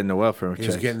 He was getting the welfare checks. He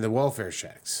was getting the welfare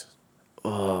checks.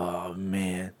 Oh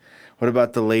man, what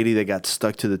about the lady that got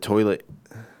stuck to the toilet?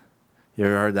 You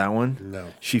ever heard that one? No.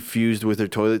 She fused with her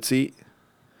toilet seat.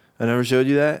 I never showed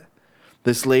you that.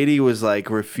 This lady was like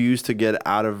refused to get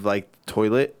out of like the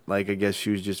toilet. Like I guess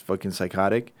she was just fucking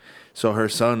psychotic. So her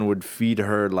son would feed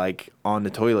her like on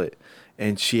the toilet.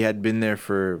 And she had been there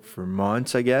for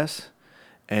months, I guess.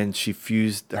 And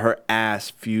her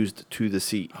ass fused to the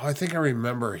seat. Oh, I think I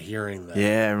remember hearing that.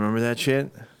 Yeah, remember that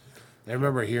shit? I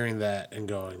remember hearing that and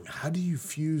going, how do you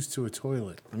fuse to a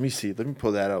toilet? Let me see. Let me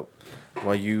pull that up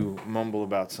while you mumble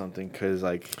about something. Because,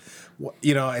 like...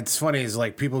 it's funny. Is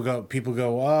like people go,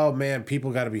 oh, man,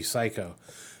 people got to be psycho.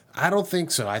 I don't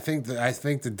think so. I think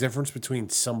the difference between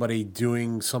somebody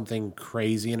doing something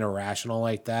crazy and irrational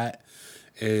like that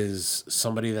is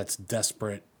somebody that's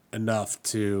desperate enough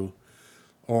to,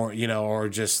 or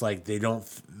just like they don't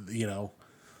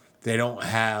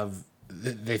have,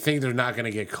 they think they're not going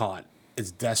to get caught. It's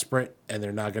desperate and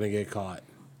they're not going to get caught.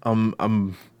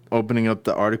 I'm opening up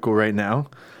the article right now,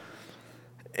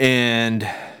 and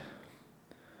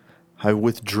I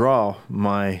withdraw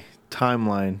my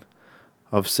timeline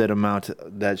of said amount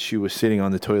that she was sitting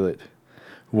on the toilet.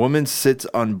 Woman sits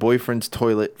on boyfriend's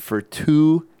toilet for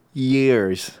 2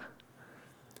 years.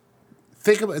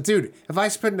 Think about, dude. If I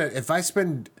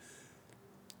spend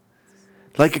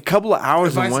Like a couple of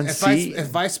hours in one seat.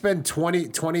 if I spend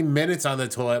 20 minutes on the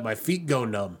toilet, my feet go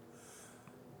numb.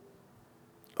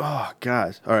 Oh,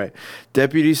 gosh. All right.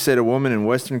 Deputies said a woman in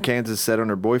western Kansas sat on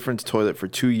her boyfriend's toilet for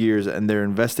 2 years, and they're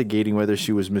investigating whether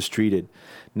she was mistreated.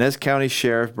 Nez County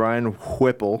Sheriff Brian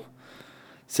Whipple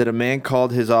said a man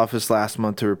called his office last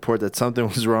month to report that something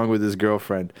was wrong with his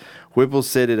girlfriend. Whipple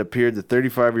said it appeared the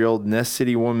 35-year-old Nez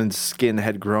City woman's skin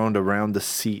had grown around the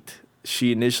seat.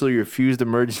 She initially refused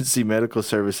emergency medical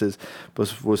services,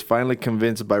 but was finally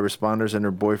convinced by responders and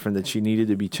her boyfriend that she needed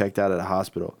to be checked out at a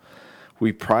hospital.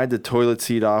 We pried the toilet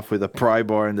seat off with a pry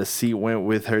bar, and the seat went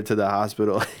with her to the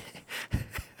hospital.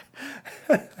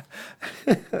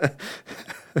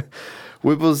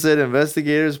 Whipple said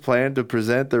investigators plan to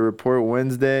present the report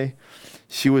Wednesday.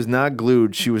 She was not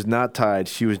glued. She was not tied.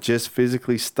 She was just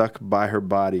physically stuck by her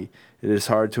body. It is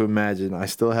hard to imagine. I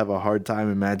still have a hard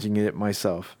time imagining it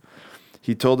myself.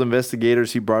 He told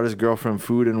investigators he brought his girlfriend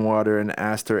food and water and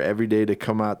asked her every day to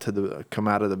come out of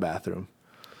the bathroom.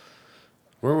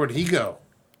 Where would he go?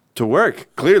 To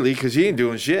work, clearly, because he ain't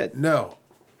doing shit. No,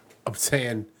 I'm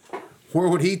saying, where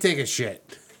would he take a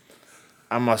shit?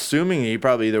 I'm assuming he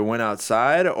probably either went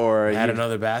outside or Had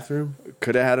another bathroom?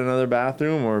 could have had another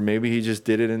bathroom, or maybe he just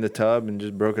did it in the tub and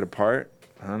just broke it apart.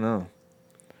 I don't know.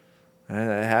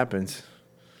 That happens.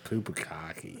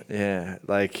 Poopakaki. Yeah,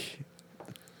 like,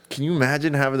 can you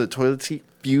imagine having the toilet seat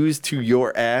fused to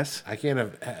your ass? I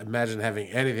can't imagine having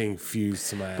anything fused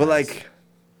to my ass. But like,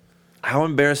 how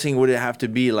embarrassing would it have to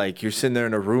be? Like, you're sitting there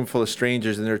in a room full of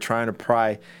strangers and they're trying to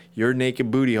pry your naked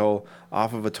booty hole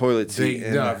off of a toilet seat.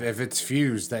 if it's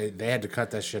fused, they had to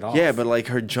cut that shit off. Yeah, but like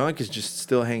her junk is just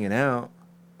still hanging out.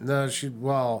 No,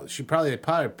 they probably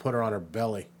put her on her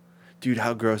belly. Dude,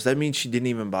 how gross. That means she didn't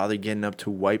even bother getting up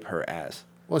to wipe her ass.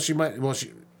 Well, you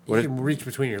can reach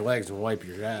between your legs and wipe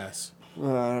your ass.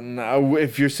 No,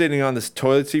 if you're sitting on this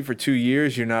toilet seat for 2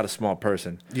 years, you're not a small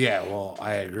person. Yeah, well,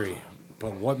 I agree.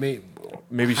 But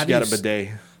Maybe she got a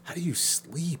bidet. How do you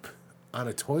sleep on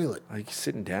a toilet? Like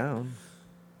sitting down.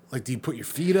 Like, do you put your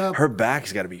feet up? Her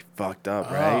back's got to be fucked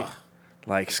up, right?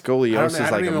 Like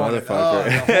scoliosis, like a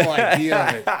motherfucker. The whole idea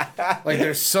of it. Like,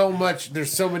 there's so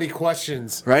many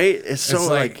questions. Right? It's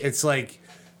so it's like,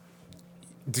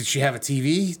 did she have a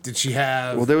TV? Did she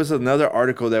have? Well, there was another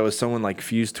article that was someone like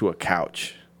fused to a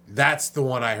couch. That's the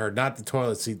one I heard, not the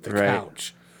toilet seat, the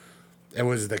couch. It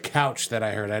was the couch that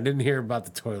I heard. I didn't hear about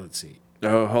the toilet seat.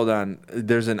 Oh, hold on.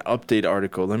 There's an update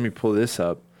article. Let me pull this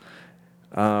up.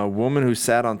 Woman who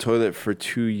sat on toilet for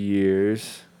 2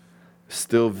 years,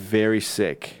 still very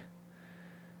sick.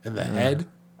 In the head?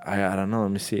 I don't know.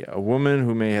 Let me see. A woman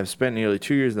who may have spent nearly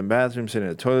 2 years in the bathroom sitting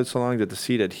in the toilet so long that the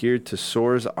seat adhered to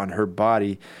sores on her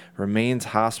body remains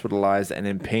hospitalized and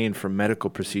in pain from medical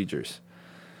procedures.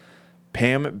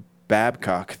 Pam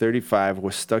Babcock, 35,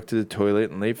 was stuck to the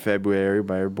toilet in late February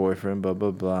by her boyfriend, blah,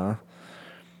 blah, blah.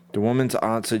 The woman's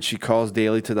aunt said she calls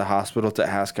daily to the hospital to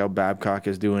ask how Babcock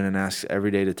is doing and asks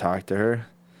every day to talk to her.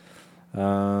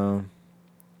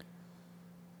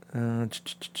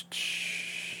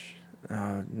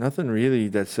 Nothing really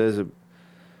that says...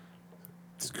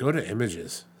 Let's go to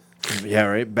images. Yeah,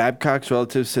 right. Babcock's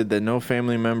relatives said that no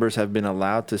family members have been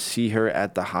allowed to see her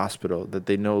at the hospital, that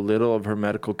they know little of her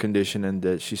medical condition, and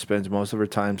that she spends most of her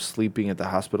time sleeping at the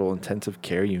hospital intensive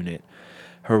care unit.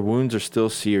 Her wounds are still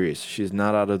serious. She's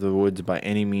not out of the woods by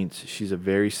any means. She's a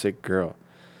very sick girl.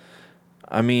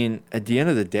 I mean, at the end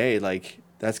of the day, like,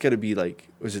 that's got to be like,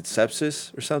 was it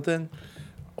sepsis or something?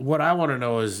 What I want to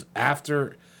know is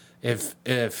after, if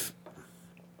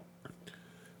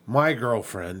my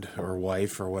girlfriend or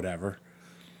wife or whatever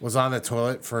was on the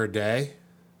toilet for a day,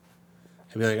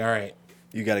 I'd be like, all right.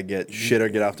 You got to get shit or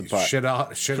get off the pot. Shit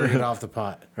or get off the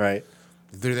pot. Right.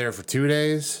 If they're there for 2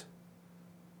 days,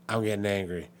 I'm getting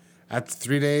angry. After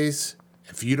 3 days,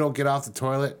 if you don't get off the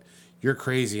toilet, you're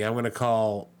crazy. I'm going to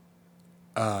call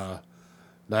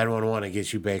 911 and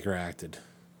get you Baker acted.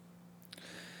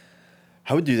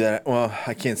 I would do that. Well,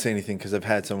 I can't say anything because I've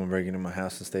had someone break into my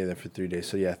house and stay there for 3 days.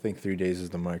 So, yeah, I think 3 days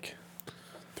is the mark.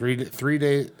 3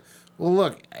 days. Well,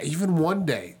 look, even 1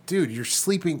 day. Dude, you're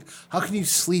sleeping. How can you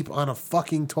sleep on a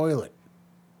fucking toilet?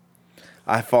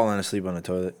 I've fallen asleep on a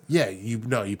toilet. Yeah,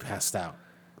 you passed out.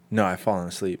 No, I've fallen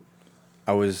asleep.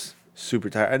 I was super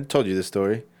tired. I told you this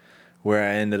story where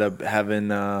I ended up having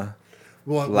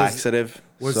laxative.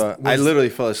 I literally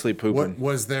fell asleep pooping.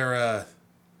 Was there a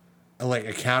like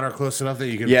a counter close enough that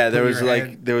you could. Yeah, put there was your like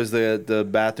head- there was the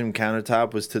bathroom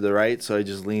countertop was to the right, so I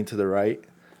just leaned to the right.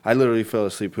 I literally fell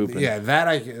asleep pooping. Yeah, that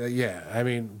I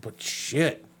mean, but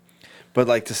shit. But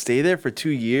like to stay there for 2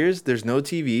 years, there's no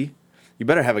TV. You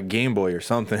better have a Game Boy or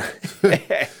something.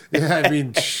 Yeah, I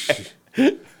mean,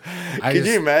 Could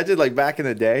you imagine like back in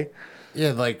the day?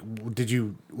 Yeah, like,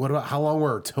 what about, how long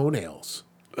were her toenails?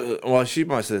 Well, she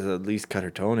must have at least cut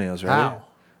her toenails, right? How?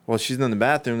 Well, she's in the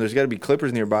bathroom. There's got to be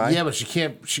clippers nearby. Yeah, but she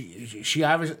can't, she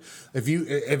obviously,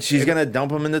 if She's going to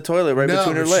dump them in the toilet right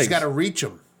between her but legs. she's got to reach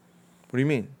them. What do you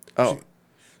mean? Oh,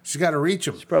 She's got to reach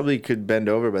them. she probably could bend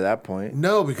over by that point.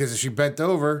 No, because if she bent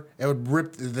over, it would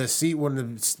rip, the seat wouldn't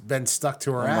have been stuck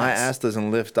to her ass. My ass doesn't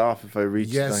lift off if I reach.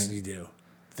 Yes, the- you do.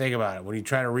 Think about it. When you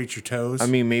try to reach your toes. I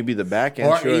mean, maybe the back end.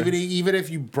 or Sure. even if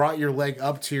you brought your leg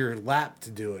up to your lap to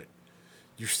do it,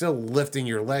 you're still lifting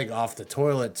your leg off the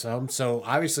toilet some. So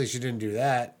obviously she didn't do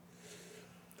that.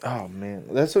 Oh man,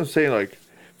 that's what I'm saying. Like,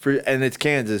 and it's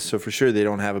Kansas, so for sure they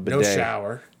don't have a bidet. No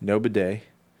shower. No bidet.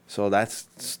 So that's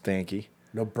stanky.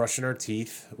 No brushing her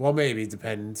teeth. Well, maybe.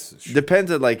 Depends. Depends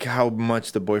on like how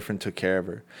much the boyfriend took care of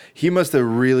her. He must have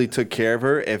really took care of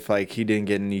her if like he didn't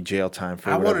get any jail time for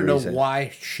I want to whatever know reason.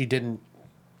 why she didn't.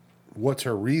 What's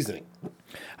her reasoning?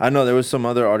 I know there was some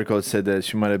other article that said that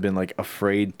she might have been like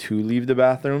afraid to leave the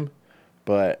bathroom.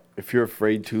 But if you're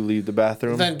afraid to leave the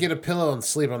bathroom, Then get a pillow and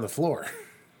sleep on the floor.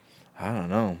 I don't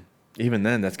know. Even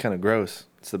then, that's kind of gross.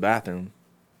 It's the bathroom.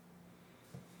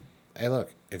 Hey,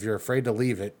 look. If you're afraid to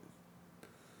leave it,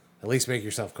 at least make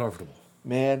yourself comfortable.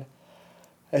 Man,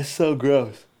 that's so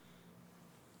gross.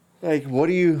 Like, what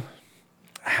do you...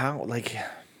 How, like...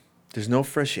 There's no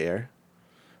fresh air.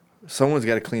 Someone's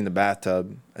got to clean the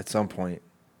bathtub at some point.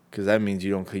 Because that means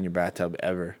you don't clean your bathtub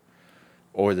ever.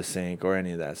 Or the sink or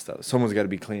any of that stuff. Someone's got to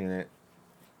be cleaning it.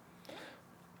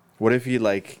 What if he,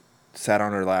 like, sat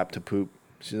on her lap to poop?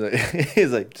 She's like...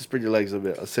 He's like, just spread your legs a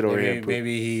little bit. I'll sit over here and poop.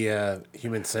 Maybe he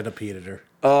human centipeded her.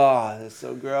 Oh, that's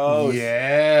so gross.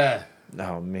 Yeah.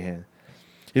 Oh man,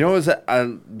 you know what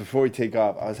was before we take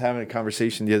off? I was having a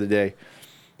conversation the other day.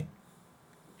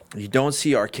 You don't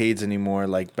see arcades anymore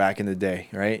like back in the day,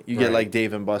 right? You get Right. like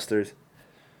Dave and Buster's,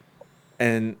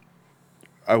 and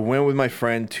I went with my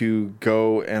friend to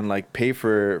go and like pay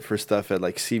for stuff at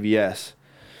like CVS,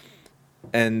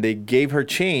 and they gave her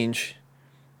change,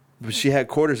 but she had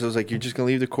quarters. I was like, "You're just gonna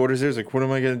leave the quarters there?" I was like, "What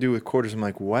am I gonna do with quarters?" I'm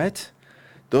like, "What?"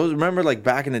 Those, remember, like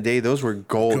back in the day, those were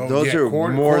gold. Those are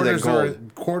more than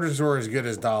gold. Quarters were as good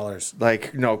as dollars.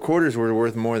 Like, no, quarters were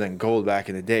worth more than gold back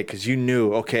in the day because you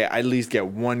knew, okay, I at least get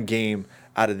one game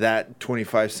out of that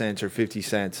 25 cents or 50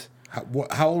 cents.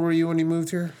 How old were you when you moved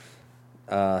here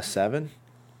 7?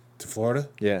 to Florida?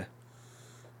 Yeah.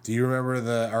 Do you remember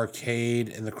the arcade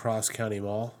in the Cross County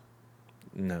Mall?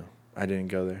 No, I didn't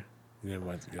go there. You didn't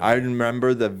want to go. I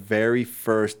remember the very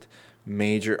first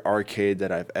major arcade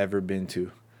that I've ever been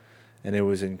to. And it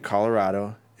was in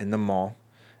Colorado in the mall.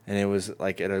 And it was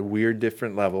like at a weird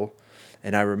different level.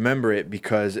 And I remember it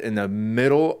because in the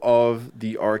middle of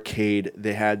the arcade,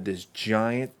 they had this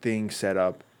giant thing set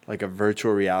up, like a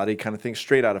virtual reality kind of thing,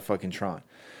 straight out of fucking Tron.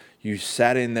 You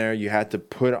sat in there, you had to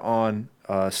put on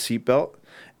a seatbelt,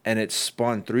 and it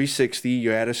spun 360.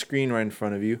 You had a screen right in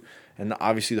front of you. And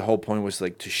obviously the whole point was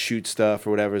like to shoot stuff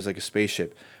or whatever. It's like a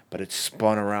spaceship. But it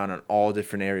spun around in all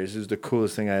different areas. It was the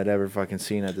coolest thing I had ever fucking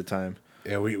seen at the time.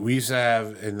 Yeah, we used to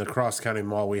have in the Cross County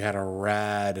Mall. We had a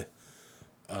rad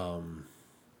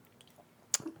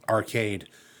arcade,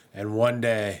 and one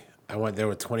day I went there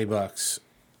with $20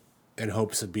 in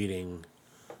hopes of beating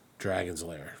Dragon's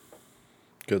Lair.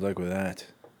 Good luck with that.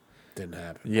 Didn't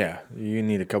happen. Yeah, you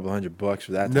need a couple $100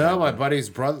 for that. to No, happen.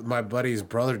 my buddy's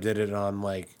brother did it on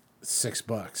like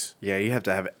 $6. Yeah, you have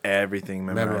to have everything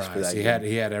memorized for that. He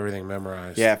game. had everything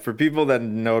memorized. Yeah, for people that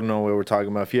don't know what we're talking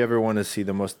about, if you ever want to see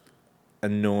the most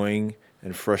annoying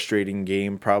and frustrating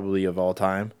game probably of all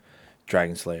time,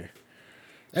 Dragon Slayer.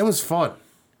 It was fun.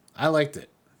 I liked it.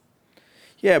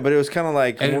 Yeah, but it was kind of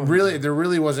like... And there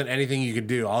really wasn't anything you could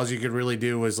do. All you could really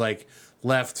do was like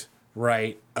left,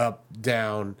 right, up,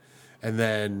 down, and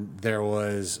then there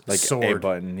was like sword. A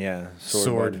button, yeah.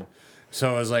 Sword. Button.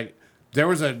 So it was like there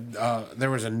was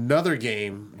another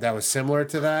game that was similar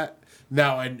to that.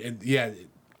 Now and yeah,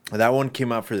 That one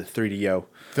came out for the 3DO.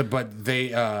 but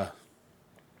they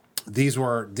these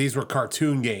were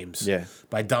cartoon games. Yeah.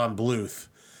 By Don Bluth.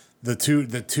 The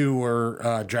two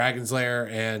were Dragon's Lair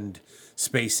and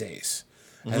Space Ace.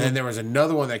 And then there was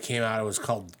another one that came out. It was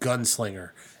called Gunslinger,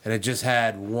 and it just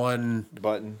had one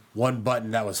Button.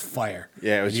 that was fire.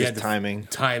 Yeah, it was And you just had to- timing.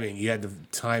 Timing. You had to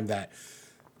time that.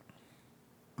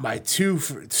 My two,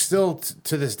 still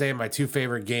to this day, my two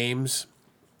favorite games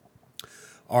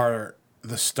are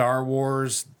the Star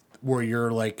Wars where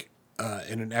you're like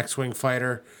in an X-wing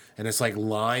fighter and it's like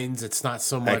lines. It's not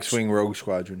so much X-Wing Rogue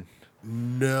Squadron.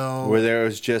 No. Where there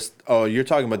was just you're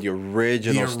talking about the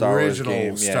original Star Wars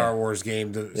game. Star Wars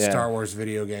game, the Star Wars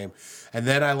video game. And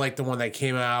then I like the one that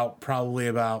came out probably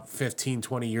about 15,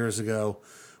 20 years ago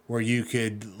where you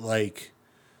could like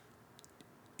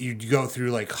you'd go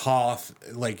through like Hoth,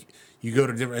 like you go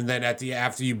to different, and then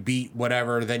after you beat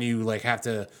whatever, then you like have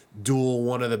to duel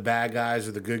one of the bad guys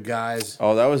or the good guys.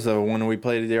 Oh, that was the one we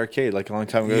played at the arcade like a long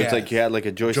time ago. Yeah. It's like you had like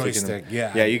a joystick.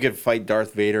 Yeah. Yeah, you could fight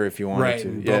Darth Vader if you wanted Right, to.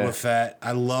 Boba Fett.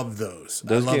 I love those.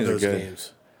 Those I love games are those good.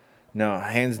 games. No,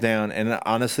 hands down. And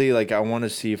honestly, like I want to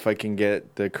see if I can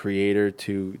get the creator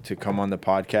to come on the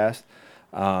podcast.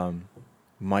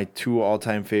 My 2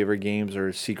 all-time favorite games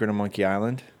are Secret of Monkey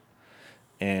Island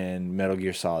and Metal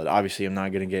Gear Solid. Obviously, I'm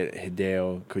not going to get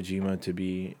Hideo Kojima to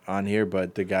be on here,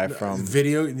 but the guy from That's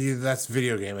video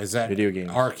game. Is that Video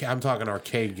game. I'm talking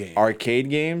arcade game.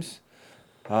 arcade games.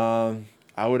 I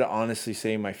would honestly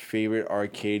say my favorite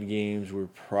arcade games were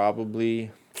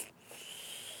probably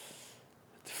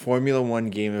the Formula 1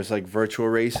 game. It was like virtual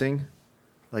racing.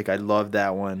 Like I loved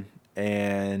that one.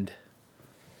 And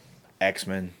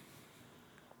X-Men.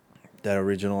 That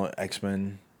original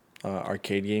X-Men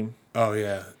arcade game. Oh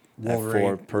yeah,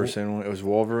 Wolverine. That 4-person. It was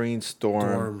Wolverine,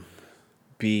 Storm,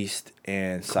 Beast,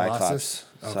 and Colossus?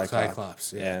 Cyclops.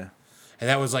 Cyclops. Yeah. And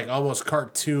that was like almost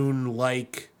cartoon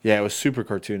like. Yeah, it was super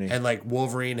cartoony. And like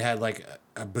Wolverine had like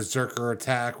a berserker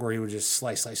attack where he would just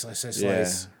slice. Yeah.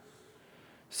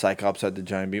 Cyclops had the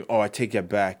giant beam. Oh, I take that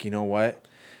back. You know what?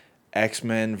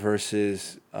 X-Men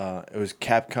versus it was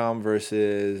Capcom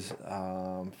versus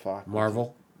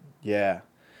Marvel. Yeah,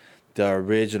 the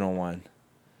original one,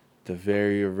 the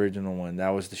very original one. That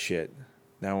was the shit.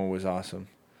 That one was awesome.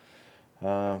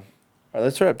 All right,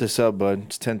 let's wrap this up, bud.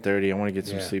 It's 10:30. I want to get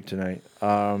some sleep tonight.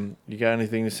 You got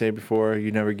anything to say before?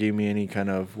 You never gave me any kind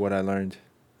of what I learned.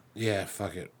 Yeah,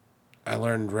 fuck it. I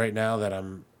learned right now that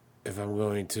if I'm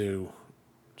going to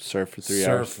surf for 3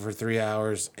 surf hours. for 3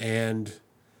 hours and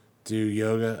do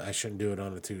yoga, I shouldn't do it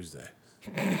on a Tuesday.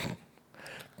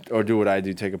 Or do what I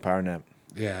do, take a power nap.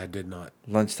 Yeah, I did not.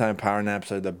 Lunchtime power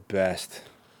naps are the best.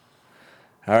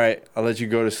 All right, I'll let you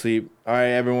go to sleep. All right,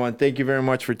 everyone, thank you very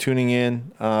much for tuning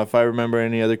in. If I remember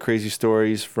any other crazy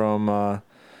stories from LA,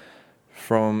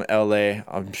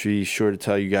 I'll be sure to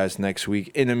tell you guys next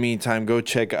week. In the meantime, go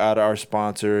check out our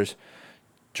sponsors,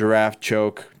 Giraffe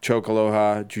Choke, Choke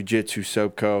Aloha, Jiu-Jitsu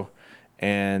Soap Co.,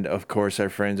 and, of course, our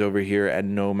friends over here at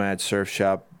Nomad Surf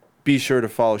Shop. Be sure to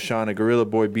follow Sean at Gorilla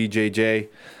Boy BJJ.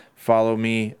 Follow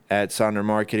me at Sonder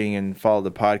Marketing and follow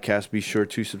the podcast. Be sure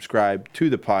to subscribe to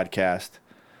the podcast.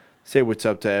 Say what's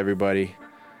up to everybody.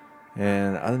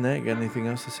 And other than that, you got anything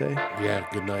else to say? Yeah,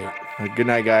 good night. Good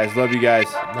night, guys. Love you guys.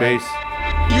 Peace.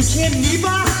 You can't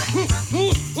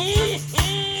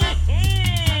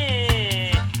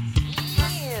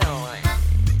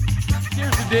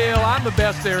Here's the deal. I'm the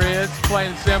best there is,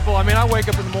 plain and simple. I mean, I wake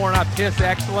up in the morning, I piss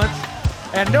excellence,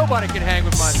 and nobody can hang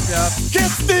with my stuff.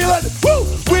 Get stealing, woo,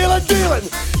 wheeling, dealing,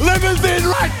 limousine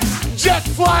right, jet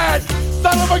flying,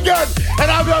 son of a gun,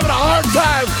 and I'm having a hard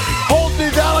time